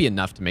 that wouldn't be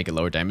enough to make it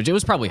lower damage. It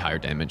was probably higher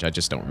damage. I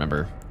just don't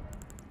remember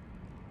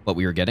what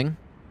we were getting.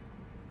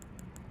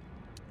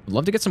 I'd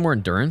love to get some more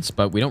endurance,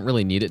 but we don't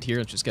really need it here.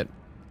 Let's just get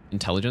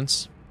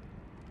intelligence.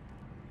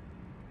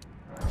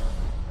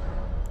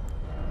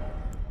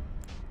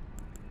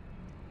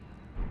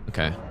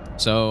 Okay,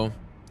 so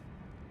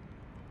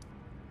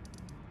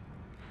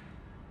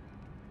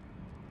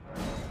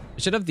I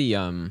should have the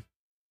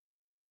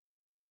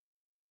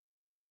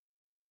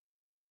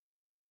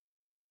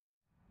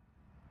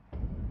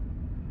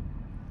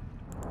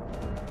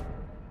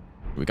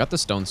we got the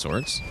stone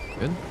swords.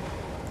 Good.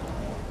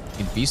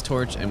 We need Beast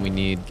Torch and we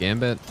need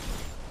Gambit.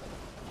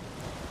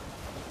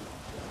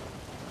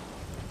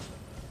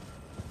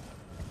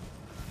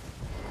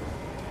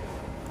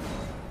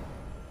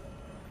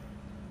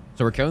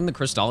 So we're killing the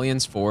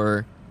Crystallians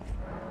for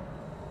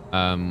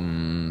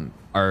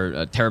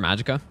our Terra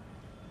Magica.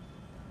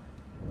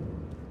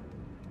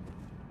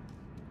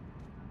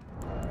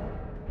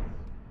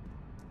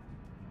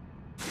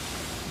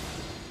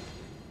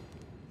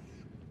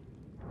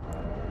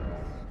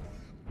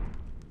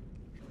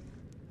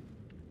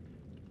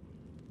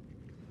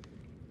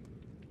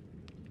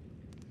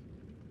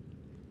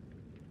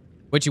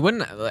 Which you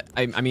wouldn't,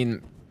 I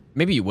mean,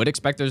 maybe you would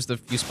expect there's the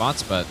few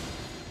spots, but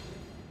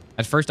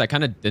at first I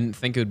kind of didn't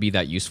think it would be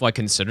that useful. I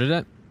considered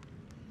it.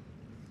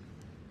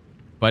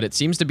 But it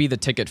seems to be the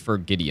ticket for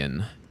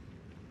Gideon.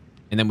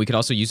 And then we could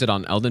also use it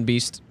on Elden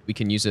Beast. We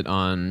can use it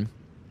on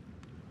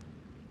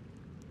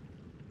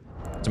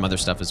some other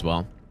stuff as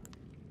well.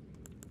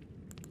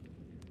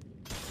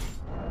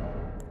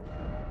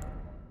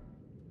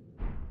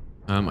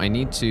 I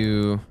need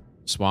to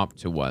swap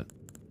to what?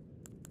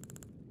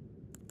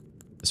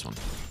 This one.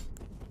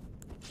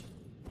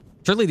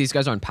 Surely these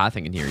guys aren't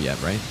pathing in here yet,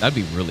 right? That'd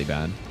be really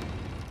bad.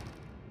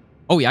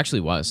 Oh, he actually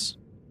was.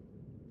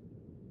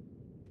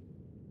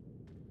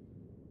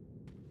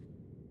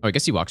 Oh, I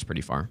guess he walks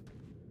pretty far.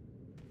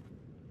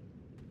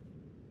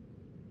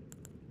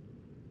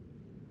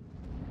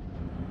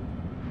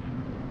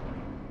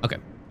 Okay.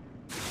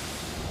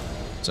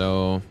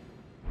 So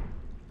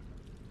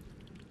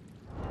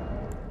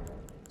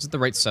this is the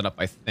right setup,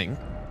 I think.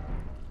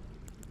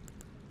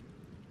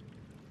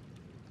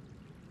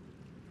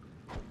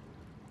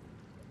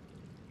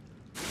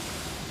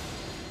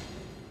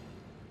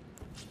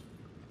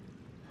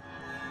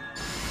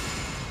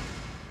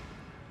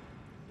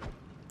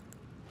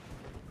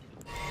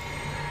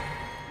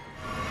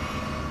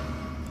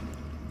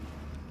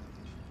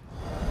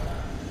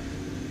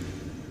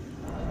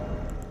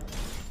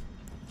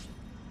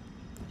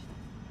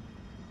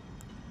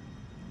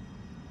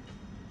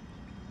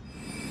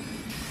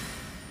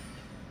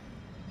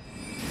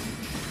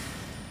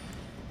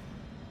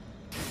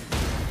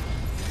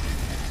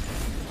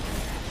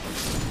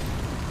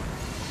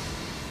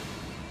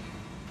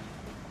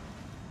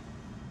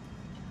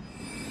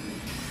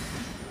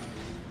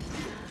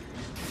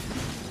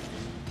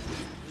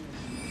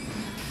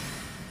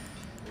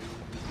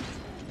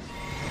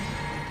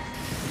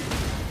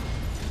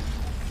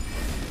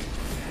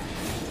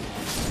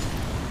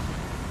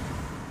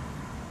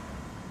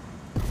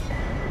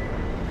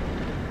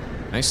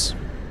 Nice.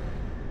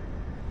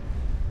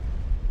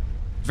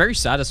 Very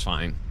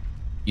satisfying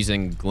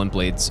using glint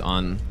blades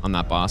on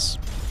that boss.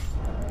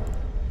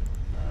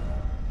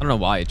 I don't know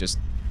why, it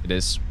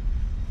is.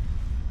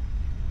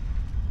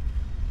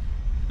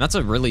 That's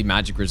a really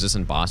magic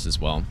resistant boss as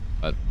well.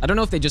 But I don't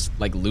know if they just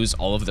like lose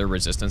all of their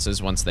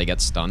resistances once they get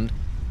stunned.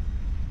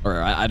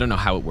 Or I don't know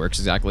how it works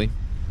exactly.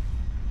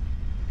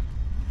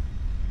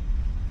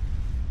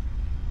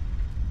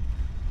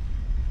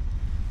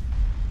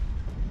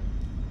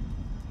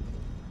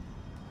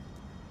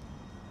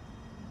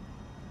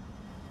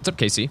 What's up,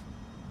 Casey?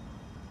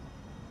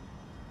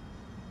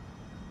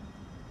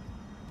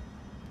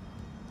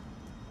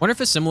 Wonder if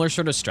a similar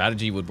sort of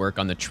strategy would work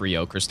on the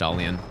trio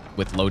Crystallian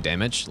with low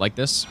damage like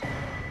this.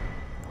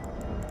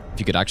 If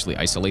you could actually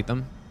isolate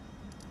them.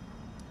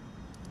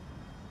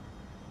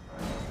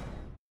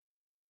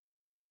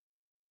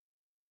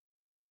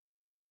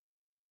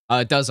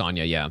 It does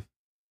Anya, yeah.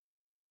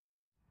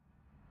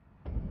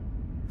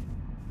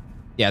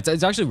 Yeah,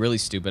 it's actually really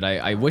stupid.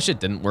 I wish it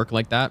didn't work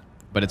like that.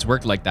 But it's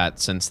worked like that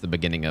since the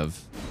beginning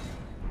of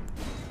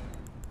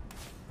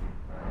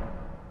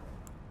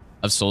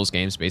Souls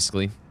games,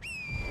 basically.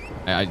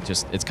 I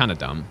just, it's kind of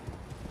dumb.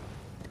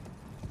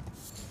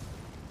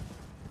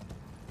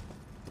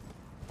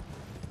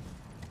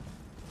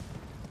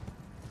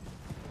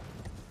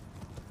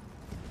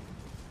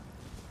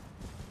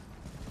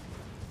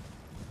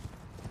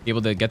 Be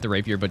able to get the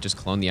rapier, but just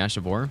clone the Ash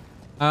of War?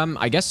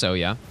 I guess so,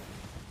 yeah.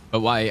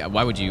 But why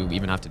would you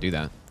even have to do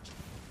that?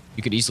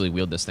 You could easily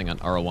wield this thing on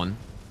R01.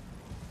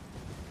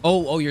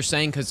 Oh, you're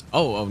saying because...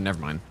 Oh, never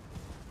mind.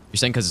 You're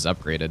saying because it's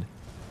upgraded.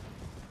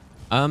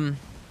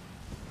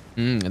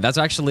 That's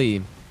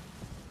actually...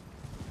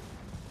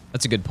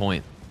 That's a good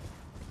point.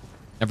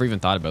 Never even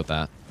thought about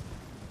that.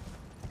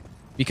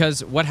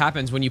 Because what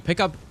happens when you pick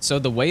up... So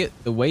the way...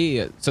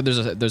 So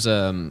there's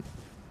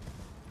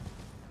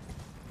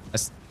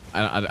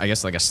I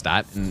guess like a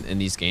stat in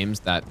these games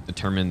that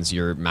determines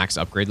your max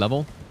upgrade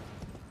level.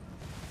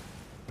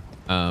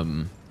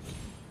 And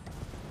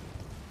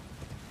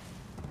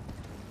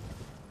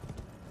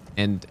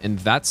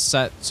that's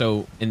set.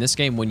 So in this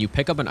game, when you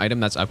pick up an item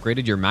that's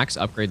upgraded, your max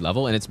upgrade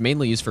level, and it's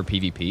mainly used for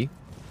PvP.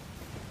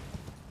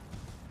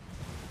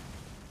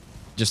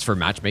 Just for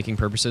matchmaking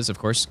purposes, of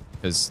course,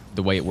 because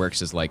the way it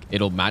works is like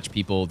it'll match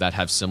people that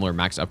have similar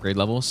max upgrade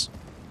levels.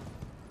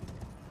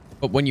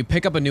 But when you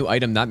pick up a new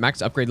item, that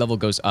max upgrade level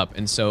goes up.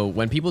 And so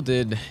when people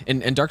did...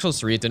 In Dark Souls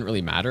 3, it didn't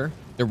really matter.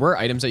 There were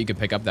items that you could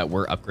pick up that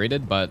were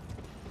upgraded, but...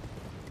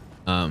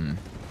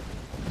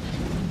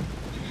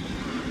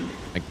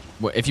 Like,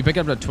 if you pick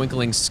up a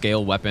twinkling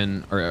scale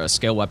weapon, or a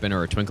scale weapon,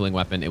 or a twinkling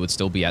weapon, it would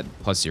still be at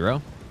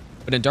 +0.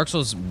 But in Dark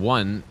Souls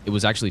 1, it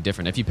was actually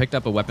different. If you picked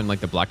up a weapon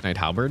like the Black Knight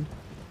Halberd,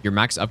 your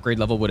max upgrade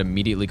level would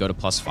immediately go to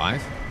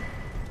 +5.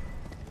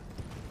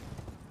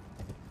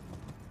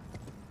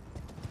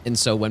 And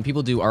so when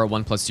people do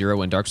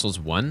R1+0 in Dark Souls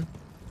 1,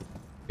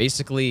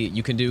 basically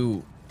you can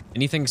do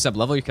anything except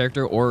level your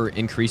character or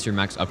increase your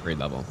max upgrade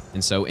level.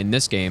 And so in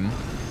this game,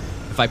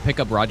 if I pick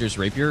up Roger's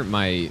Rapier,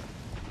 my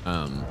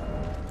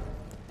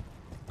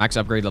max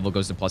upgrade level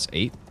goes to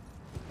 +8.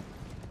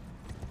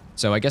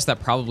 So I guess that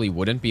probably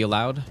wouldn't be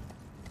allowed.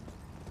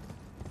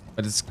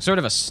 But it's sort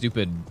of a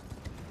stupid...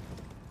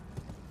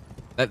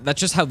 That's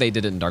just how they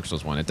did it in Dark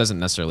Souls 1. It doesn't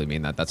necessarily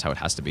mean that that's how it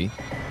has to be.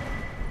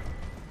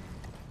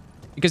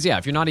 Because, yeah,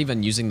 if you're not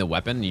even using the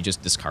weapon and you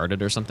just discard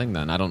it or something,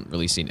 then I don't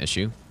really see an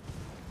issue.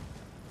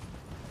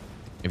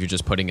 If you're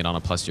just putting it on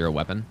a +0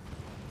 weapon.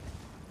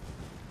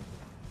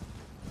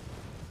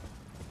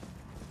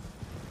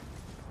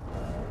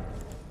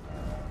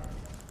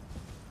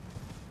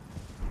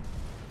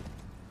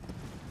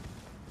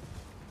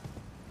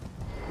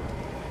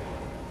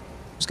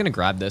 I'm just going to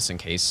grab this in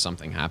case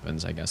something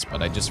happens, I guess.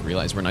 But I just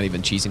realized we're not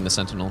even cheesing the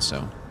Sentinel,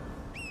 so...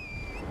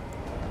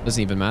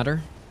 Doesn't even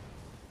matter.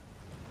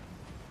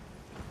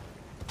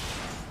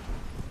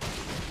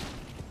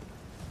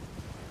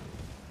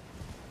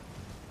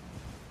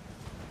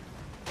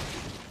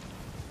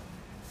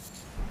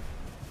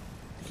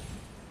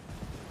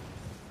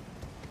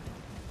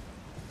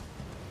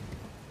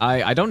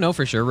 I don't know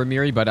for sure,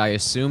 Ramiri, but I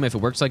assume if it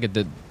works like it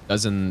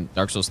does in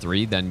Dark Souls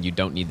 3, then you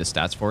don't need the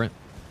stats for it.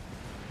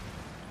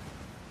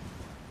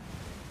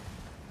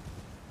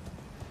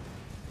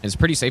 It's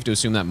pretty safe to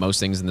assume that most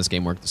things in this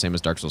game work the same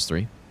as Dark Souls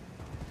 3.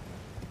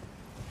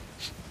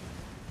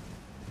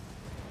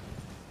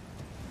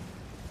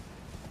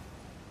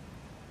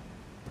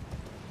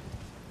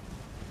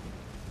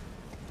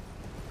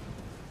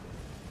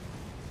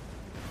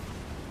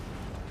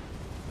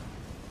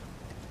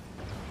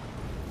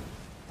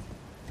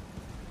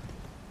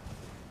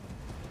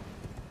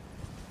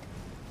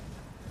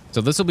 So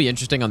this will be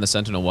interesting on the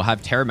Sentinel. We'll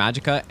have Terra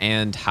Magica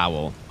and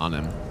Howl on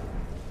him.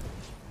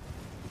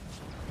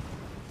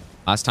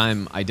 Last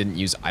time I didn't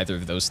use either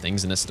of those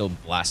things and it still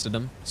blasted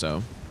him,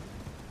 so.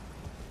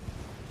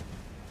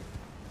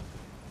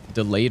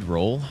 Delayed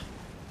roll.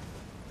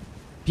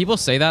 People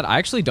say that. I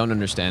actually don't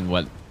understand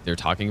what they're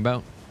talking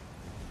about.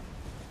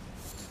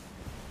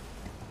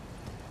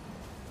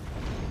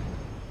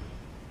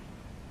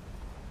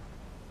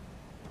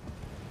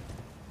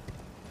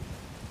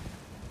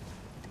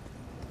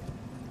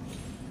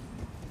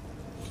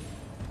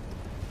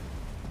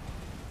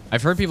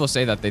 I've heard people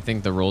say that they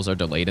think the rolls are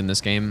delayed in this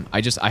game.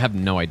 I have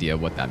no idea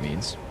what that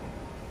means.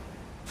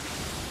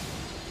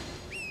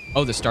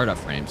 Oh, the startup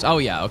frames. Oh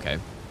yeah, okay.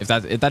 If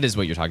that is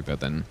what you're talking about,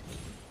 then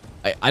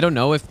I don't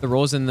know if the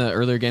rolls in the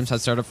earlier games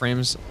had startup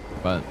frames,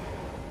 but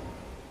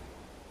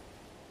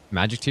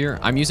magic tier.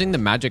 I'm using the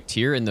magic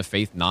tier in the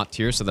faith not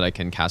tier so that I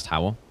can cast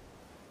Howl.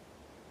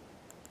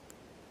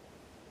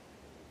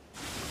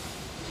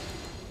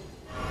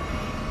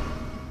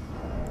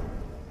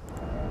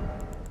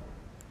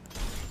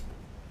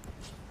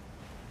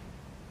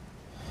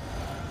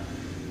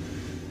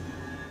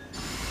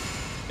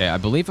 Okay, I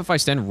believe if I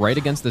stand right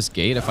against this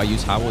gate, if I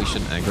use Howl, he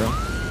shouldn't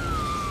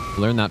aggro.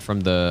 Learn that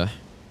from the...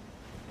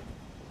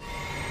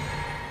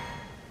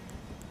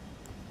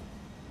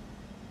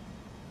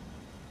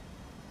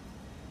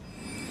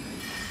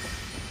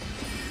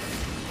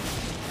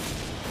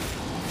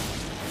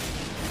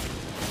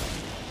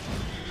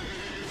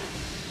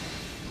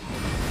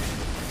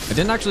 I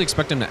didn't actually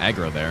expect him to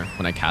aggro there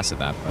when I casted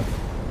that, but...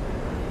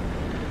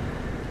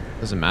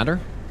 Doesn't matter.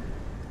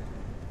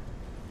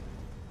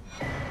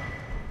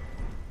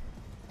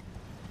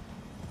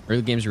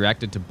 Early games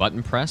reacted to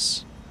button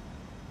press.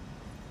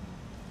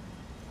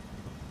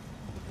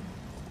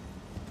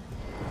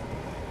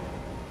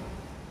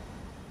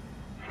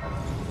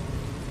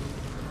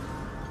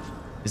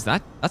 Is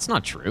that... That's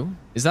not true.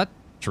 Is that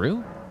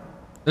true?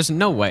 There's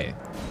no way.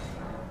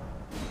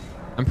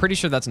 I'm pretty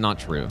sure that's not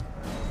true.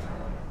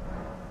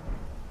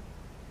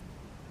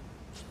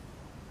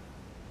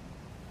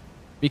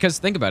 Because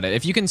think about it.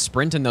 If you can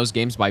sprint in those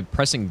games by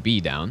pressing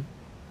B down,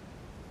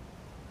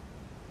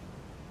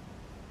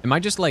 am I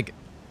just like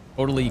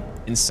totally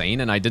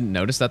insane and I didn't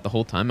notice that the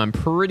whole time? I'm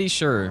pretty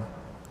sure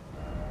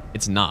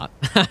it's not.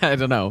 I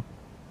don't know.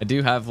 I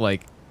do have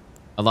like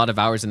a lot of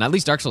hours in at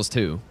least Dark Souls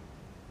 2.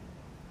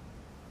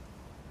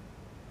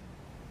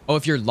 Oh,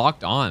 if you're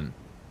locked on.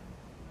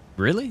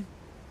 Really?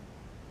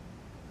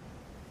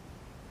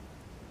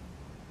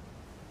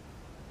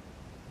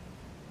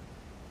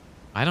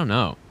 I don't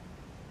know.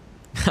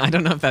 I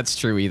don't know if that's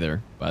true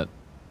either, but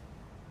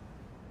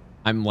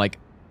I'm like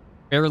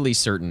fairly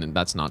certain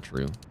that's not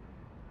true.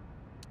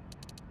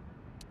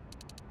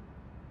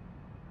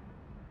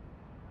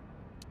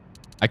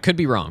 I could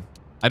be wrong.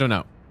 I don't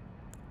know.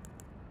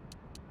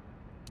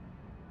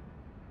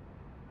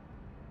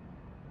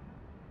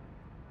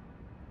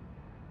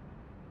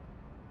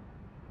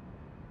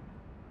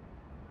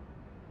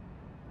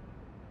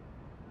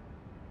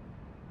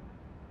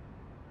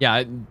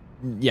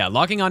 Yeah,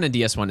 logging on in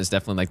DS1 is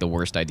definitely like the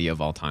worst idea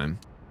of all time.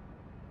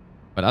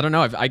 But I don't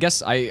know. I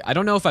guess I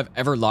don't know if I've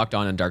ever logged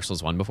on in Dark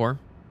Souls 1 before.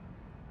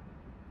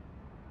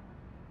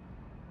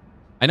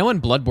 I know in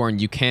Bloodborne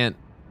you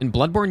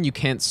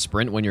can't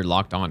sprint when you're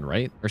locked on,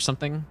 right? Or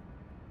something.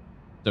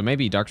 So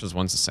maybe Dark Souls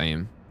 1's the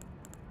same.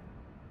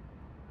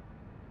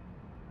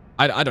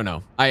 I don't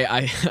know.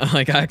 I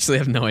like I actually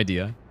have no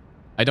idea.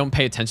 I don't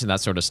pay attention to that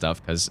sort of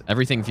stuff because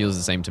everything feels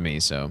the same to me,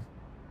 so.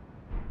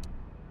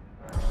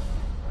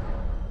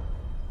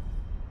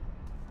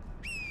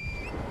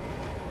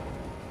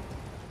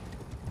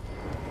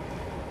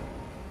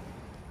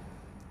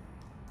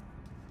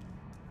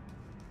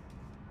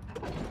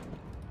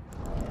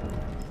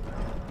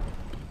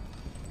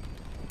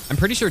 I'm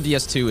pretty sure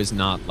DS2 is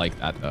not like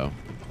that, though.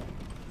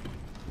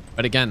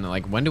 But again,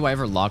 like, when do I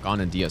ever lock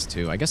on in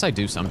DS2? I guess I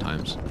do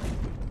sometimes.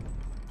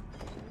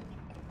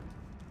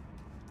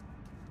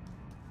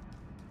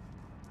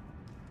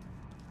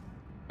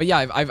 But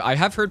yeah, I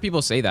have heard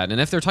people say that.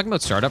 And if they're talking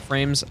about startup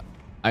frames,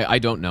 I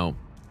don't know.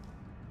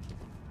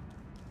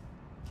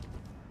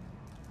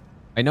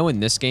 I know in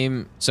this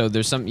game, so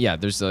there's some, yeah,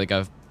 there's like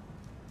a, I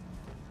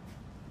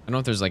don't know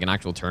if there's like an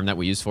actual term that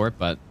we use for it,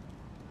 but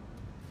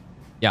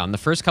yeah, on the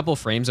first couple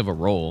frames of a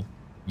roll,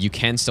 you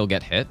can still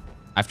get hit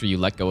after you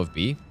let go of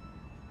B.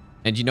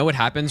 And you know what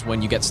happens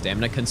when you get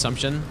stamina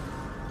consumption,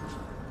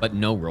 but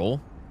no roll?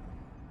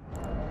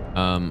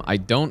 I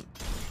don't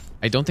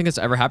think it's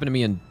ever happened to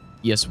me in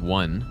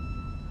DS1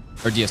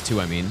 or DS2.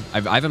 I mean,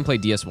 I haven't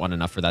played DS1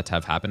 enough for that to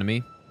have happened to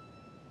me.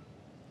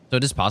 So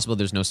it is possible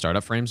there's no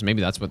startup frames.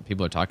 Maybe that's what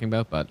people are talking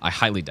about, but I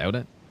highly doubt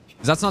it.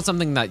 Because that's not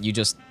something that you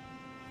just,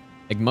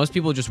 like, most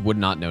people just would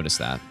not notice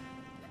that.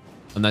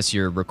 Unless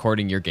you're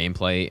recording your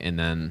gameplay and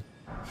then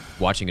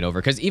watching it over.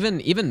 Because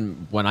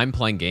even when I'm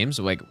playing games,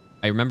 like,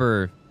 I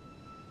remember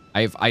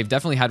I've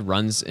definitely had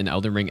runs in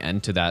Elden Ring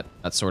end to that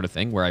sort of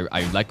thing where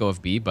I let go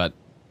of B, but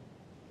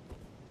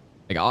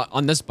like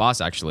on this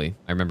boss, actually,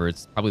 I remember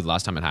it's probably the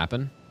last time it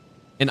happened.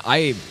 And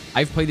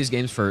I've played these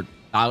games for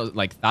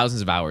like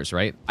thousands of hours,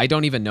 right? I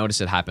don't even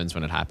notice it happens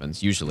when it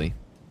happens, usually.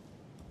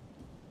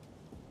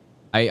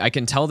 I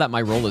can tell that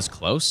my roll is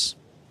close,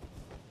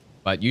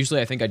 but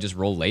usually I think I just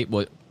roll late,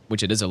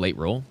 which it is a late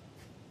roll.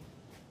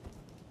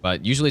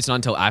 But usually it's not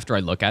until after I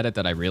look at it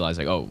that I realize,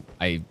 like, oh,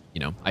 I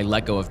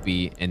let go of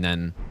B and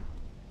then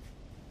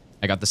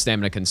I got the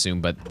stamina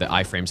consumed, but the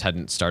iframes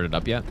hadn't started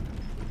up yet.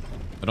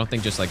 I don't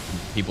think just like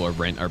people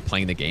are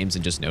playing the games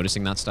and just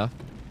noticing that stuff.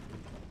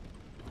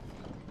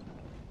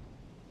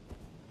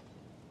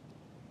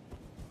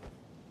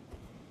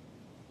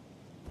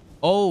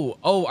 Oh,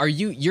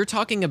 you're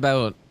talking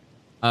about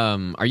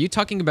are you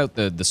talking about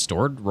the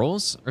stored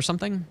rolls or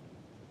something?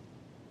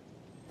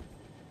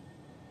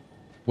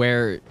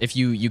 Where if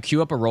you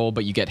queue up a roll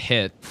but you get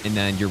hit and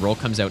then your roll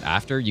comes out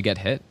after you get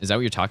hit? Is that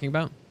what you're talking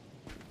about?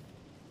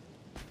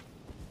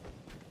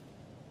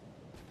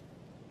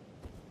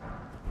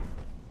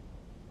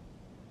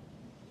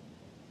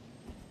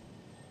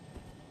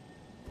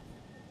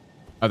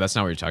 Oh, that's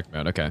not what you're talking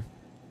about. Okay.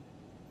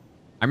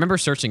 I remember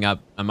searching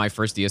up on my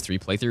first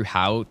DS3 playthrough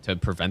how to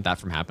prevent that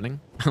from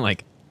happening.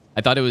 Like, I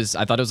thought it was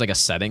like a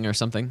setting or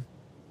something.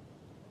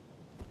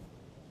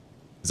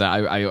 Because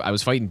I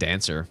was fighting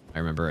Dancer, I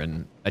remember,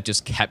 and that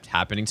just kept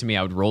happening to me.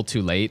 I would roll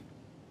too late,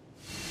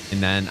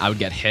 and then I would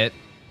get hit,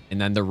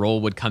 and then the roll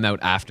would come out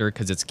after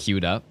because it's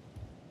queued up.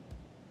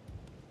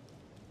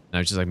 And I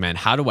was just like, man,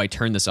 how do I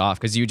turn this off?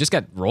 Because you just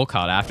get roll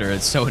caught after.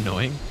 It's so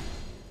annoying.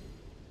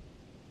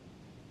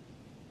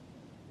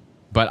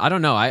 But I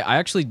don't know. I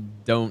actually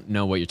don't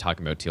know what you're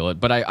talking about, Teal.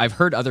 But I've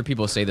heard other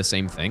people say the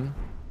same thing.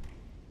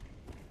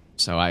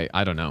 So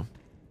I don't know.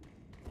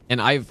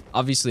 And I've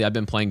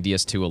been playing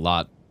DS2 a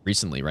lot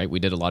recently, right? We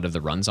did a lot of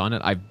the runs on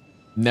it. I've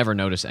never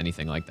noticed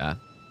anything like that.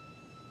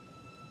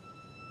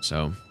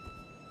 So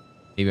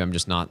maybe I'm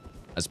just not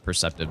as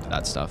perceptive to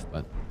that stuff,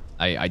 but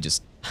I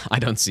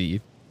don't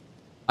see.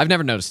 I've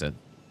never noticed it.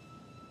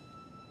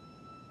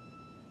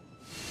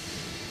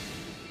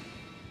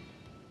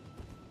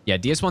 Yeah,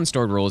 DS1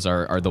 stored rolls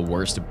are the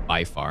worst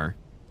by far.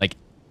 Like,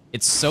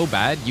 It's so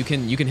bad. You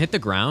can hit the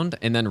ground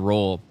and then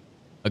roll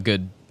a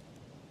good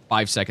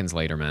 5 seconds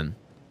later, man.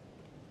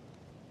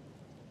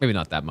 Maybe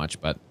not that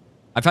much, but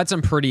I've had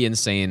some pretty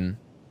insane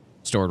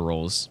stored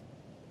rolls.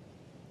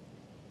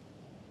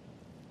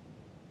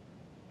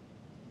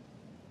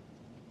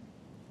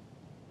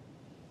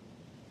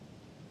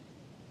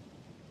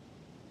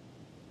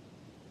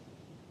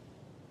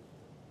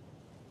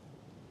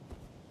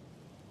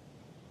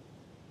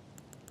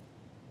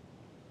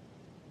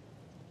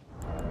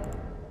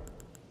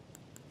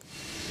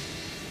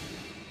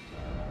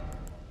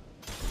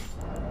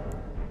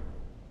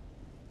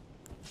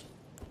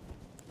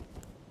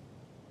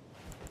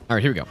 All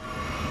right, here we go.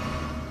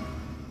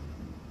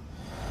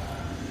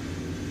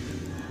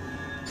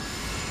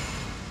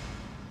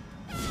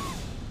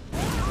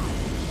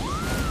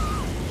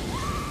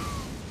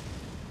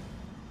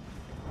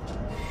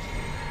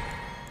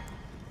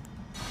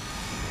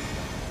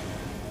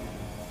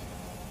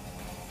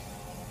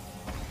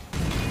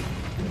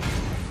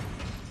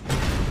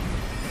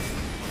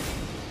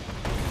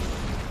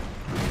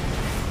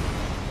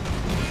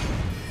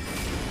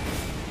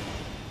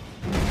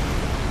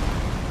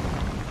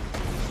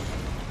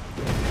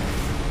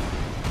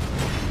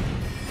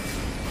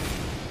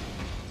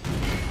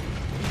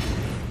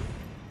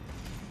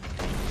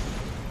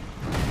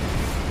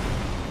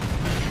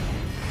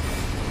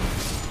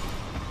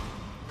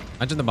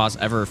 Imagine the boss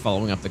ever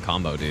following up the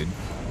combo, dude.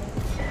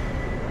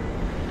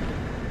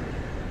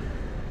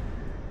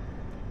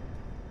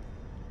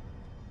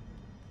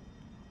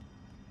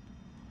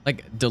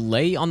 Like,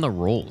 delay on the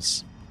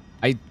rolls.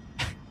 I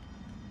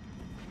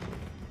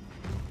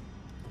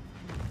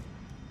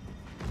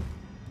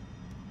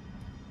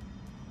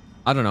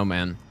don't know,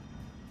 man.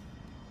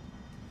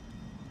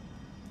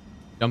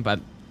 Jump at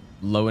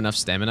low enough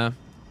stamina.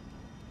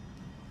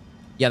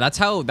 Yeah, that's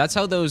how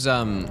those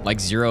like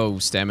 0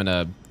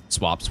 stamina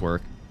swaps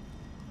work,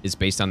 is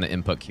based on the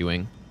input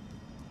queuing.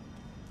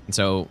 And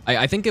so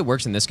I think it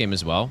works in this game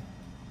as well.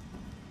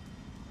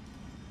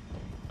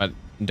 But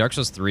in Dark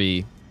Souls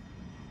 3,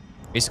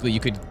 basically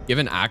you could give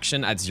an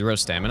action at 0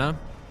 stamina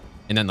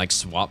and then like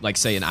swap, like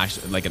say an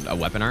action, like a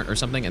weapon art or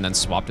something, and then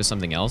swap to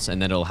something else,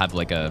 and then it'll have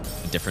like a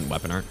different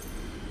weapon art.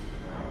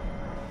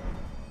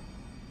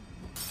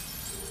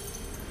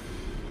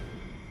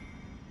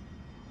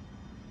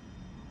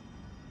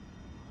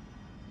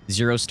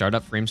 Zero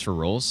startup frames for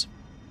rolls.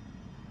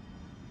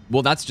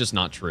 Well, that's just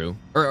not true.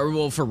 Or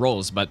well, for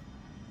rolls, but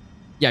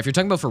yeah, if you're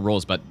talking about for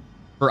rolls, but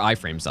for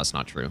iframes, that's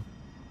not true.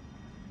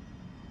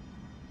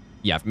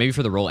 Yeah, maybe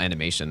for the roll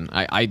animation.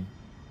 I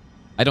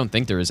don't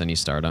think there is any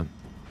startup.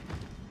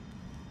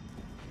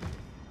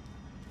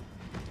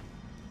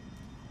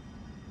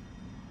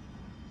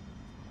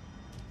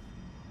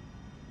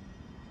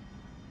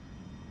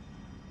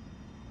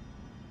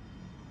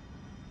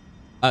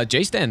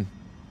 J-Stan,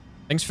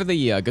 thanks for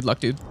the good luck,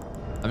 dude.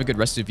 Have a good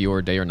rest of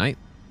your day or night.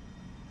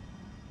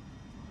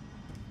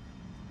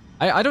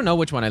 I don't know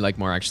which one I like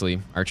more,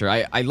 actually, Archer.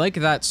 I like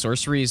that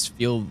sorceries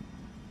feel...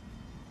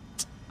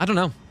 I don't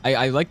know.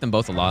 I like them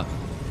both a lot.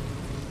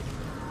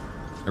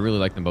 I really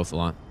like them both a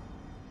lot.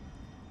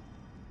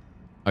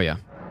 Oh, yeah.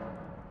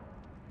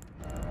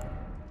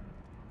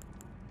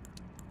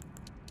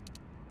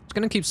 Just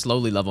gonna keep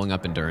slowly leveling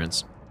up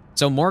endurance.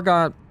 So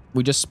Morgott,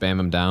 we just spam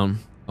him down.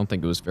 I don't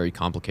think it was very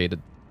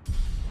complicated.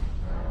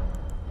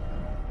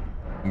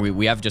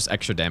 We have just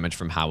extra damage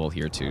from Howl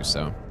here, too,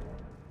 so...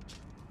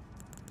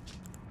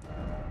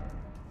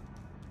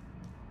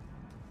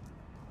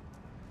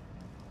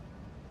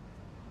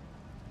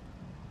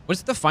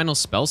 What's the final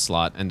spell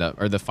slot and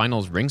or the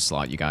final ring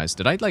slot, you guys?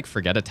 Did I like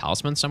forget a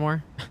talisman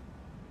somewhere?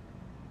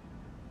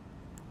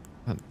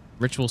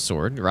 Ritual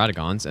sword,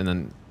 Radagons, and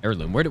then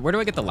heirloom. Where do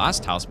I get the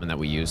last talisman that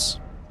we use?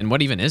 And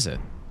what even is it?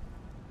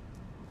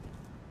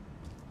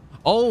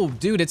 Oh,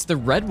 dude, it's the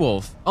red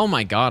wolf. Oh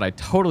my god, I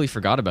totally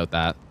forgot about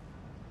that.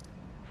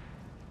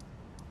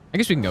 I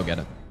guess we can go get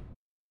it.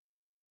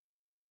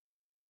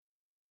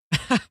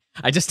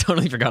 I just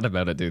totally forgot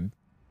about it, dude.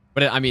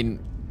 But I mean,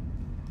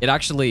 it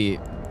actually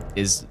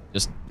is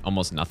just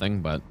almost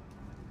nothing, but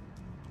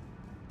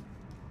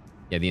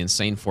yeah, the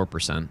insane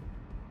 4%.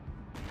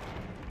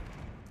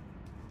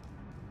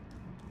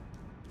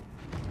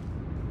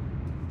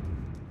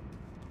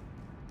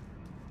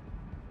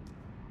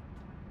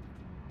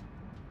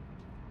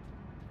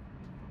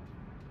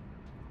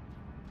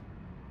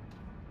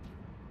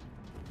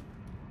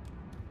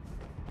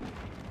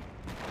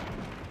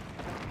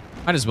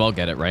 Might as well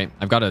get it, right?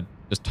 I've got a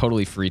just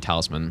totally free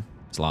talisman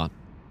slot.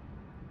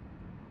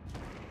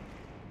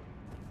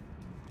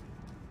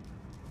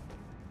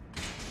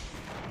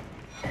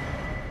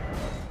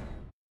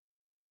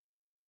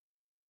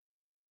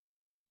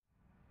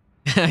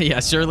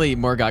 Yeah, surely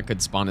Morgott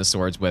could spawn his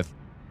swords with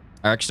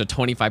our extra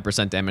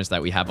 25% damage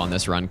that we have on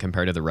this run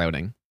compared to the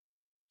routing.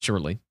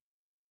 Surely.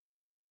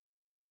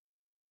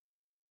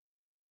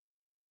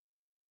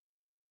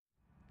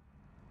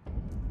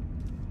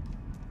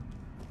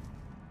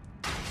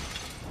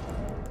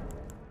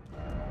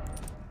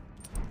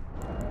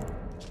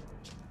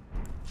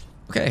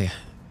 Okay.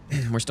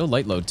 We're still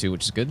light load too,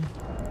 which is good.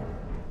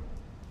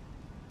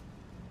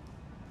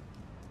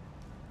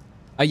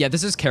 Yeah,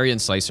 this is Carian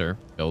Slicer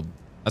build.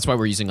 That's why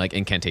we're using like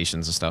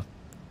incantations and stuff.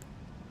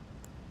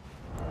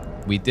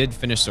 We did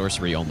finish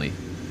sorcery only.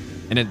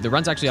 And the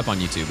run's actually up on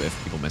YouTube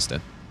if people missed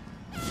it.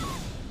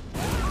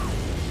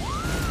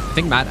 I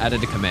think Matt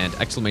added a command,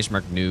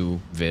 !new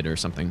vid or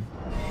something.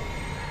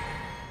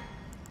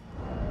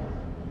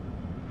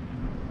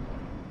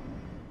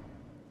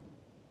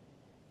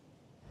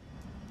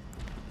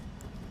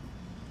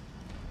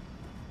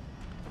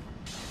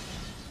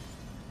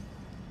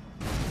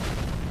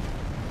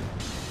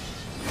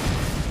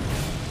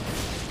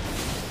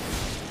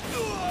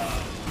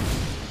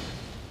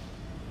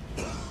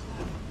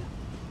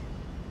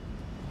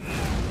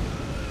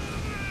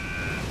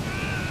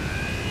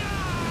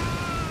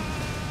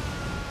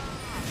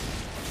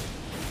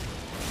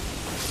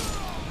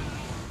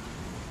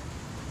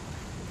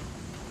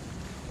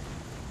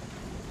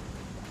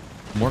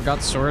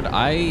 Morgoth's sword?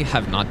 I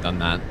have not done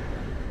that.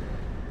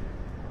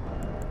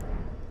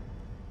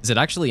 Is it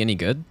actually any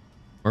good?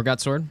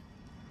 Morgoth's sword?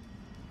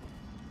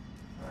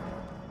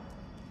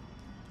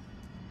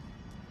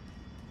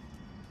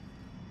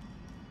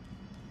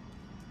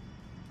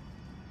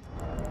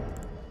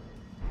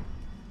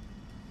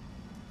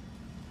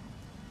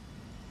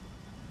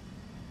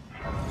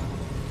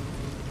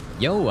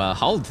 Yo,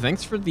 Hald,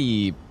 thanks for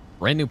the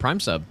brand new Prime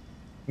sub.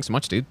 Thanks so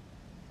much, dude.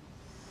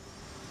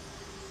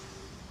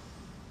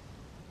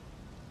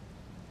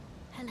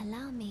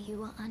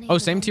 Oh,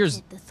 same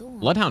tiers.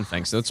 Bloodhound,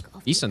 thanks. So it's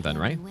decent then,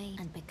 right? I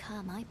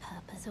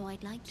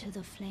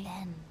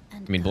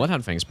mean,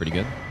 Bloodhound Fang's pretty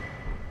good.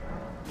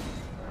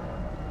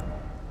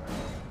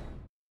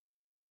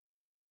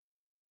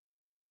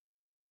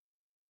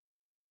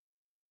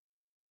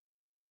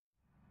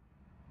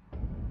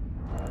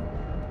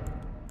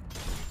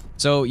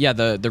 So yeah,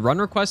 the run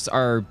requests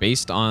are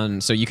based on,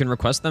 so you can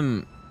request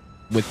them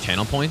with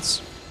channel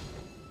points.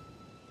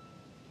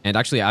 And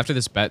actually after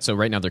this bet, so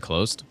right now they're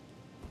closed.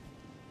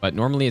 But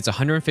normally it's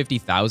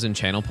 150,000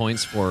 channel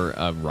points for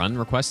a run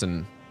request,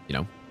 and you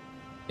know,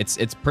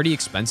 it's pretty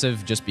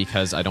expensive just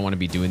because I don't want to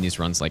be doing these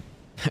runs like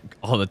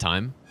all the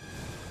time.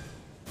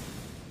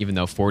 Even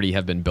though 40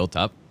 have been built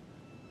up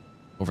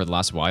over the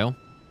last while.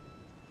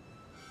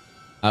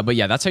 But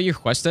yeah, that's how you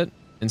request it.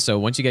 And so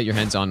once you get your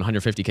hands on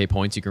 150k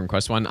points, you can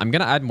request one. I'm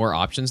going to add more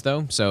options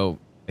though. So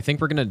I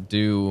think we're going to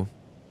do,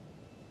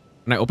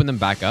 when I open them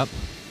back up,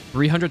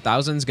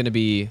 300,000 is going to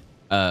be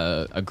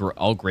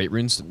all Great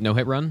Runes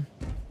no-hit run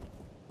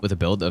with a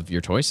build of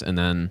your choice. And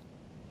then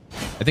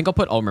I think I'll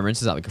put all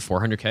Remembrances at like a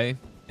 400k.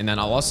 And then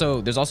I'll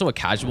also, there's also a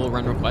casual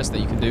run request that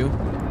you can do,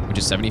 which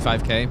is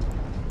 75k.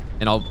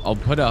 And I'll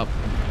put up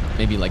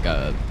maybe like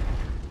a,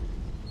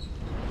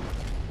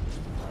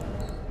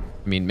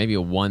 I mean, maybe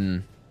a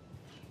one,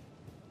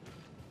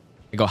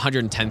 I go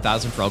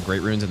 110,000 for all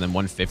Great Runes and then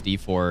 150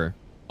 for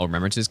all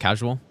Remembrances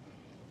casual.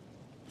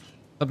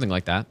 Something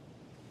like that.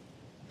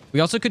 We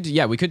also could,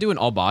 yeah, we could do an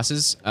all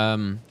bosses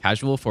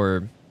casual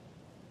for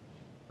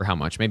how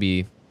much?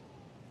 Maybe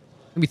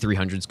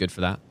 300 is good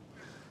for that.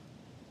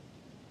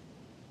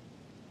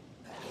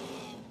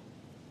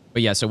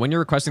 But yeah, so when you're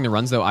requesting the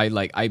runs though, I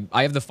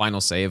have the final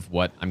say of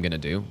what I'm gonna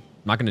do. I'm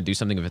not gonna do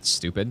something if it's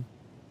stupid.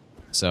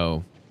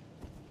 So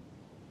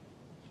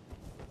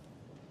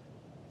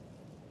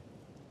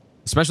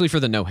especially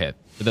for the no hit.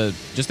 For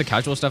just the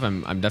casual stuff,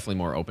 I'm definitely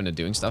more open to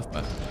doing stuff,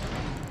 but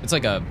it's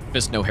like a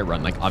fist no hit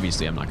run. Like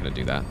obviously I'm not gonna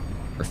do that.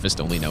 Or fist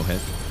only no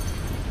hit.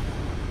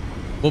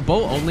 Well,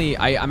 bow only,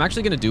 I'm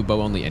actually going to do bow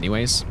only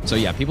anyways. So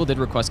yeah, people did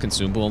request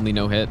consumable only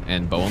no hit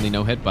and bow only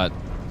no hit, but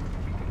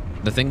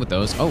the thing with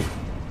those,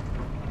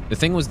 the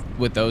thing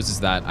with those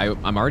is that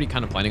I'm already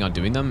kind of planning on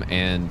doing them,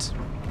 and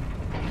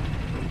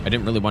I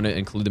didn't really want to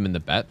include them in the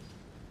bet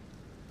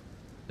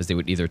because they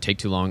would either take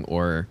too long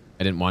or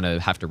I didn't want to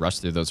have to rush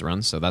through those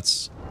runs. So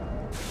that's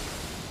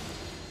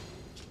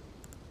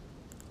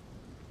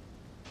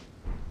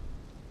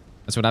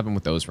what happened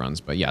with those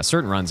runs. But yeah,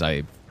 certain runs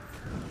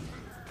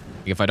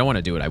if I don't want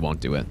to do it, I won't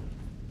do it.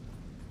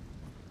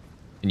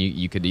 And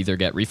you could either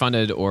get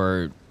refunded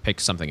or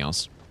pick something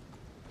else.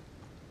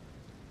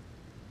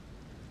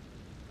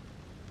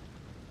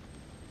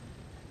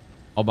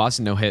 All boss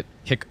no hit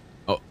kick.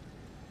 Oh,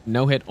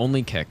 no hit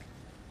only kick.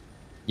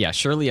 Yeah,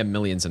 surely a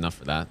million's enough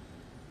for that.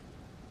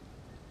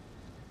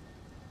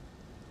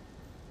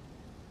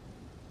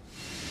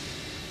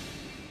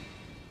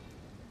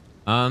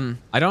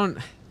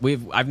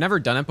 I've never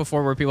done it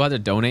before where people had to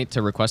donate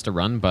to request a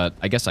run, but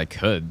I guess I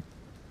could.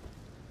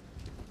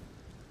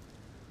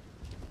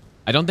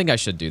 I don't think I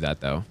should do that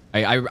though.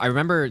 I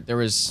remember there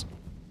was,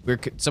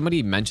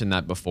 somebody mentioned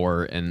that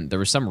before, and there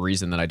was some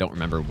reason that I don't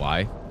remember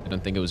why. I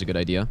don't think it was a good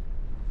idea.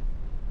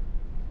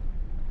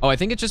 Oh, I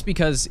think it's just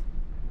because,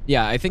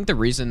 yeah, I think the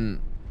reason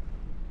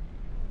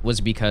was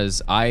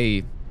because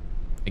like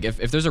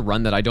if there's a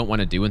run that I don't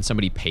want to do and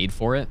somebody paid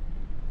for it,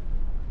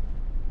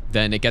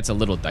 then it gets a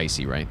little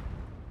dicey, right?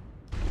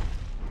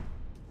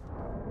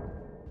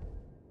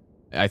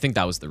 I think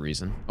that was the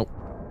reason. Oh.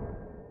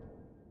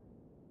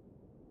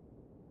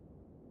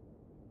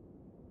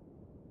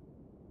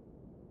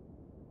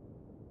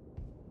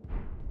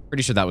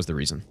 Pretty sure that was the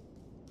reason.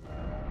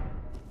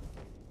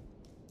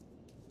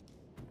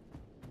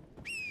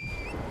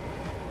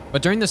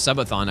 But during the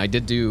subathon, I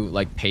did do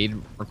like paid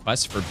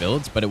requests for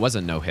builds, but it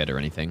wasn't no hit or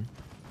anything.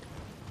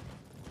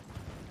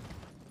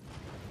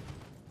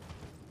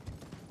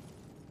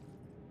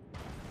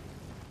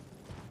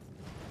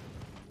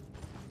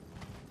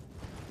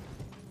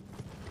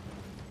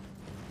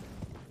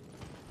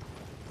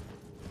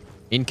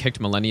 Ian kicked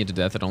Millennia to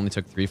death. It only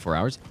took 3-4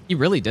 hours. He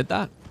really did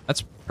that?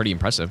 That's pretty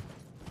impressive.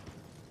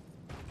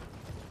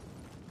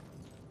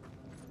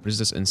 What is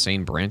this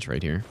insane branch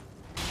right here?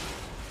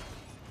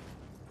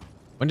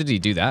 When did he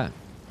do that?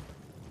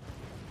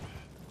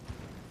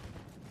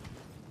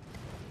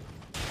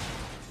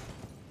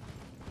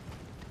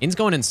 Ian's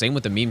going insane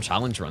with the meme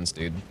challenge runs,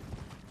 dude.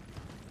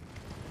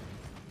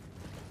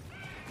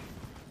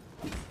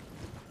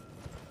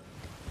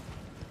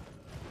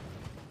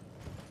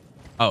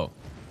 Oh.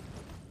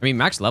 I mean,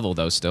 max level,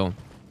 though, still.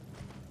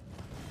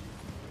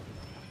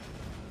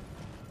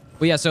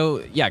 Well, yeah,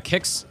 so, yeah,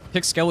 kicks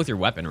scale with your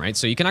weapon, right?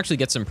 So you can actually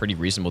get some pretty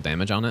reasonable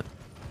damage on it.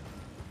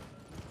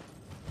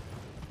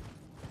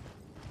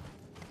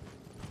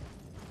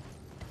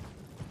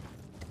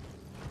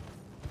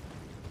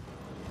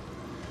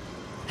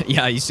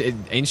 Yeah, you see,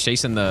 Ain's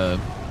chasing the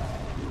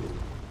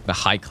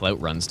high clout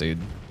runs, dude.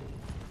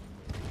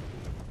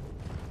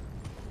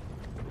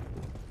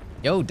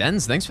 Yo,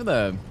 Dens, thanks for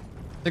the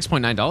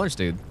 $6.9,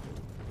 dude.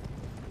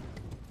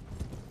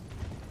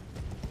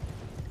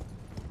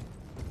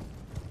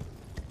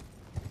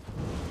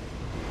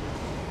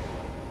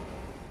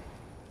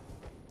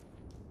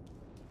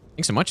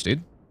 Thanks so much,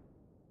 dude.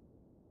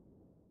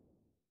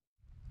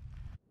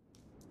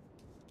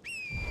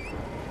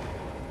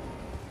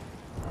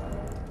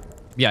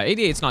 Yeah,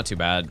 88's not too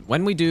bad.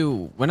 When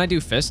I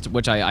do Fist,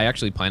 which I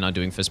actually plan on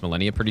doing Fist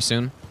Millennia pretty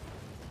soon,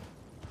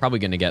 probably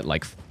gonna get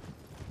like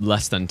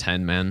less than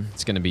 10, man.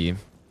 It's gonna be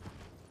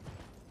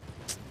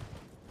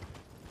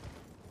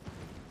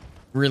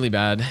really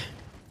bad.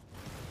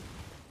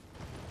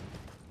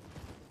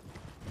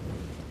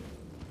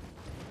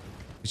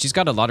 She's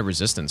got a lot of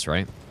resistance,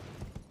 right?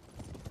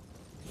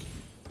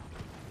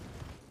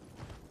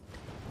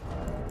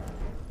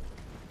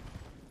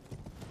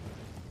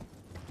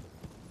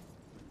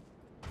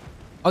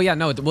 Oh, yeah,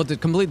 no, well,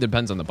 it completely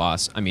depends on the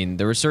boss. I mean,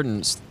 there were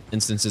certain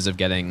instances of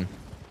getting...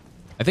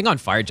 I think on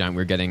Fire Giant,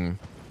 we were getting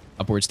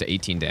upwards to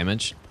 18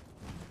 damage.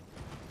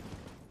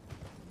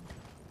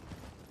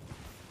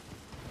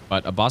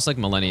 But a boss like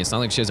Millennia, it's not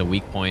like she has a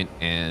weak point,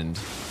 and...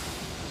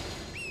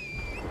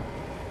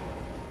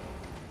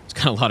 it's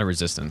got a lot of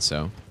resistance,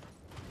 so...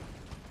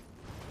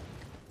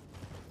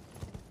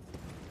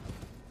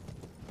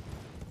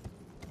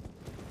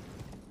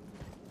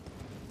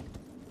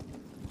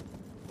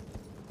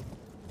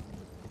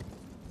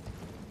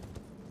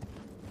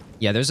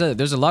 Yeah, there's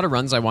a lot of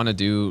runs I want to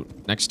do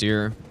next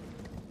year.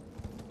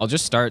 I'll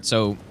just start,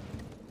 so...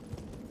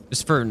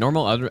 just for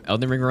normal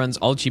Elden Ring runs,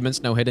 all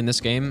achievements no hit in this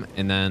game,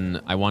 and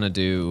then I want to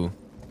do...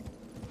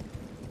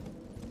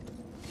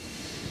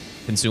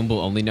 consumable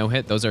only no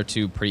hit. Those are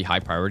two pretty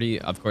high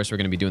priority. Of course, we're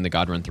going to be doing the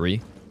God Run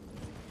 3.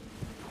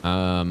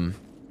 And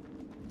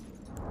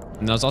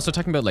I was also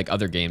talking about like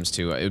other games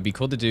too. It would be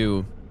cool to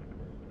do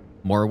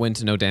Morrowind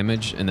to no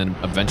damage, and then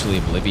eventually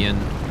Oblivion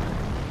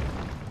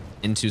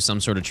into some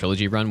sort of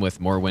trilogy run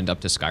with Morrowind up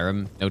to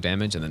Skyrim, no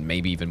damage, and then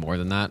maybe even more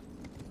than that.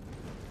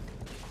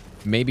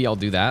 Maybe I'll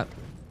do that.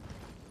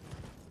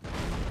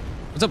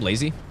 What's up,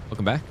 Lazy?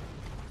 Welcome back.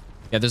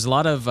 Yeah, there's a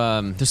lot of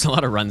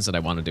runs that I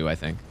want to do, I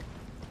think.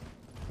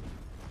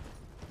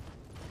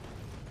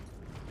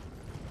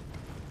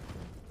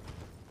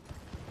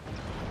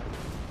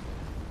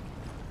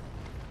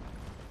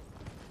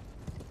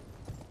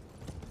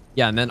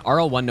 Yeah, and then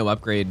RL1 no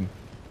upgrade,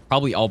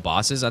 probably all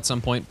bosses at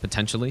some point,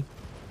 potentially.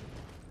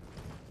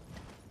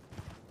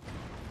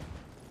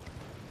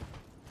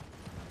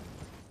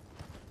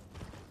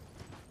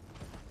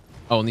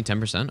 Oh, only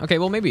 10%? Okay,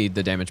 well, maybe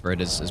the damage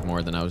bird is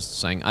more than I was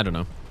saying. I don't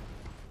know.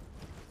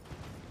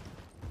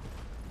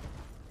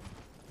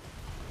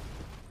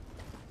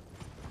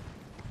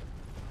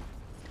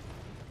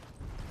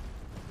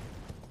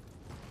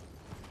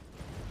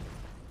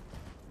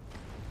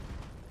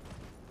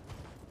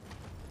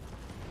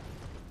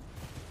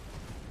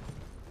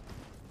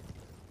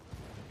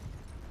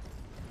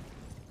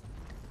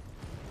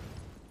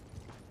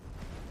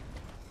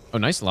 Oh,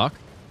 nice lock.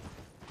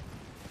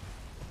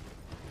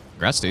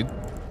 Congrats, dude.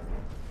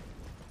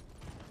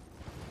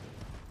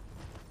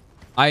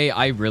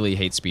 I really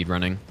hate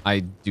speedrunning.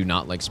 I do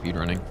not like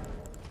speedrunning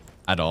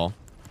at all.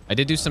 I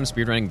did do some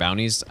speedrunning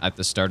bounties at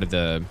the start of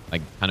the,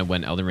 like, kind of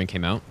when Elden Ring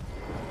came out.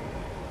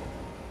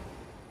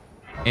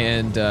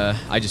 And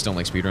I just don't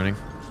like speedrunning.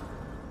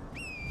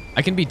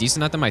 I can be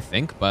decent at them, I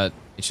think, but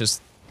it's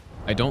just,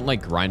 I don't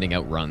like grinding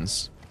out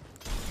runs.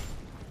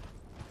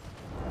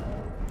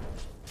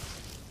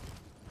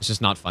 It's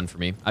just not fun for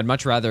me. I'd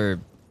much rather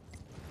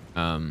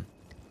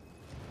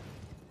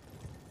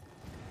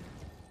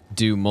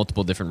do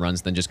multiple different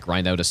runs than just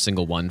grind out a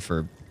single one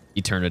for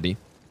eternity.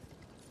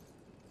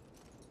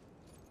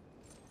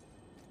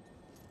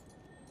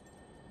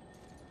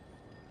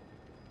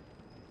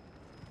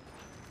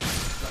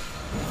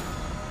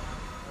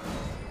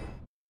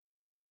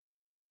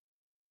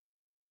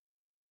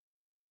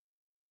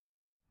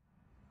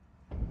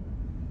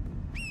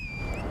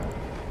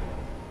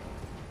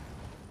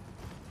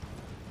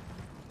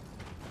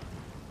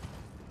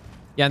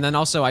 Yeah, and then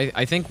also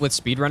I think with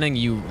speedrunning,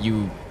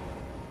 you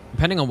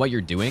depending on what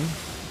you're doing,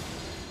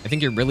 I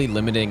think you're really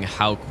limiting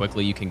how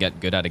quickly you can get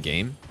good at a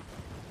game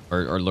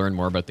or learn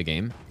more about the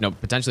game. You know,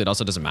 potentially it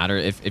also doesn't matter.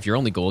 If your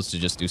only goal is to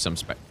just do some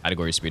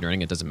category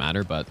speedrunning, it doesn't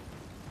matter, but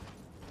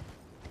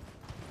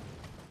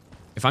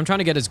if I'm trying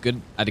to get as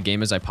good at a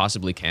game as I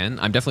possibly can,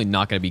 I'm definitely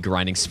not going to be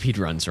grinding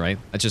speedruns, right?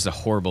 That's just a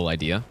horrible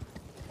idea.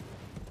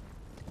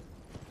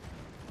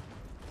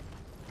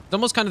 It's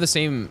almost kind of the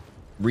same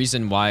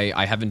reason why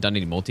I haven't done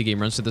any multi-game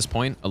runs to this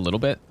point, a little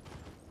bit.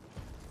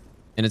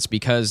 And it's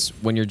because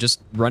when you're just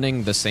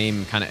running the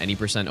same kind of any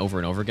 % over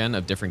and over again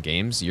of different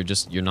games,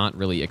 you're not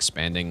really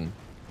expanding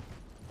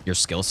your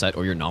skill set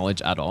or your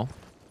knowledge at all.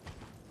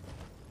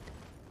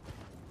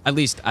 At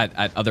least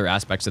at other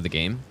aspects of the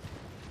game.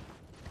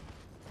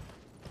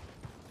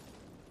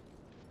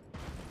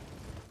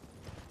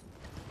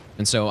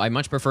 And so I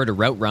much prefer to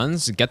route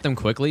runs, get them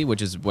quickly,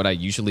 which is what I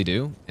usually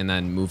do, and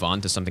then move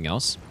on to something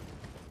else.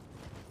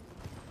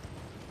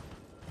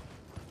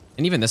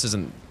 And even this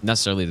isn't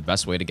necessarily the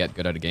best way to get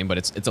good at a game, but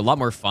it's a lot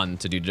more fun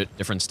to do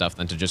different stuff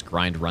than to just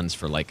grind runs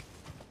for like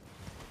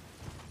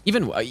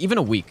even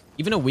a week.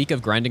 Even a week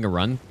of grinding a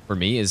run for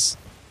me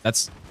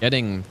that's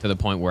getting to the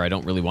point where I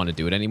don't really want to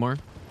do it anymore.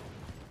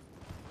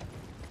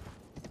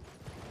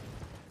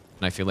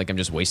 And I feel like I'm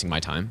just wasting my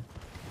time.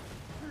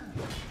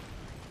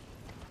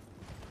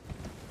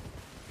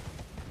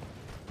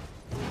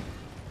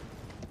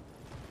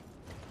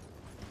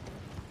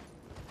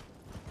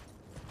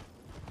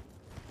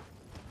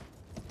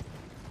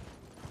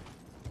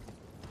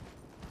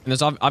 And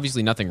there's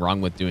obviously nothing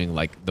wrong with doing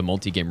like the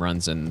multi-game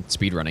runs and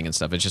speedrunning and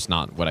stuff. It's just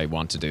not what I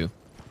want to do.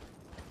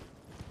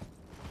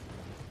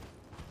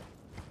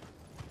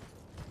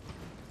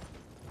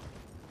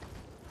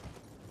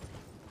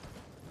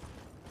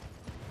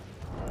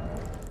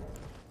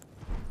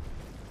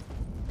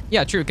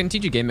 Yeah, true. It can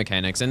teach you game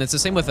mechanics. And it's the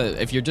same with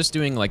if you're just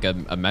doing like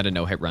a meta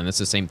no-hit run, it's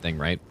the same thing,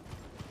 right?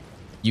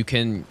 You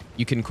can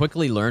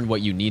quickly learn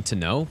what you need to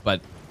know, but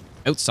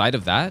outside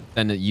of that,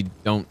 then you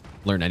don't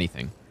learn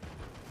anything.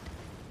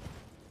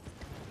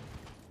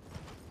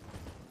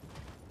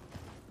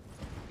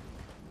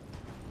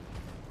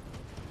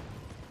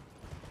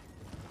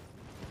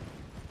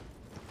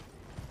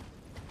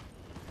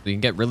 So you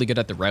can get really good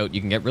at the route.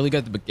 You can get really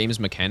good at the game's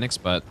mechanics,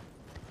 but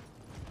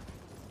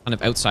kind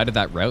of outside of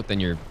that route, then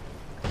you're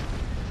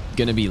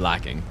going to be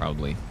lacking,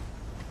 probably.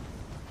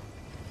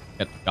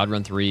 Get God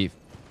Run 3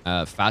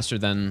 faster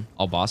than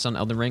all boss on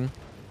Elden Ring.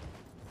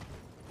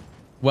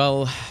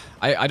 Well,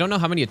 I don't know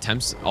how many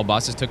attempts all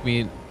bosses took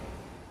me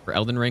for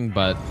Elden Ring,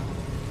 but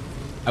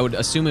I would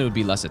assume it would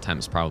be less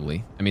attempts,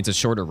 probably. I mean, it's a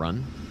shorter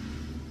run,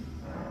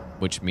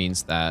 which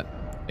means that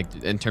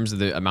like, in terms of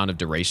the amount of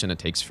duration it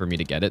takes for me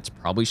to get it, it's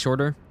probably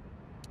shorter.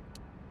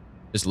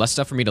 There's less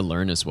stuff for me to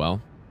learn as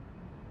well.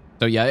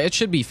 So yeah, it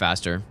should be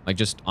faster, like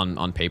just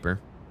on paper.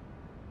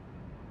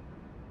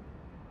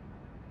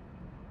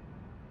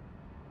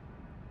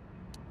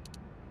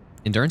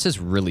 Endurance is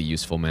really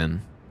useful,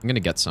 man. I'm gonna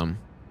get some.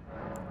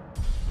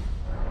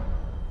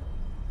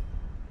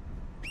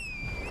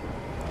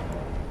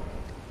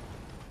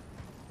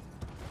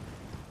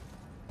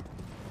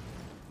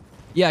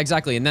 Yeah,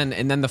 exactly. And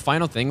then the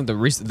final thing,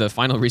 the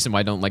final reason why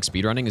I don't like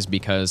speedrunning is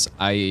because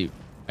I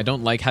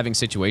don't like having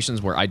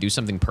situations where I do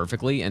something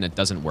perfectly and it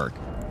doesn't work.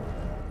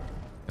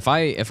 If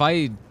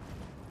I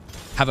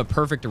have a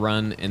perfect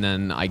run and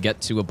then I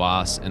get to a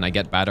boss and I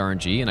get bad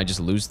RNG and I just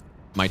lose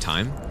my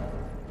time.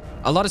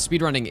 A lot of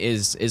speedrunning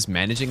is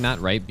managing that,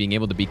 right? Being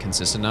able to be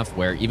consistent enough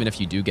where even if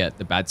you do get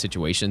the bad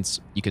situations,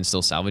 you can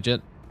still salvage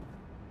it.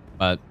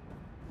 But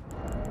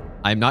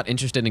I'm not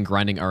interested in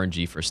grinding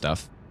RNG for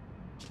stuff.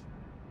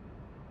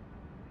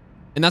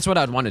 And that's what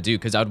I'd want to do,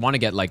 because I would want to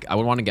get like I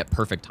would want to get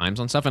perfect times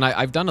on stuff. And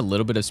I've done a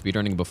little bit of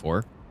speedrunning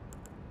before,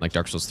 like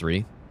Dark Souls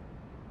 3.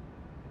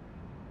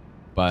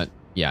 But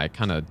yeah, I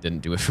kind of didn't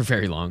do it for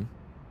very long.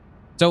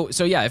 So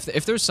yeah,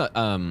 if there's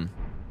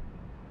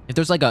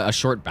like a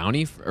short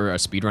bounty or a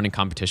speedrunning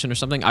competition or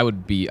something, I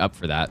would be up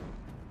for that,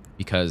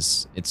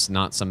 because it's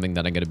not something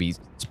that I'm going to be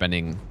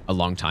spending a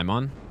long time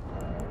on.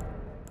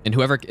 And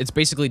it's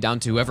basically down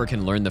to whoever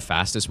can learn the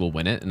fastest will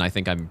win it, and I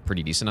think I'm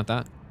pretty decent at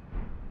that.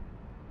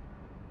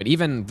 But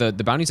even the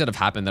bounties that have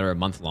happened that are a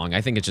month long,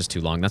 I think it's just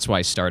too long. That's why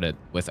I started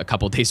with a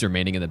couple days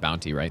remaining in the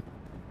bounty, right?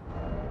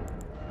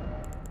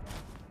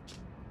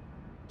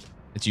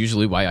 It's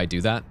usually why I do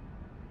that.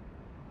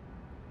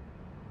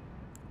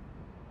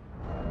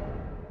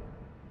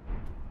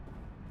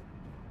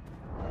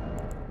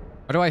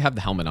 Why do I have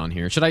the helmet on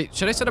here? Should I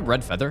set up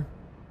Red Feather?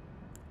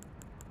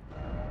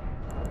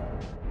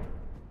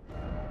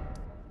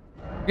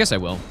 I guess I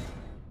will.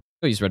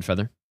 Go use Red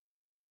Feather.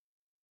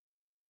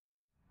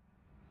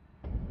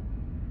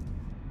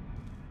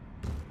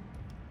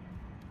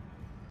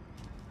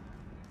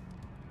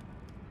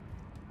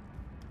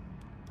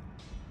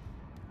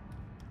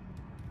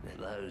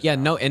 Yeah,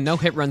 no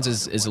hit runs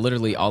is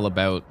literally all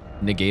about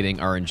negating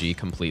RNG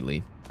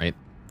completely, right?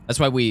 That's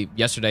why we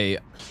yesterday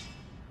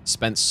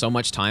spent so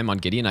much time on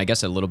Gideon, I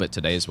guess a little bit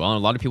today as well, and a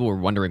lot of people were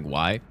wondering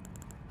why.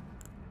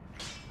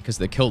 because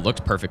the kill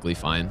looked perfectly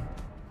fine,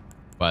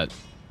 but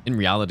in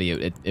reality,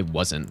 it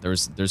wasn't.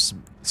 There's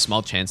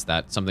small chance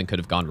that something could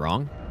have gone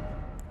wrong,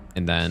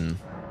 and then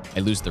I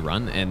lose the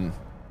run. And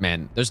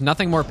man, there's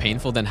nothing more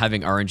painful than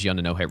having RNG on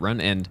a no-hit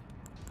run. And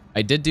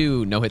I did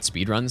do no-hit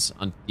speedruns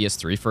on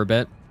PS3 for a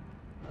bit,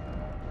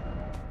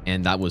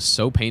 and that was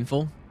so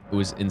painful. It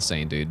was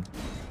insane, dude.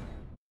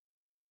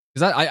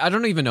 Because I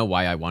don't even know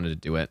why I wanted to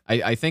do it.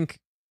 I think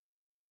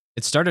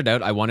it started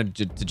out, I wanted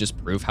to just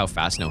prove how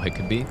fast no-hit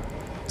could be.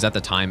 Because at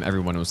the time,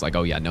 everyone was like,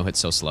 oh yeah, no-hit's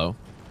so slow.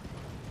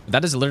 But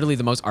that is literally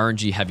the most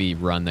RNG heavy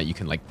run that you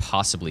can like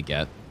possibly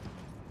get.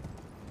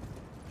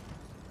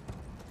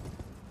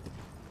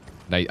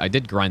 And I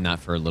did grind that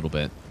for a little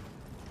bit.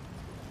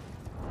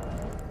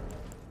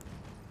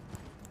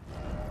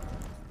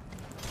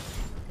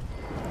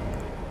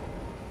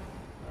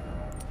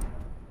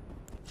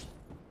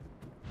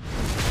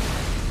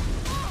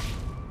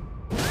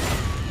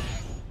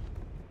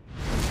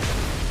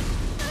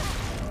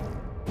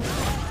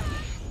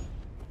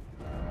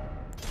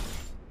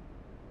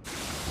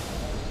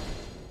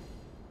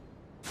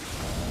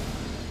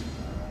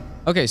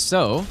 Okay,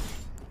 so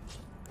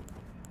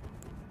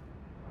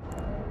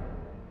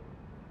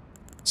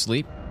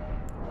sleep.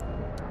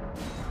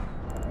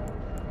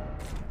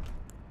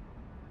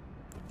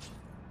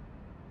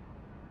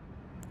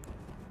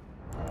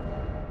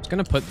 Just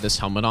gonna put this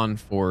helmet on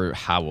for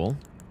Howl.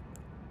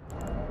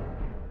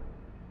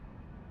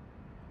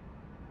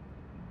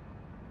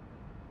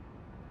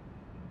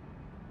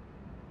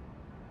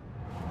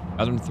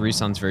 Elden 3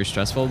 sounds very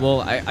stressful.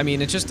 Well, I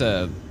mean, it's just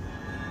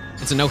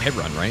it's a no-hit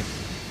run, right?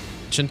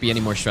 It shouldn't be any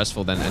more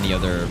stressful than any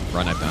other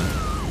run I've done.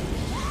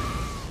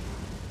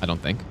 I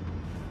don't think.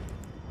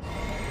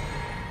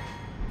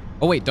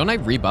 Oh wait, don't I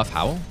rebuff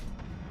Howl?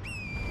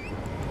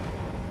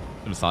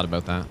 Should have thought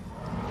about that.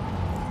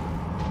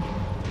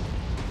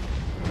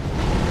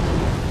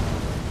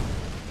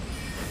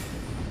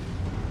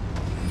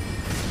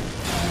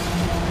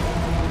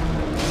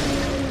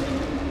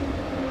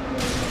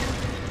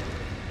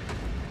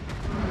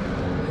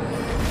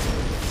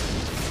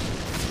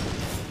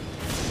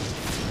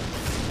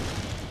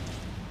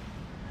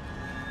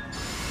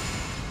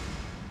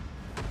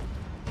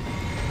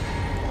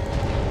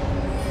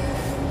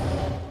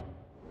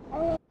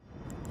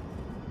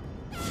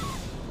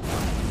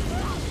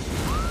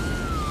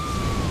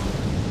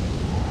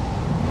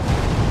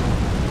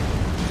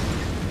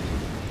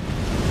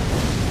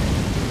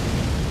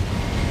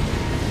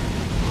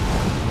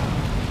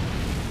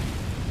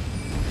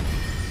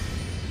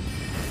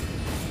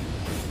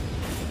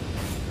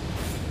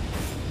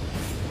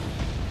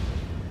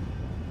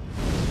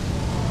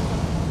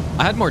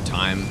 I had more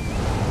time.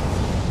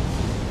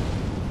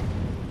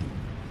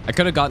 I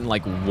could have gotten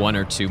like 1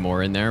 or 2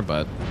 more in there,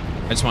 but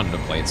I just wanted to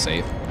play it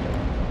safe.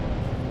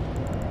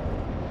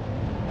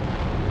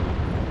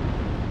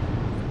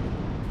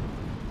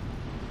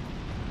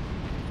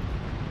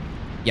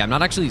 Yeah, I'm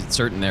not actually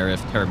certain there if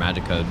Terra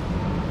Magica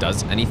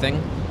does anything.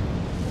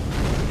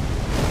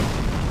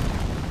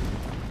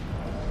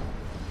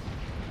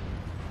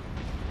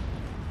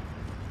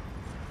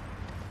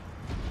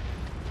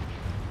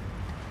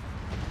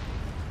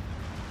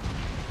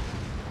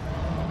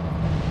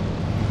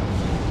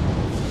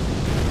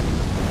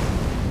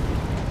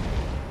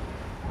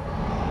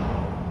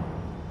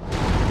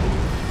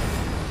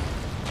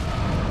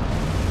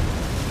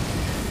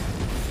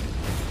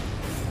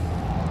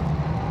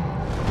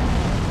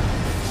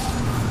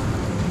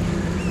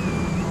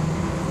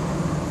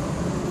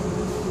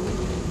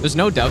 There's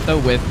no doubt though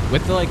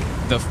with like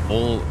the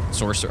full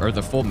sorcerer or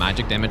the full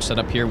magic damage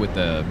setup here with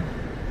the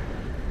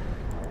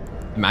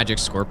magic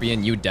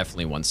scorpion, you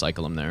definitely one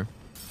cycle him there.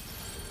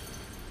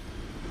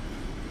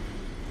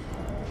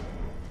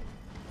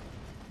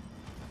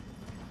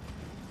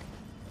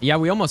 Yeah,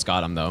 we almost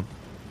got him though.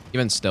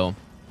 Even still.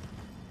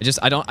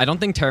 I don't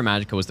think Terra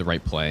Magica was the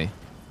right play.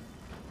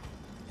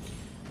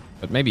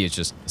 But maybe it's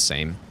just the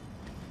same.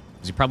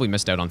 Because you probably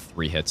missed out on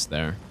 3 hits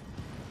there.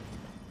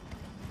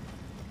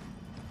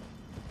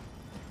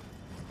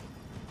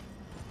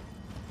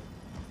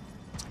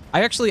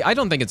 I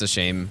don't think it's a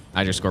shame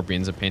Hydra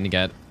Scorpion's a pain to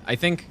get. I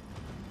think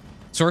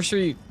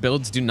sorcery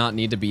builds do not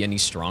need to be any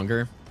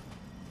stronger.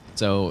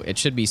 So it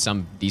should be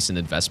some decent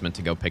investment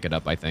to go pick it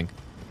up, I think.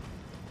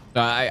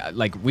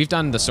 Like, we've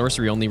done the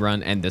sorcery only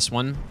run and this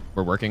one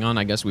we're working on.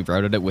 I guess we've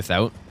routed it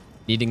without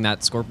needing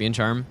that Scorpion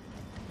Charm.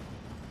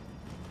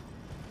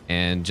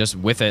 And just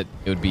with it,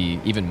 it would be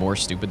even more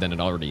stupid than it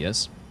already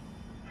is.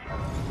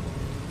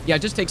 Yeah,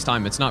 it just takes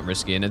time. It's not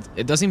risky, and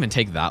it doesn't even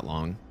take that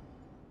long.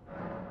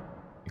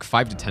 Like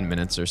 5 to 10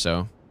 minutes or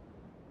so.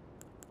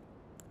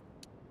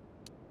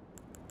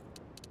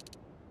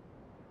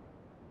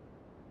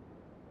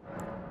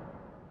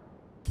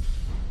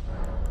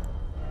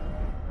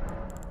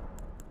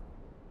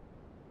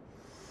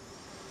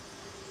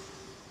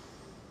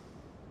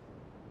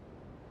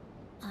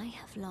 I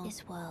have lost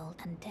this world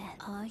and death.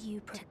 Are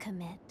you to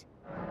commit?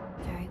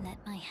 Very let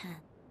my hand.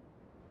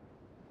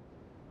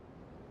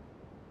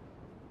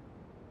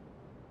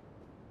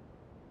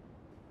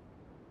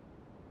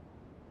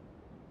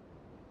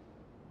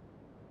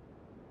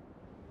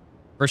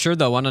 For sure,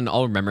 the one on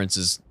All Remembrance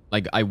is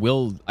like I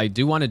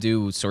do want to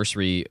do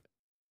sorcery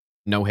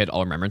no hit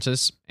All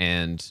Remembrances,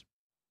 and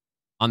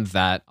on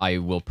that I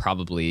will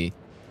probably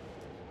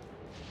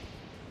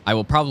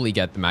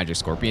get the Magic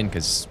Scorpion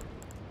because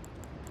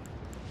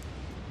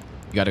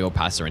you got to go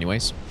past her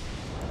anyways.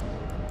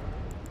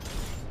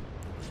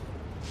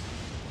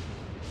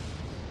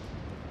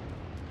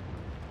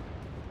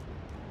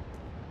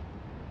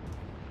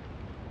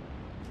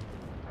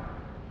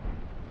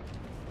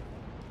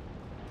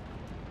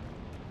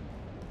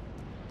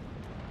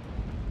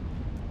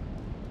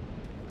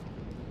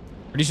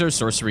 Pretty sure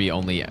sorcery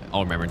only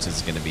All Remembrances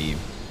is going to be...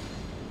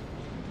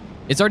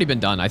 It's already been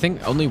done. I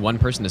think only one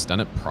person has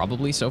done it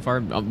probably so far.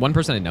 One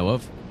person I know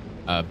of.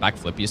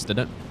 Backflipius did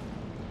it.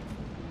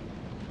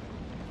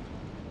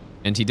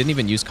 And he didn't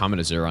even use Comet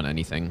Azure on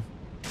anything.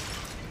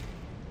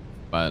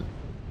 But...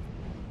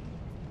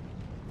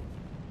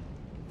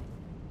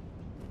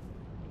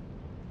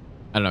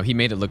 I don't know. He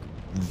made it look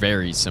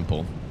very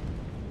simple.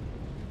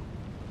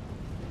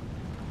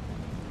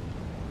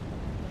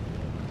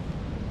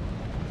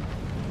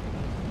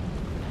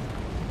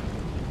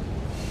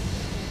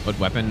 What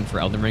weapon for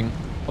Elden Ring?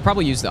 I'll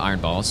probably use the Iron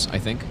Balls, I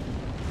think.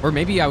 Or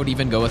maybe I would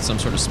even go with some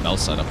sort of spell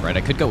setup, right? I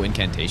could go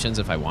incantations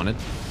if I wanted.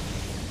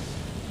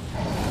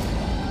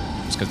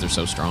 Just because they're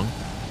so strong.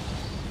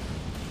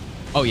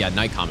 Oh yeah,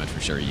 Night Comet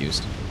for sure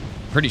used.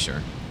 Pretty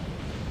sure.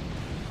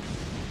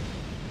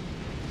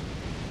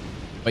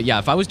 But yeah,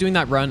 if I was doing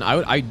that run,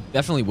 I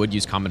definitely would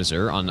use Comet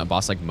Azure on a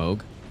boss like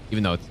Moog.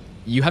 Even though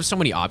you have so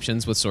many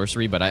options with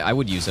sorcery, but I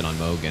would use it on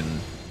Moog, and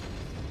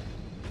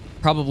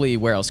probably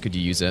where else could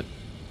you use it?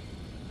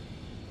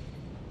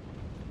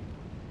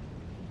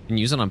 Can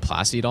you use it on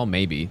Placid at all?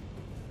 Maybe.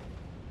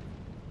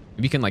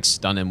 Maybe you can like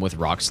stun him with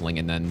Rock Sling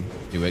and then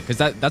do it. Because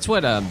that's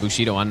what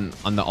Bushido on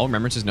the All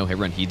Remembrances No Hit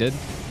run he did.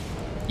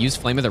 Use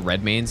Flame of the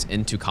Redmanes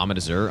into Comet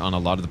Azure on a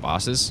lot of the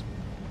bosses.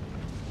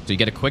 So you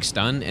get a quick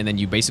stun and then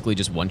you basically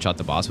just one-shot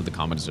the boss with the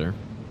Comet Azure.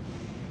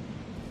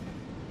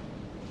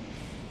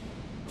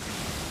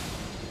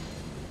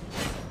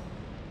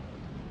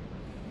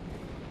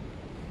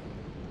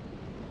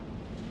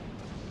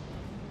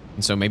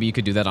 And so maybe you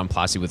could do that on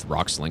Placid with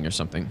Rock Sling or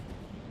something.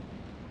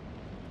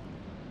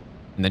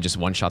 And then just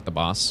one-shot the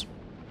boss.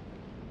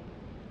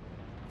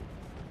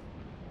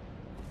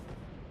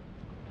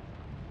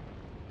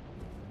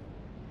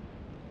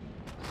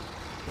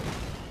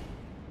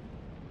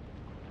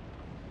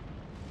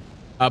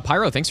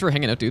 Pyro, thanks for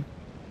hanging out, dude.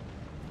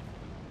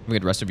 Have a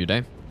good rest of your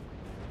day.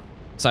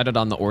 Decided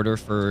on the order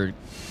for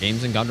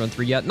games in God Run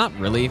 3 yet? Not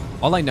really.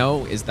 All I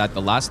know is that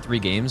the last 3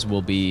 games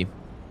will be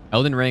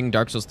Elden Ring,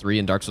 Dark Souls 3,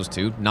 and Dark Souls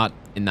 2. Not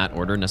in that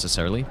order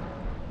necessarily.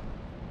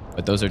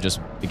 But those are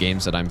just the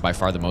games that I'm by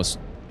far the most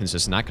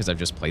consistent at because I've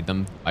just played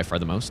them by far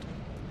the most.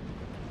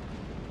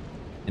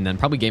 And then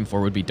probably game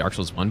 4 would be Dark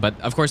Souls 1, but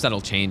of course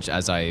that'll change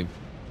as I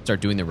start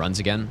doing the runs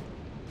again.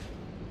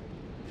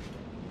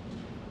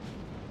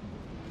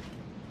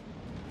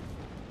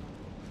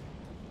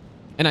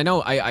 And I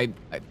know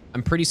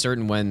I'm pretty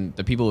certain when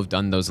the people who've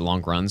done those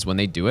long runs, when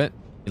they do it,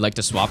 they like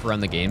to swap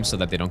around the games so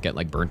that they don't get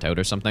like burnt out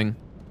or something.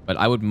 But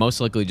I would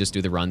most likely just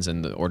do the runs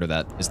in the order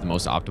that is the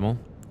most optimal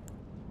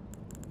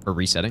for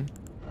resetting.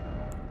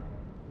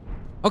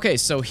 Okay,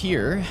 so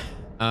here,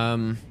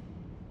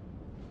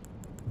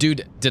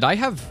 dude, did I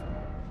have...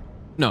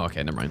 No,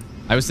 okay, never mind.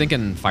 I was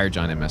thinking Fire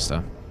Giant I messed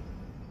up.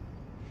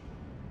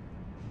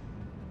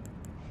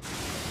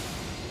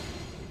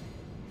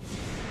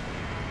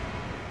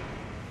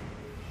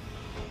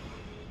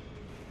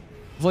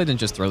 Hopefully I didn't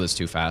just throw this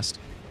too fast.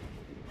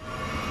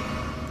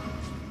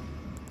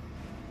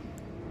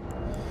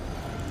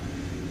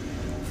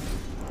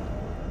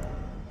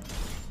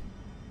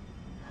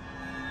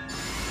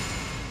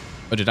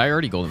 Oh, did I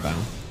already golden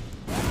battle?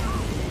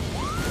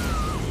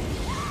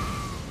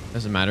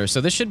 Doesn't matter. So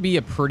this should be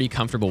a pretty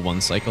comfortable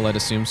one cycle, I'd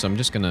assume. So I'm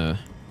just gonna...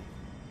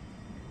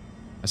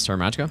 Star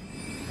Magicka.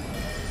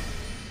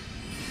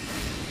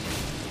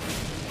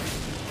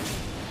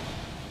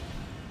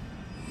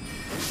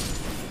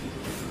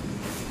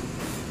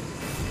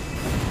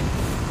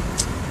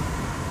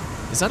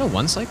 Is that a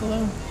one cycle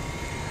though?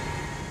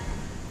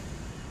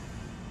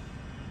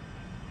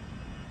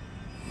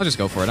 I'll just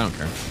go for it, I don't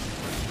care.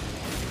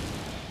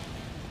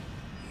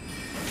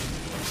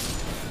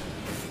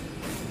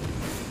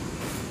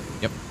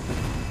 Yep.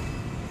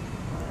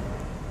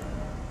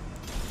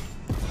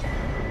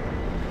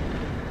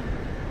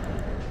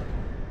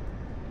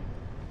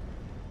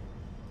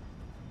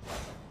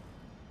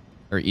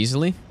 Or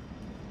easily?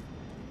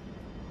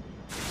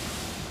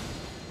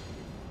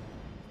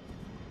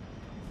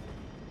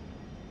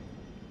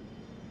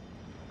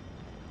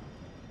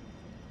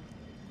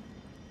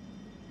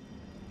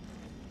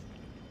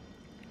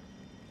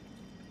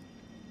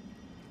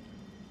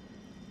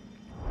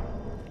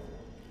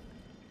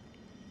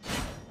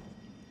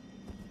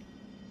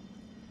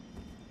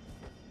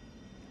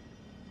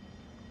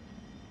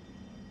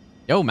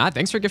 Yo, Matt,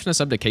 thanks for gifting us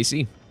up to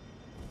KC.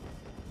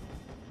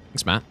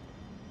 Thanks, Matt.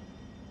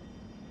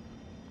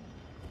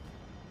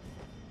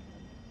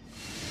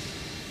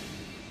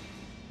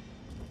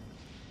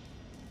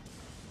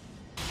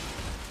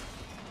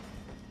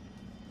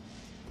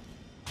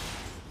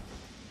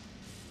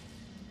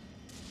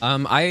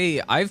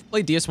 I've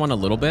played DS1 a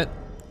little bit.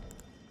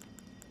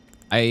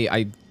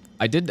 I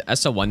did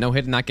SO1 no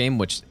hit in that game,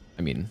 which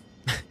I mean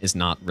is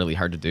not really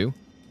hard to do.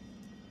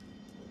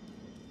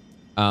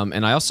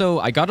 And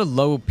I got a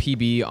low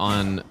PB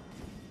on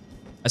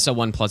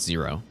SO1 plus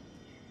 0.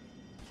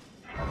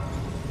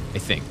 I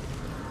think.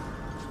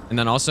 And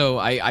then also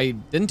I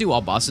didn't do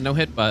all bosses no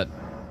hit, but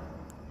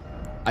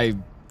I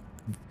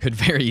could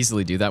very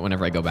easily do that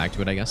whenever I go back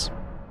to it, I guess.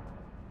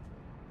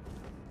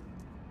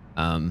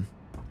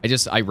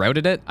 I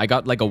routed it. I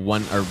got like a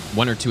one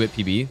or two hit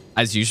PB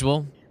as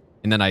usual.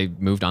 And then I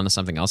moved on to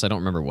something else. I don't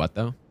remember what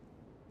though.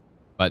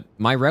 But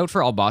my route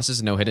for all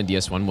bosses no hit in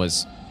DS1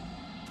 was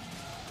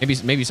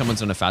maybe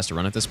someone's done a faster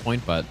run at this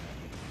point, but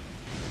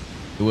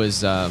it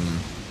was I'm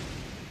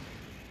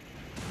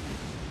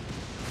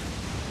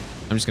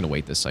just gonna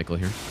wait this cycle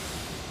here.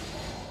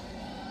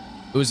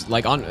 It was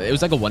like a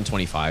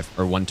 125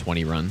 or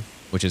 120 run,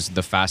 which is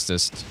the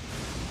fastest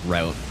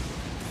route.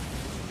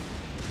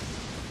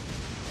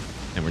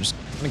 And we're just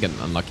gonna get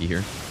unlucky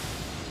here.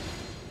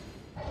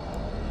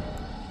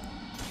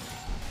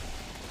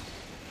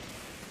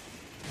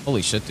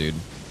 Holy shit, dude.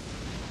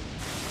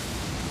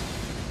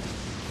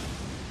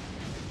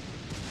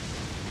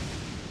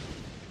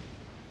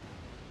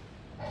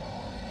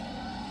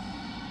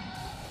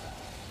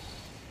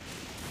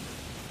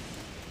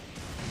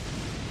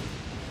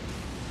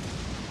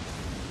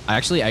 I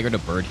actually aggroed a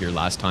bird here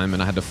last time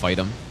and I had to fight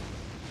him.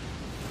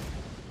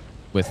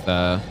 With,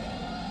 I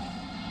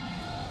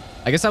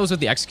guess that was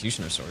with the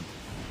Executioner Sword.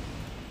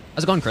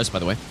 How's it going, Chris, by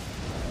the way?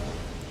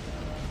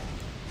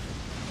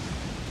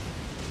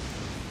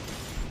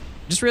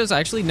 Just realized I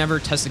actually never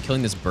tested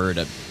killing this bird,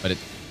 but it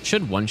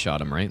should one-shot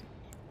him, right?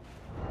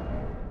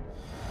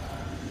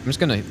 I'm just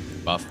gonna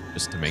buff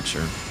just to make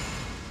sure.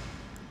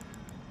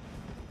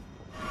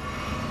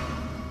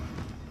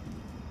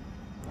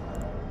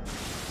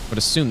 But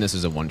assume this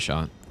is a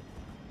one-shot.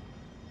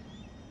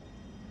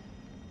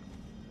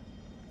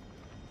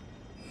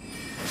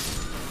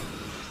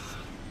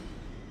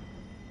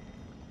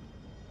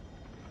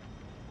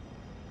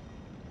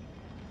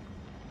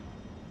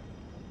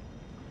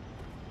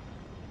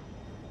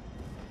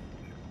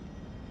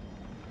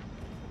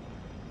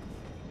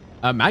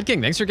 Mad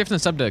King, thanks for gifting a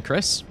sub to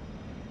Chris.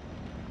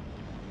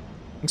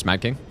 Thanks,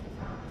 Mad King.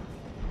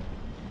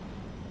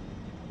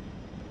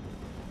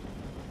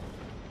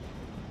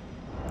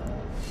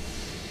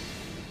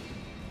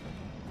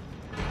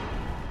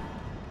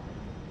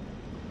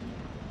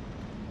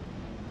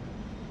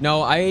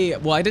 No,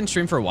 I didn't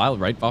stream for a while,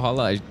 right,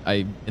 Valhalla?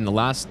 I in the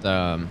last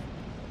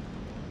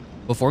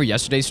before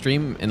yesterday's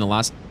stream, in the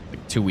last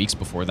like 2 weeks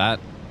before that,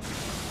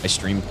 I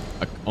streamed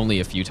only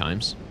a few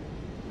times.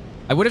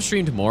 I would have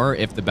streamed more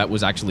if the bet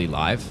was actually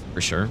live,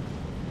 for sure.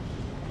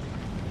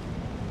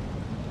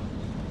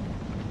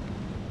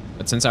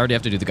 But since I already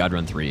have to do the God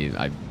Run 3,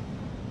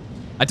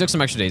 I took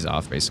some extra days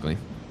off, basically.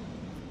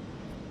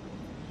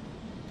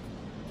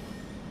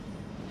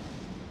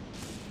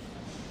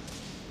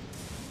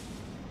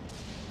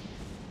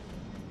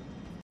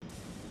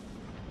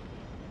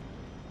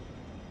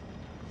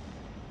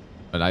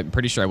 But I'm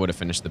pretty sure I would have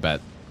finished the bet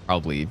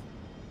probably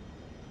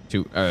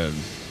I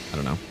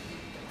don't know.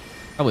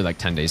 Probably like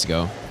 10 days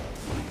ago.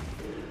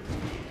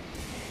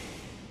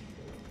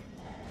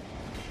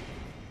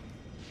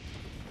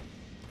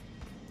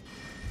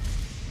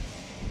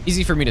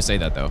 Easy for me to say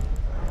that, though. All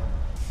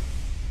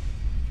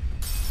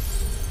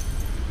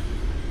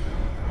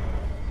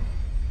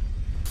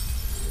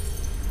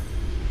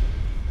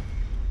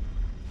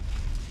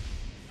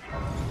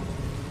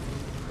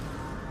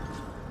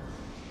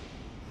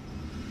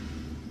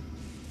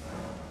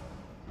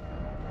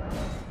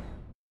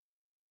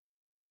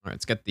right,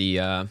 let's get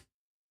the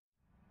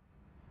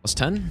plus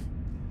 10.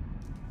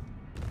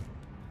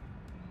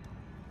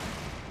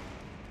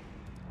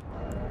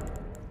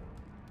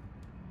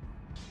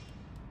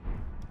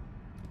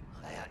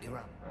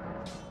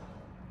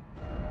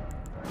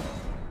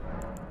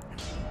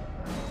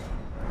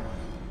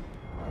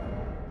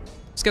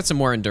 Let's get some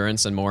more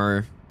endurance and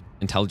more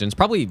intelligence.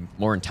 Probably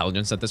more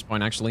intelligence at this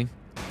point, actually.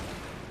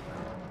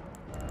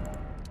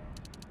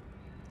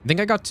 I think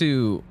I got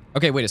to...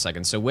 Okay, wait a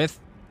second. So with...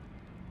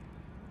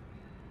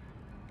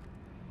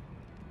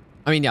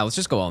 I mean, yeah, let's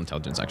just go all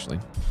intelligence, actually.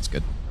 That's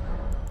good.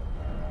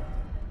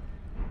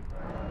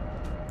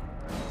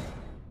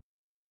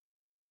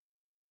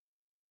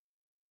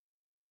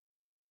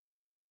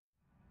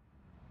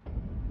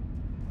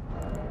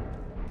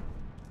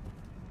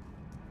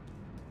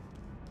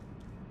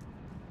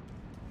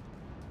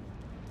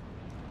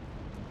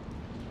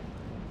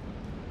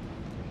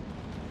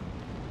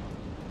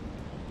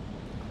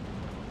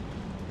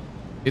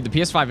 Dude, the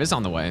PS5 is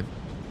on the way.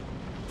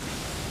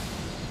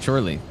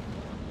 Surely.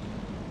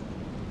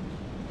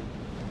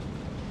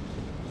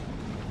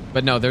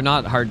 But no, they're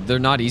not hard. They're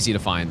not easy to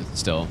find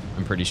still,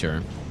 I'm pretty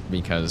sure.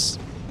 Because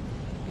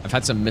I've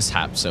had some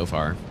mishaps so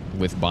far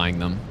with buying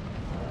them.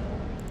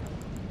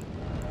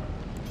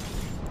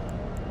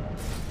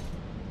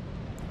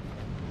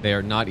 They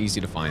are not easy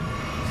to find.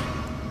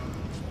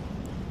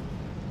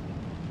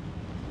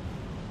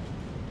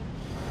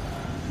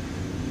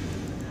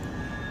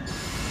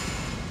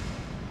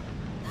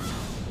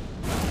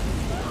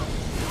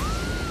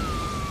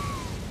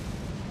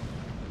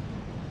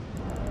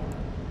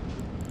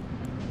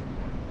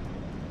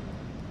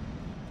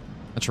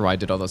 Not sure why I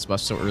did all those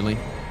buffs so early.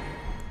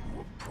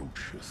 Who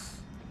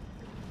approacheth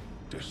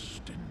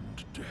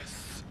destined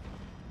death.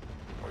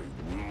 I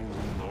will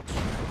not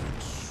have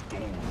it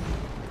stolen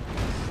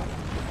from me.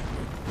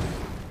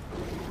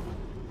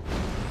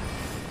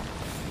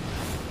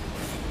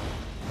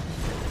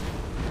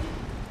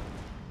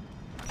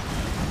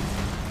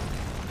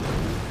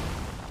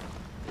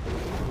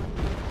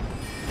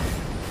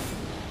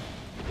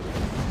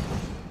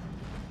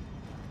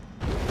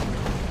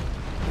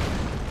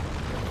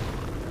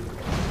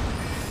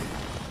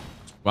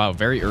 Wow,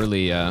 very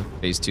early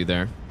phase 2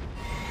 there.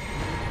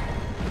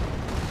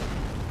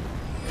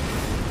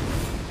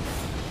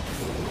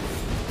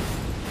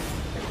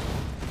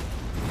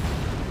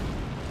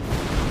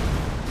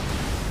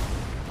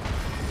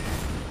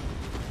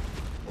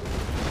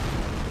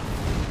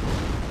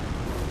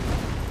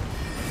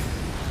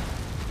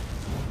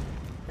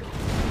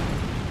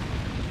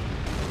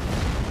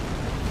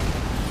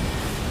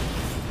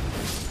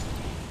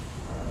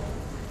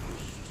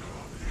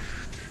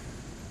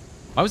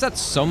 Why was that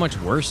so much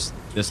worse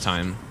this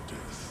time?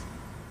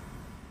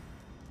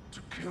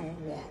 To kill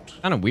what?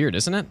 Kind of weird,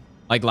 isn't it?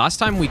 Like last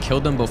time we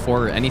killed them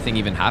before anything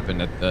even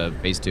happened at the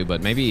phase 2,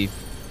 but maybe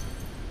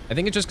I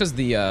think it's just because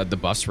the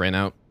buffs ran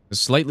out. It's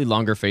slightly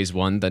longer phase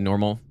 1 than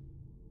normal.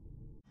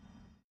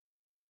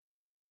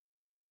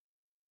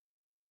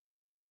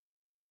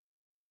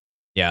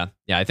 Yeah,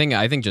 I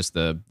think just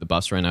the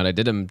buffs ran out. I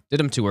did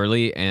them too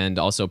early and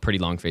also pretty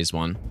long phase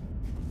 1.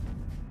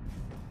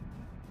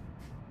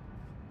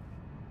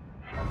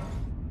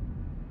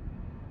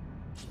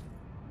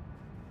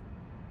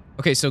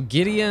 Okay, so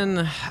Gideon,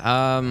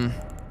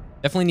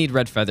 definitely need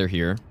red feather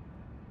here.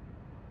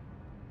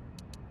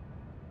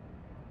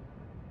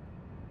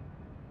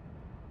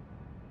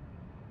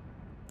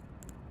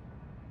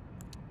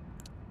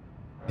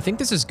 I think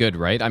this is good,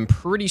 right? I'm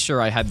pretty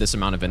sure I had this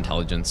amount of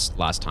intelligence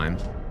last time.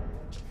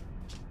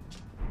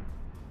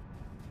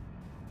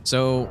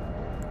 So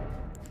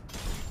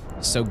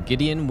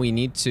Gideon, we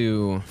need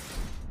to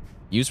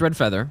use red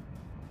feather.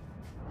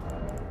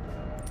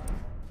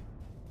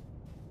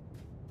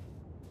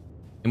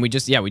 And we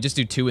just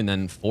do 2 and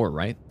then 4,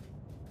 right?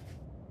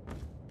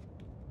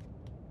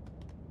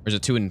 Or is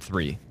it 2 and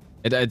 3?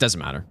 It doesn't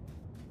matter.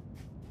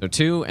 So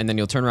 2, and then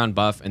you'll turn around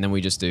buff, and then we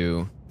just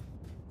do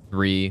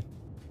 3.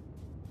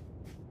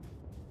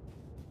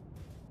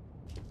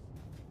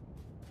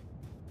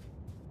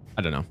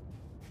 I don't know.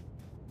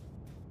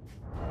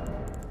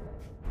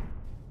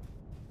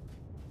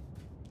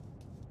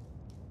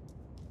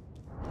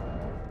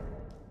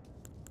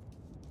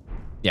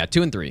 Yeah,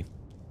 2 and 3.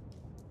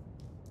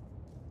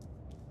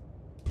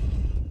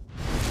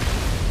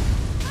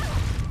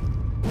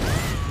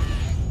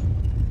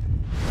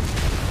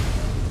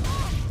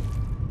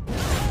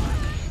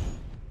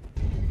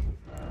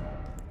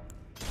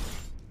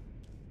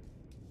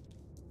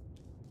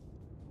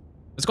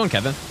 Let's go on,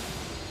 Kevin.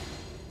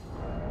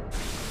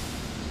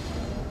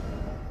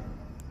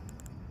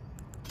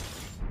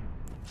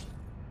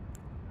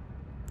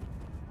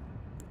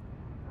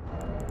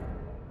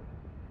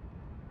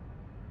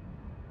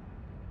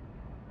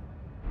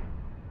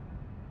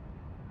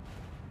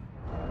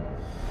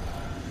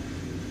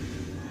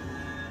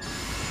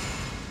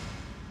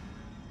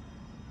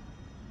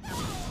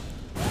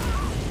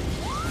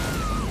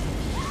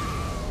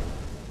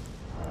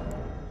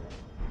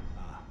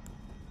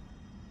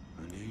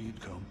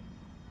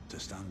 To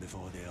stand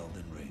before the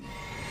Elden Ring.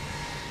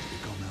 To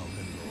become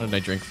Elden Lord. What did I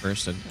drink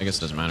first? I guess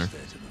it doesn't matter.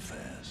 State of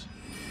affairs.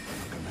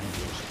 I commend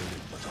your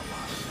spirit, but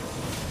alas,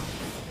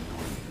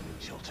 none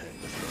shall take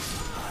the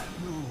throne.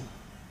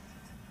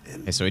 I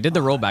know. Okay, so he did the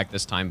rollback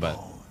this time, but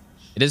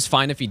it is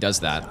fine if he does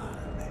that.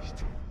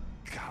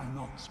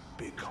 Cannot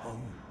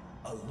become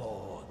a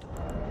lord.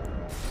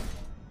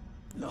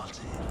 Not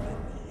even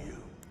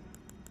you.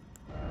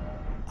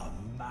 A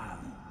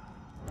man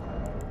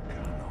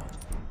cannot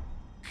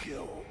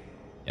kill.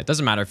 Yeah, it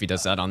doesn't matter if he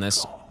does that on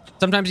this.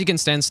 Sometimes he can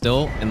stand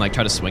still and like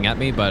try to swing at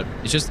me, but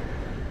it's just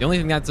the only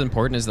thing that's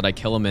important is that I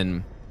kill him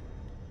in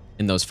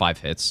those 5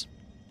 hits.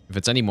 If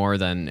it's any more,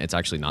 then it's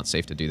actually not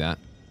safe to do that.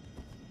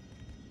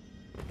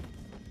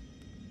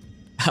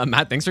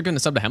 Matt, thanks for giving a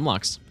sub to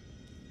Hemlocks.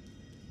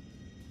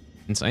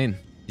 Insane.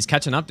 He's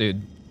catching up,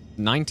 dude.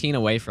 19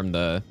 away from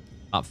the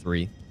top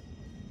 3.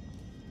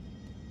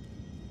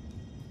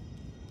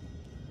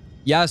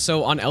 Yeah,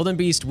 so on Elden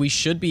Beast, we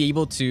should be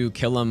able to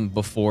kill him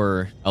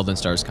before Elden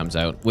Stars comes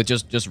out with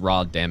just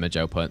raw damage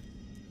output.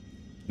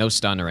 No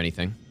stun or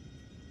anything.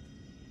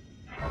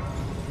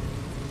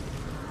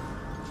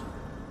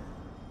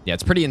 Yeah,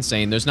 it's pretty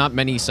insane. There's not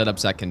many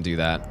setups that can do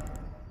that.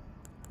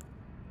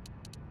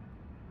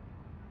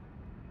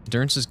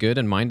 Endurance is good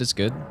and mind is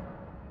good.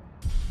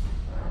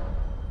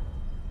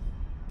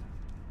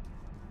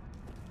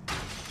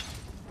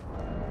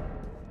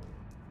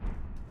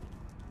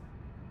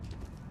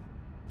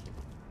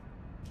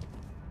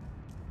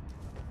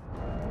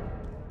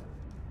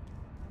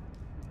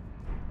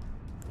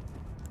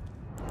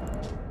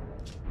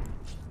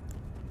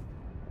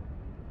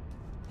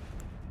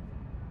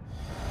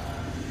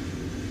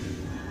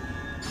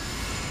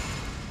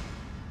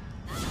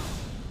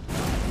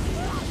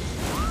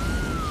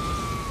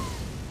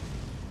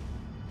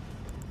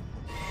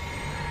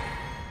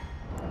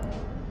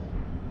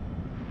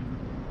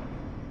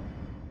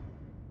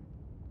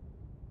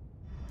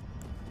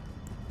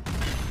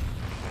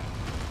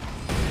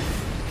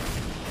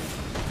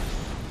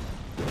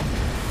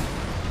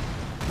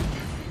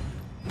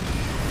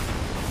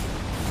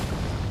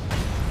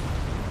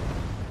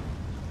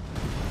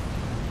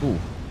 Ooh.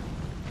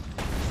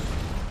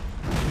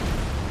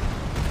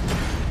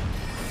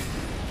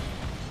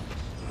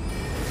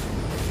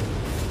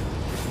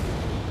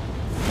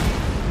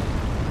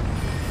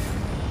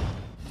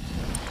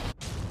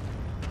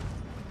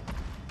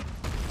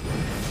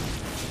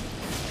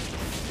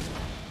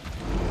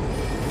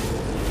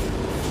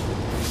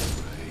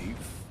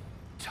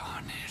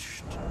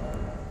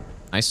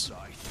 Nice.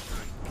 Thy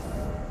strength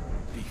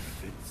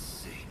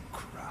befits a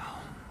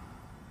crown.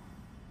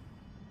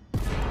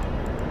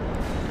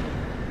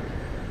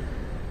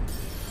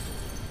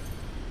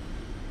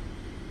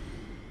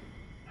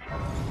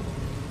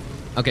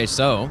 Okay,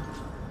 so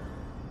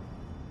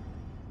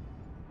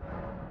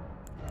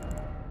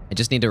I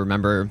just need to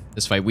remember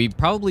this fight. We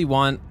probably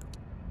want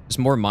just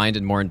more mind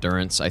and more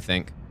endurance, I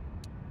think.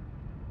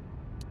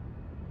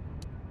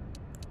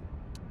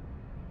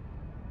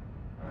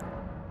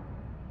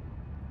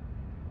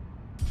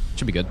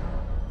 Should be good.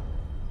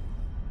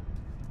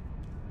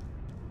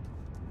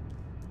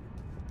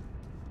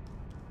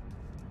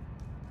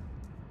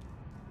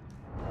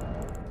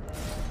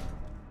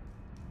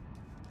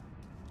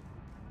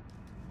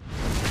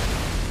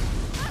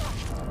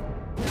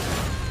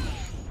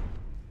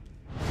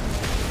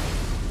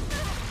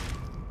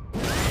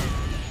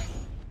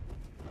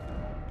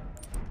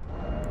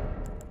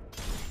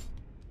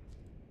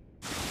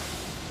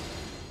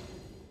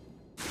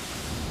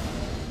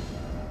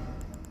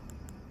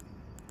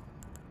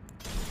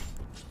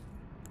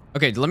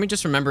 Okay, let me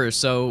just remember.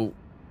 So,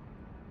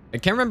 I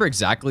can't remember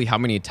exactly how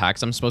many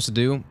attacks I'm supposed to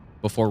do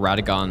before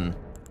Radagon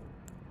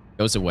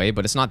goes away,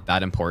 but it's not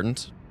that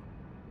important.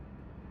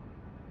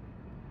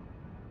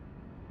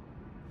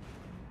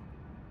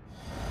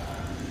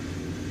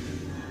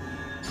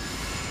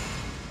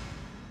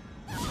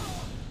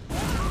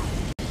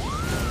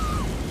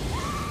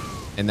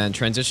 And then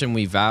transition,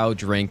 we vow,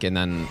 drink, and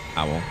then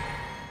owl.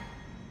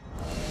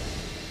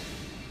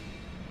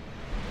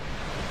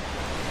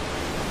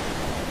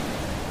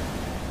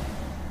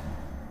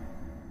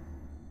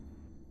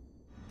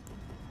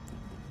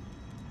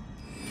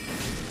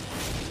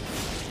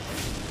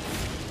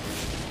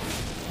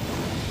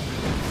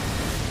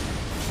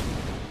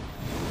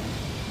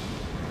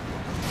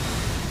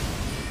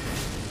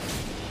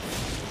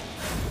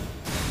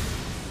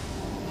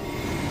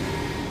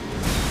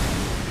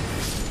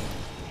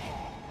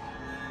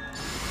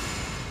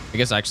 I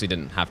guess I actually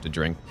didn't have to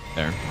drink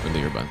there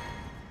earlier, but...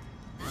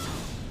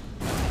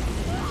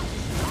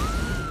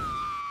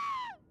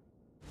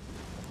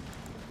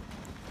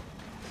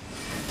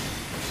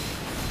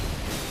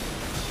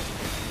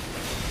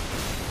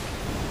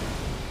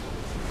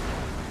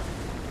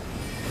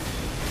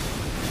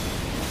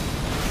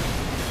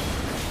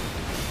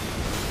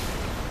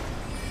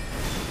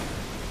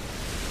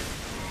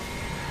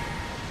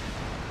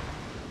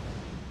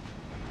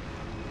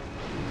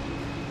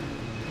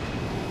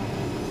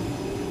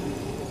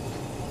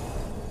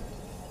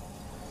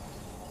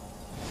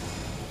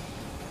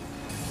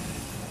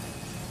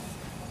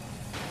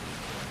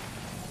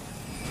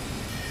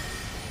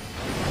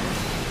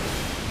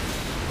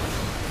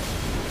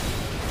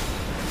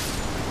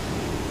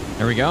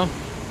 There we go.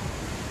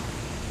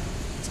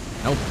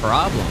 No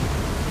problem.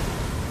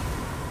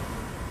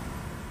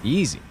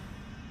 Easy.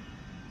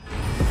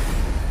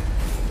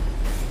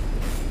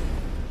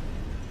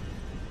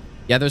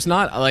 Yeah, there's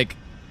not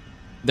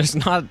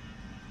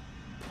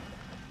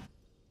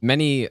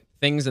many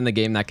things in the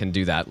game that can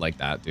do that like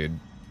that, dude.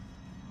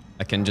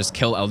 That can just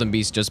kill Elden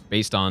Beast just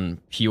based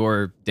on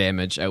pure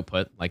damage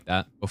output like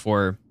that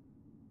before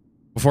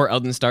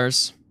Elden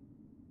Stars.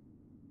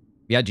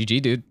 Yeah,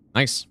 GG, dude.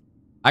 Nice.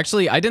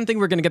 Actually, I didn't think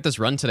we were gonna get this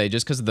run today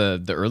just because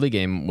the early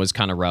game was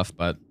kind of rough,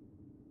 but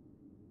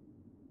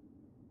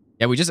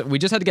yeah, we just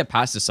had to get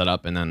past the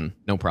setup and then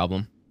no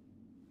problem.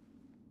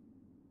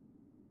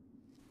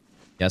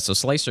 Yeah, so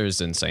Slicer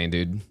is insane,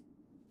 dude.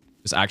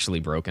 It's actually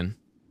broken.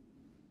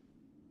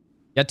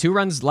 Yeah, 2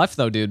 runs left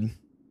though, dude.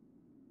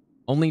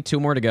 Only 2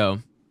 more to go.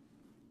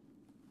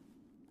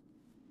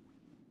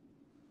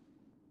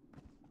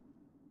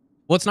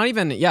 Well, it's not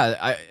even,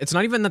 yeah, it's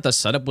not even that the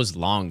setup was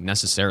long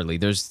necessarily.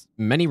 There's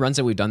many runs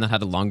that we've done that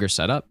had a longer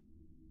setup.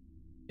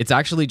 It's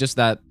actually just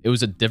that it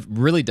was a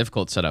really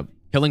difficult setup.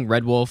 Killing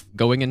Red Wolf,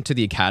 going into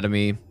the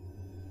academy,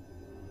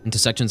 into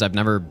sections I've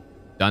never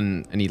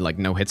done any like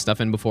no-hit stuff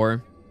in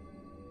before.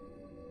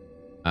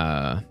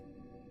 Yeah,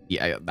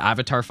 the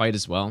Avatar fight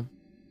as well.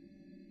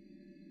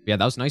 Yeah,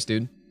 that was nice,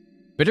 dude.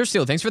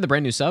 Bittersteel, thanks for the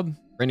brand new sub.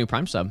 Brand new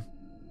Prime sub.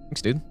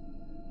 Thanks, dude.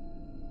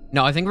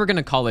 No, I think we're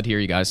gonna call it here,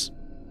 you guys.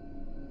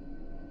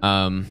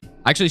 I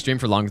actually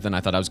streamed for longer than I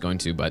thought I was going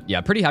to, but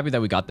yeah, pretty happy that we got